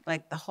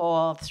 like the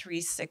whole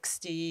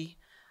 360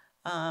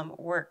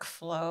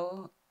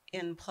 workflow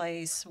in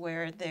place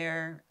where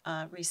they're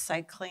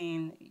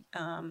recycling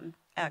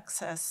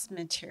excess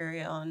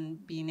material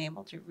and being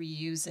able to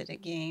reuse it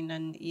again.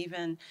 And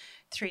even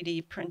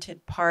 3D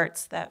printed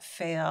parts that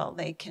fail,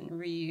 they can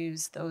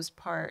reuse those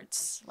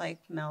parts,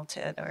 like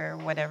melted or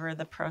whatever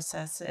the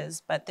process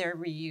is, but they're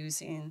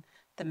reusing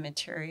the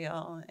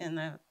material in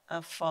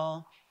a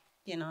full,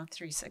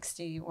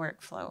 360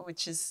 workflow,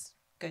 which is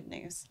good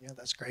news. Yeah,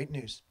 that's great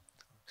news.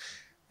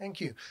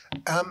 Thank you.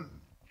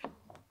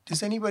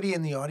 Does anybody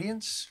in the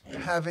audience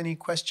have any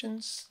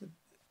questions?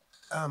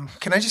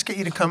 Can I just get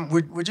you to come?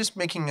 We're just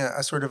making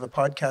a sort of a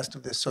podcast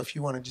of this, so if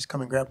you want to just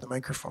come and grab the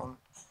microphone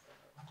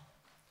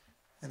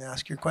and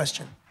ask your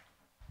question.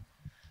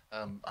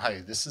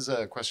 Hi, this is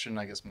a question,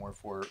 I guess, more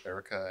for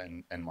Erica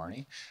and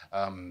Marnie.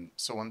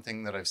 So one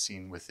thing that I've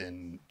seen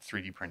within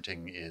 3D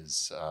printing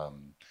is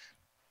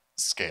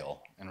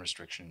scale and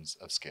restrictions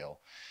of scale.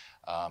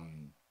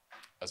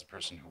 As a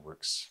person who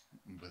works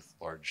with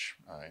large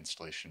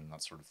installation and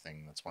that sort of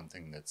thing, that's one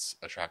thing that's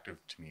attractive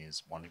to me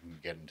is wanting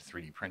to get into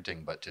 3D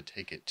printing, but to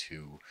take it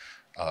to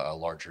a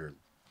larger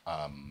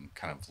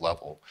kind of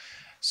level.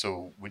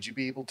 So would you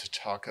be able to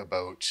talk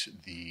about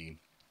the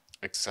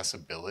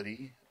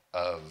accessibility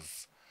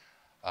of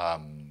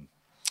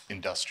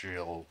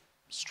industrial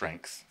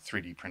strength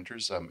 3D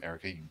printers?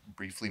 Erica, you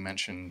briefly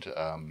mentioned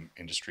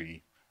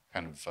industry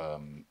kind of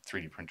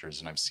 3D printers,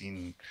 and I've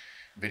seen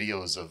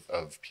videos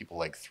of people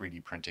like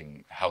 3D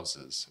printing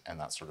houses and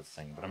that sort of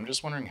thing. But I'm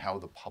just wondering how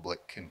the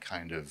public can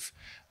kind of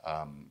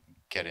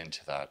get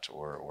into that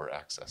or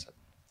access it.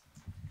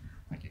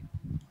 Thank you.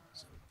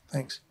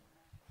 Thanks.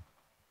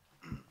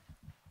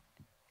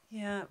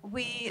 Yeah,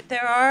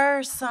 there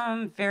are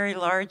some very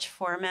large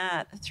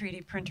format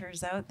 3D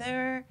printers out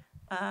there.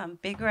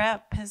 Big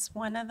Rep is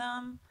one of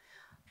them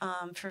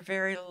for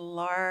very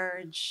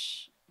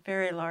large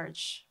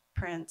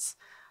prints.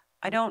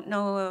 I don't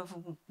know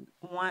of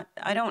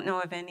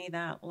any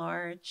that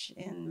large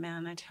in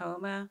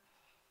Manitoba.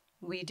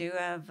 We do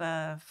have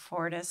a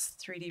Fortis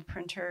 3D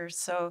printer,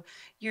 so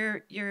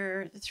your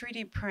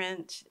 3D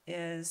print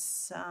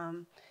is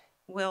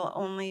will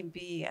only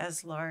be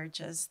as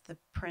large as the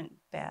print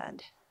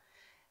bed,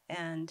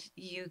 and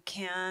you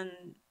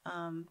can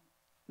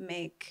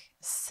make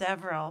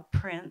several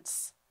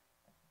prints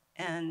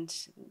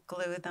and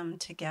glue them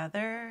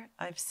together.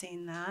 I've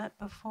seen that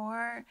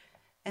before.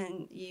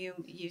 And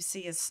you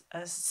see a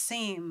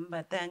seam,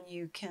 but then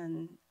you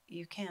can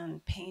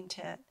paint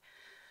it.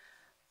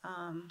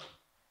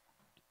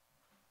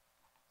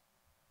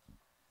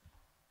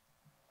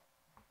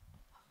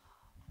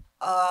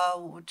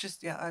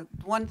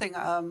 One thing.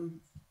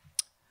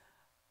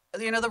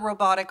 The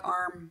robotic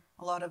arm.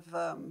 A lot of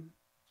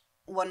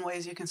one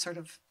ways you can sort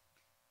of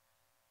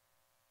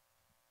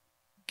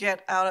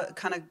get out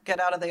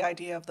of the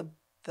idea of the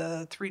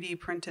 3D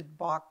printed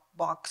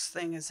box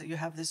thing is that you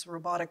have this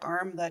robotic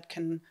arm that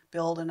can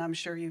build, and I'm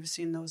sure you've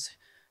seen those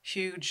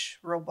huge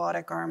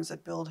robotic arms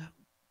that build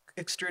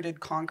extruded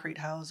concrete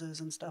houses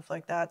and stuff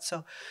like that.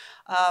 So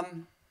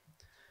I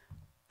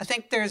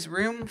think there's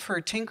room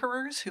for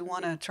tinkerers who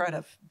want to try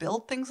to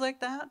build things like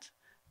that.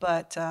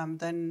 But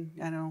then,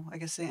 I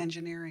guess the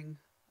engineering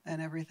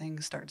and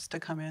everything starts to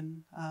come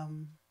in.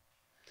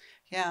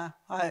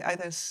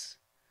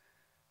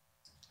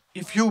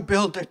 If you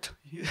build it,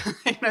 you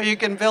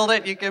can build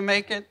it, you can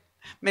make it,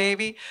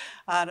 maybe.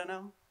 I don't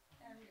know.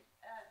 And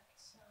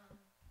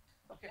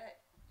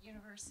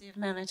University of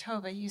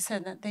Manitoba, you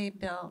said that they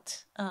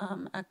built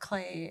a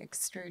clay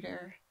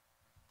extruder.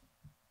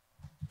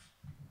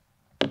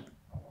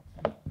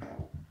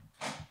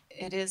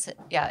 It is,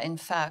 yeah, in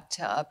fact,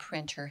 a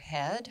printer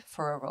head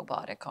for a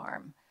robotic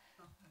arm.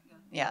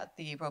 Yeah,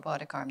 the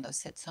robotic arm, though,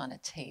 sits on a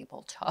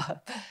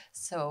tabletop.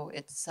 So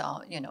it's,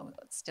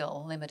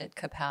 still limited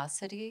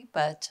capacity.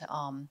 But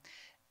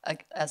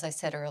as I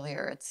said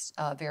earlier, it's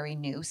very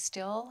new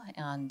still.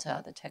 And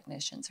the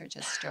technicians are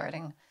just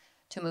starting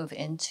to move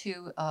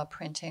into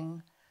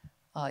printing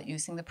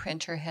using the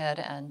printer head.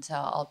 And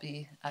I'll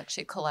be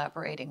actually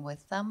collaborating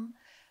with them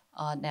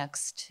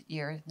next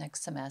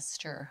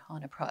semester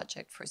on a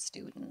project for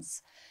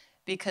students.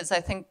 Because I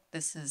think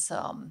this is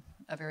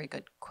a very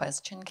good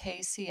question,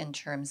 Casey, in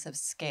terms of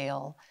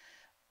scale,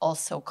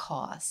 also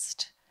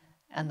cost,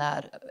 and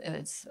that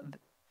is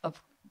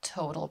of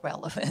total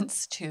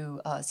relevance to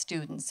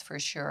students for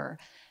sure.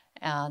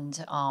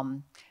 And,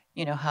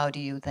 how do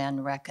you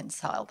then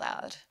reconcile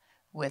that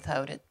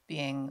without it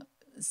being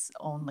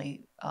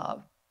only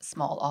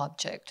small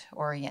object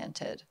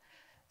oriented?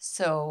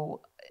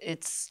 So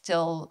it's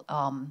still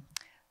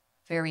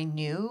very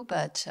new,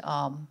 but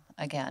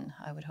again,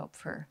 I would hope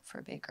for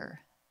bigger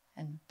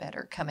and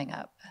better coming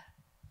up.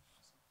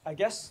 I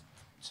guess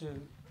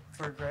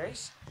for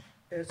Grace,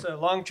 it's a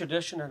long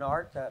tradition in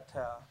art that,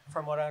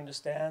 from what I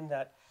understand,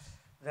 that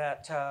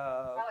Alex,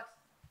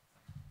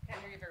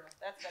 can't hear you very well.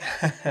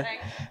 That's better.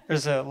 Thanks.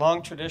 there's a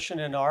long tradition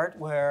in art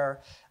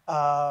where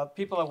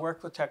people that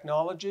work with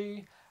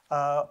technology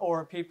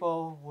or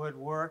people would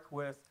work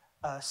with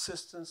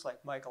assistants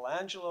like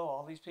Michelangelo.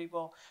 All these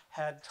people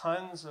had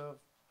tons of,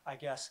 I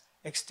guess,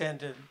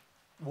 extended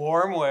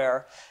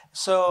warmware.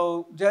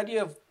 So the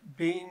idea of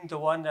being the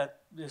one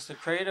that is the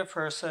creative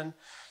person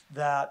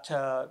that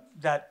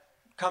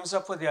comes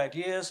up with the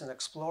ideas and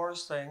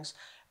explores things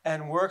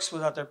and works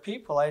with other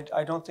people,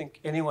 I don't think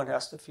anyone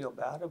has to feel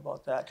bad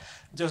about that.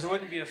 There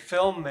wouldn't be a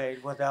film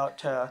made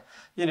without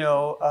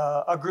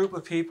a group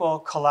of people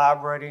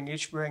collaborating,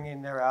 each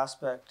bringing their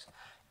aspect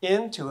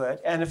into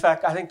it. And in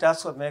fact, I think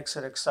that's what makes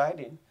it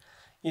exciting.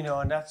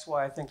 And that's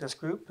why I think this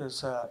group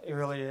is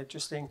really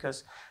interesting,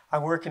 because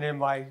I'm working in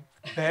my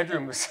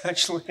bedroom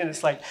essentially, and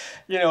it's like,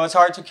 it's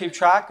hard to keep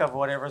track of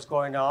whatever's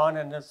going on,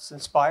 and it's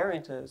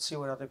inspiring to see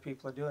what other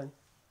people are doing.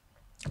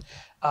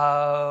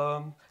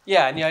 And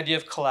the idea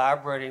of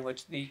collaborating,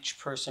 which each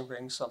person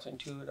brings something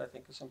to it, I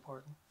think is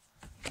important.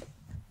 You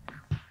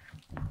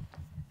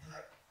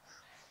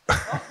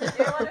want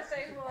to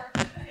say more?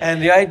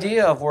 And the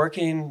idea of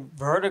working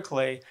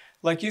vertically,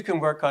 like you can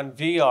work on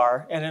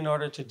VR, and in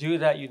order to do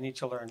that, you need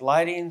to learn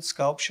lighting,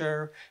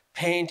 sculpture,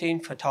 painting,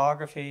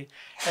 photography.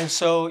 And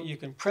so you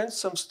can print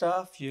some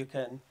stuff, you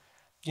can,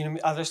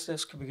 other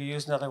stuff could be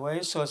used in other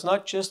ways. So it's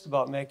not just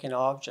about making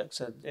objects.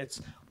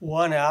 It's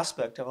one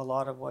aspect of a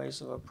lot of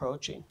ways of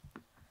approaching.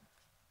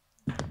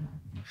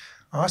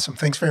 Awesome,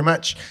 thanks very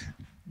much.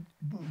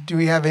 Do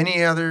we have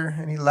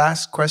any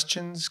last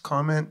questions,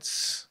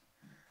 comments?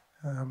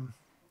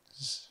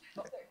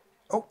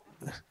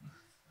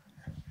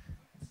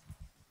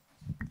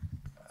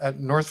 At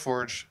North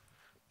Forge,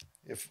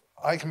 if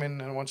I come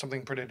in and want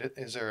something printed,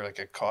 is there like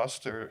a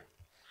cost, or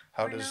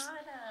how does?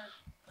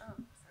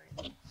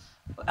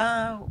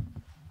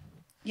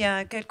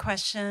 Yeah, good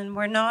question.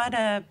 We're not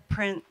a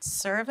print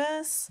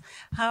service.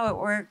 How it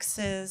works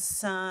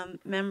is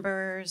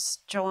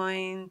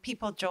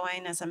people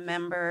join as a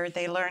member,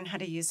 they learn how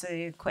to use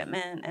the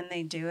equipment, and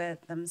they do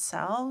it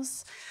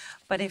themselves.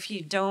 But if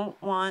you don't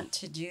want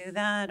to do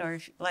that, or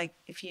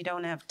if you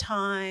don't have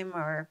time,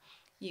 or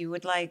you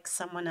would like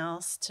someone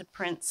else to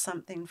print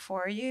something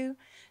for you,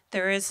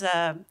 there is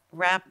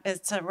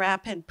it's a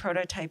rapid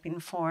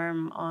prototyping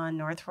form on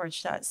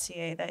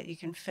northforge.ca that you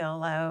can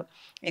fill out.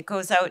 It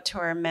goes out to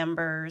our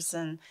members,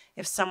 and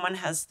if someone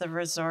has the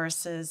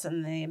resources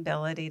and the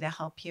ability to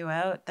help you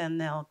out, then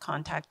they'll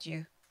contact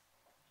you.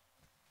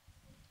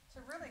 It's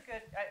a really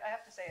good, I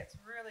have to say, it's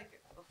really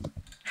good.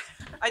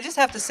 I just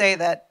have to say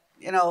that,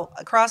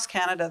 across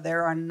Canada,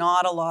 there are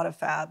not a lot of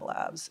fab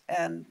labs,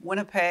 and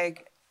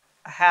Winnipeg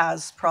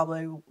has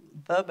probably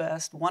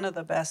one of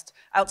the best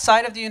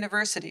outside of the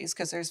universities,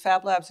 because there's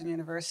fab labs in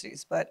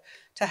universities, but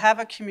to have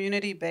a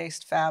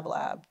community-based fab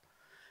lab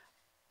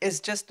is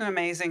just an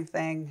amazing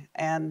thing.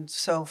 And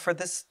so for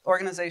this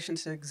organization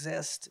to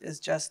exist is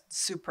just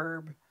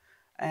superb.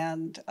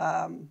 And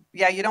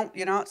you're not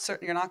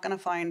going to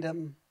find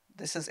them.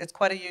 It's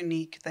quite a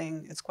unique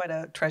thing. It's quite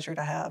a treasure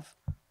to have.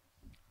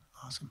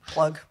 Awesome.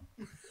 Plug.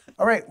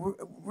 All right,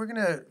 we're going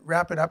to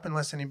wrap it up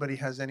unless anybody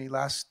has any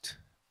last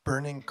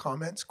burning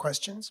comments,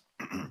 questions.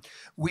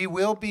 We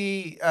will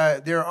be,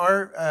 there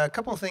are a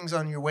couple of things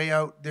on your way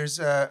out. There's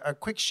a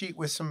quick sheet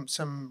with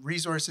some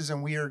resources,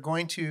 and we are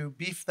going to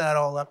beef that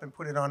all up and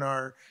put it on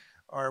our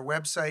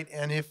website.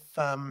 And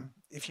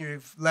if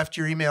you've left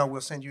your email,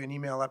 we'll send you an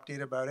email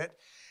update about it.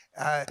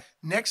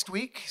 Next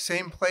week,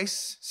 same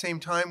place, same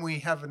time,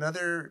 we have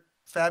another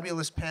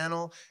fabulous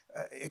panel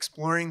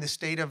exploring the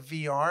state of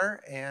VR,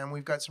 and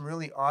we've got some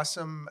really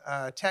awesome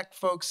tech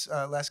folks,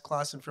 Les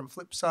Clausen from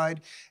Flipside,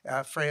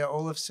 Freya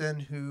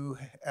Olofsson, who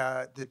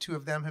the two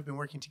of them have been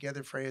working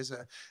together. Freya is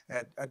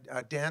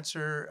a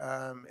dancer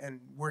and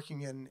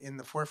working in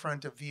the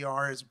forefront of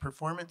VR as a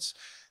performance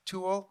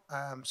tool.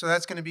 So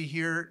that's going to be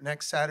here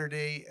next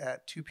Saturday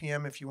at 2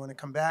 p.m. if you want to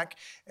come back.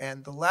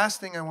 And the last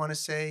thing I want to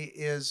say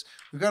is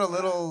we've got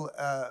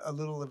a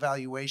little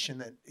evaluation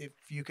that if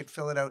you could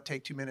fill it out,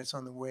 take 2 minutes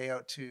on the way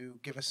out to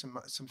give us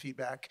some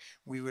feedback,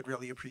 we would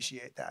really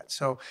appreciate that.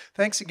 So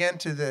thanks again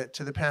to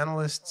the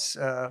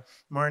panelists,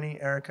 Marney,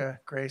 Erica,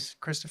 Grace,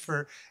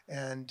 Christopher,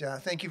 and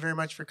thank you very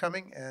much for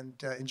coming,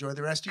 and enjoy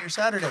the rest of your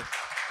Saturday.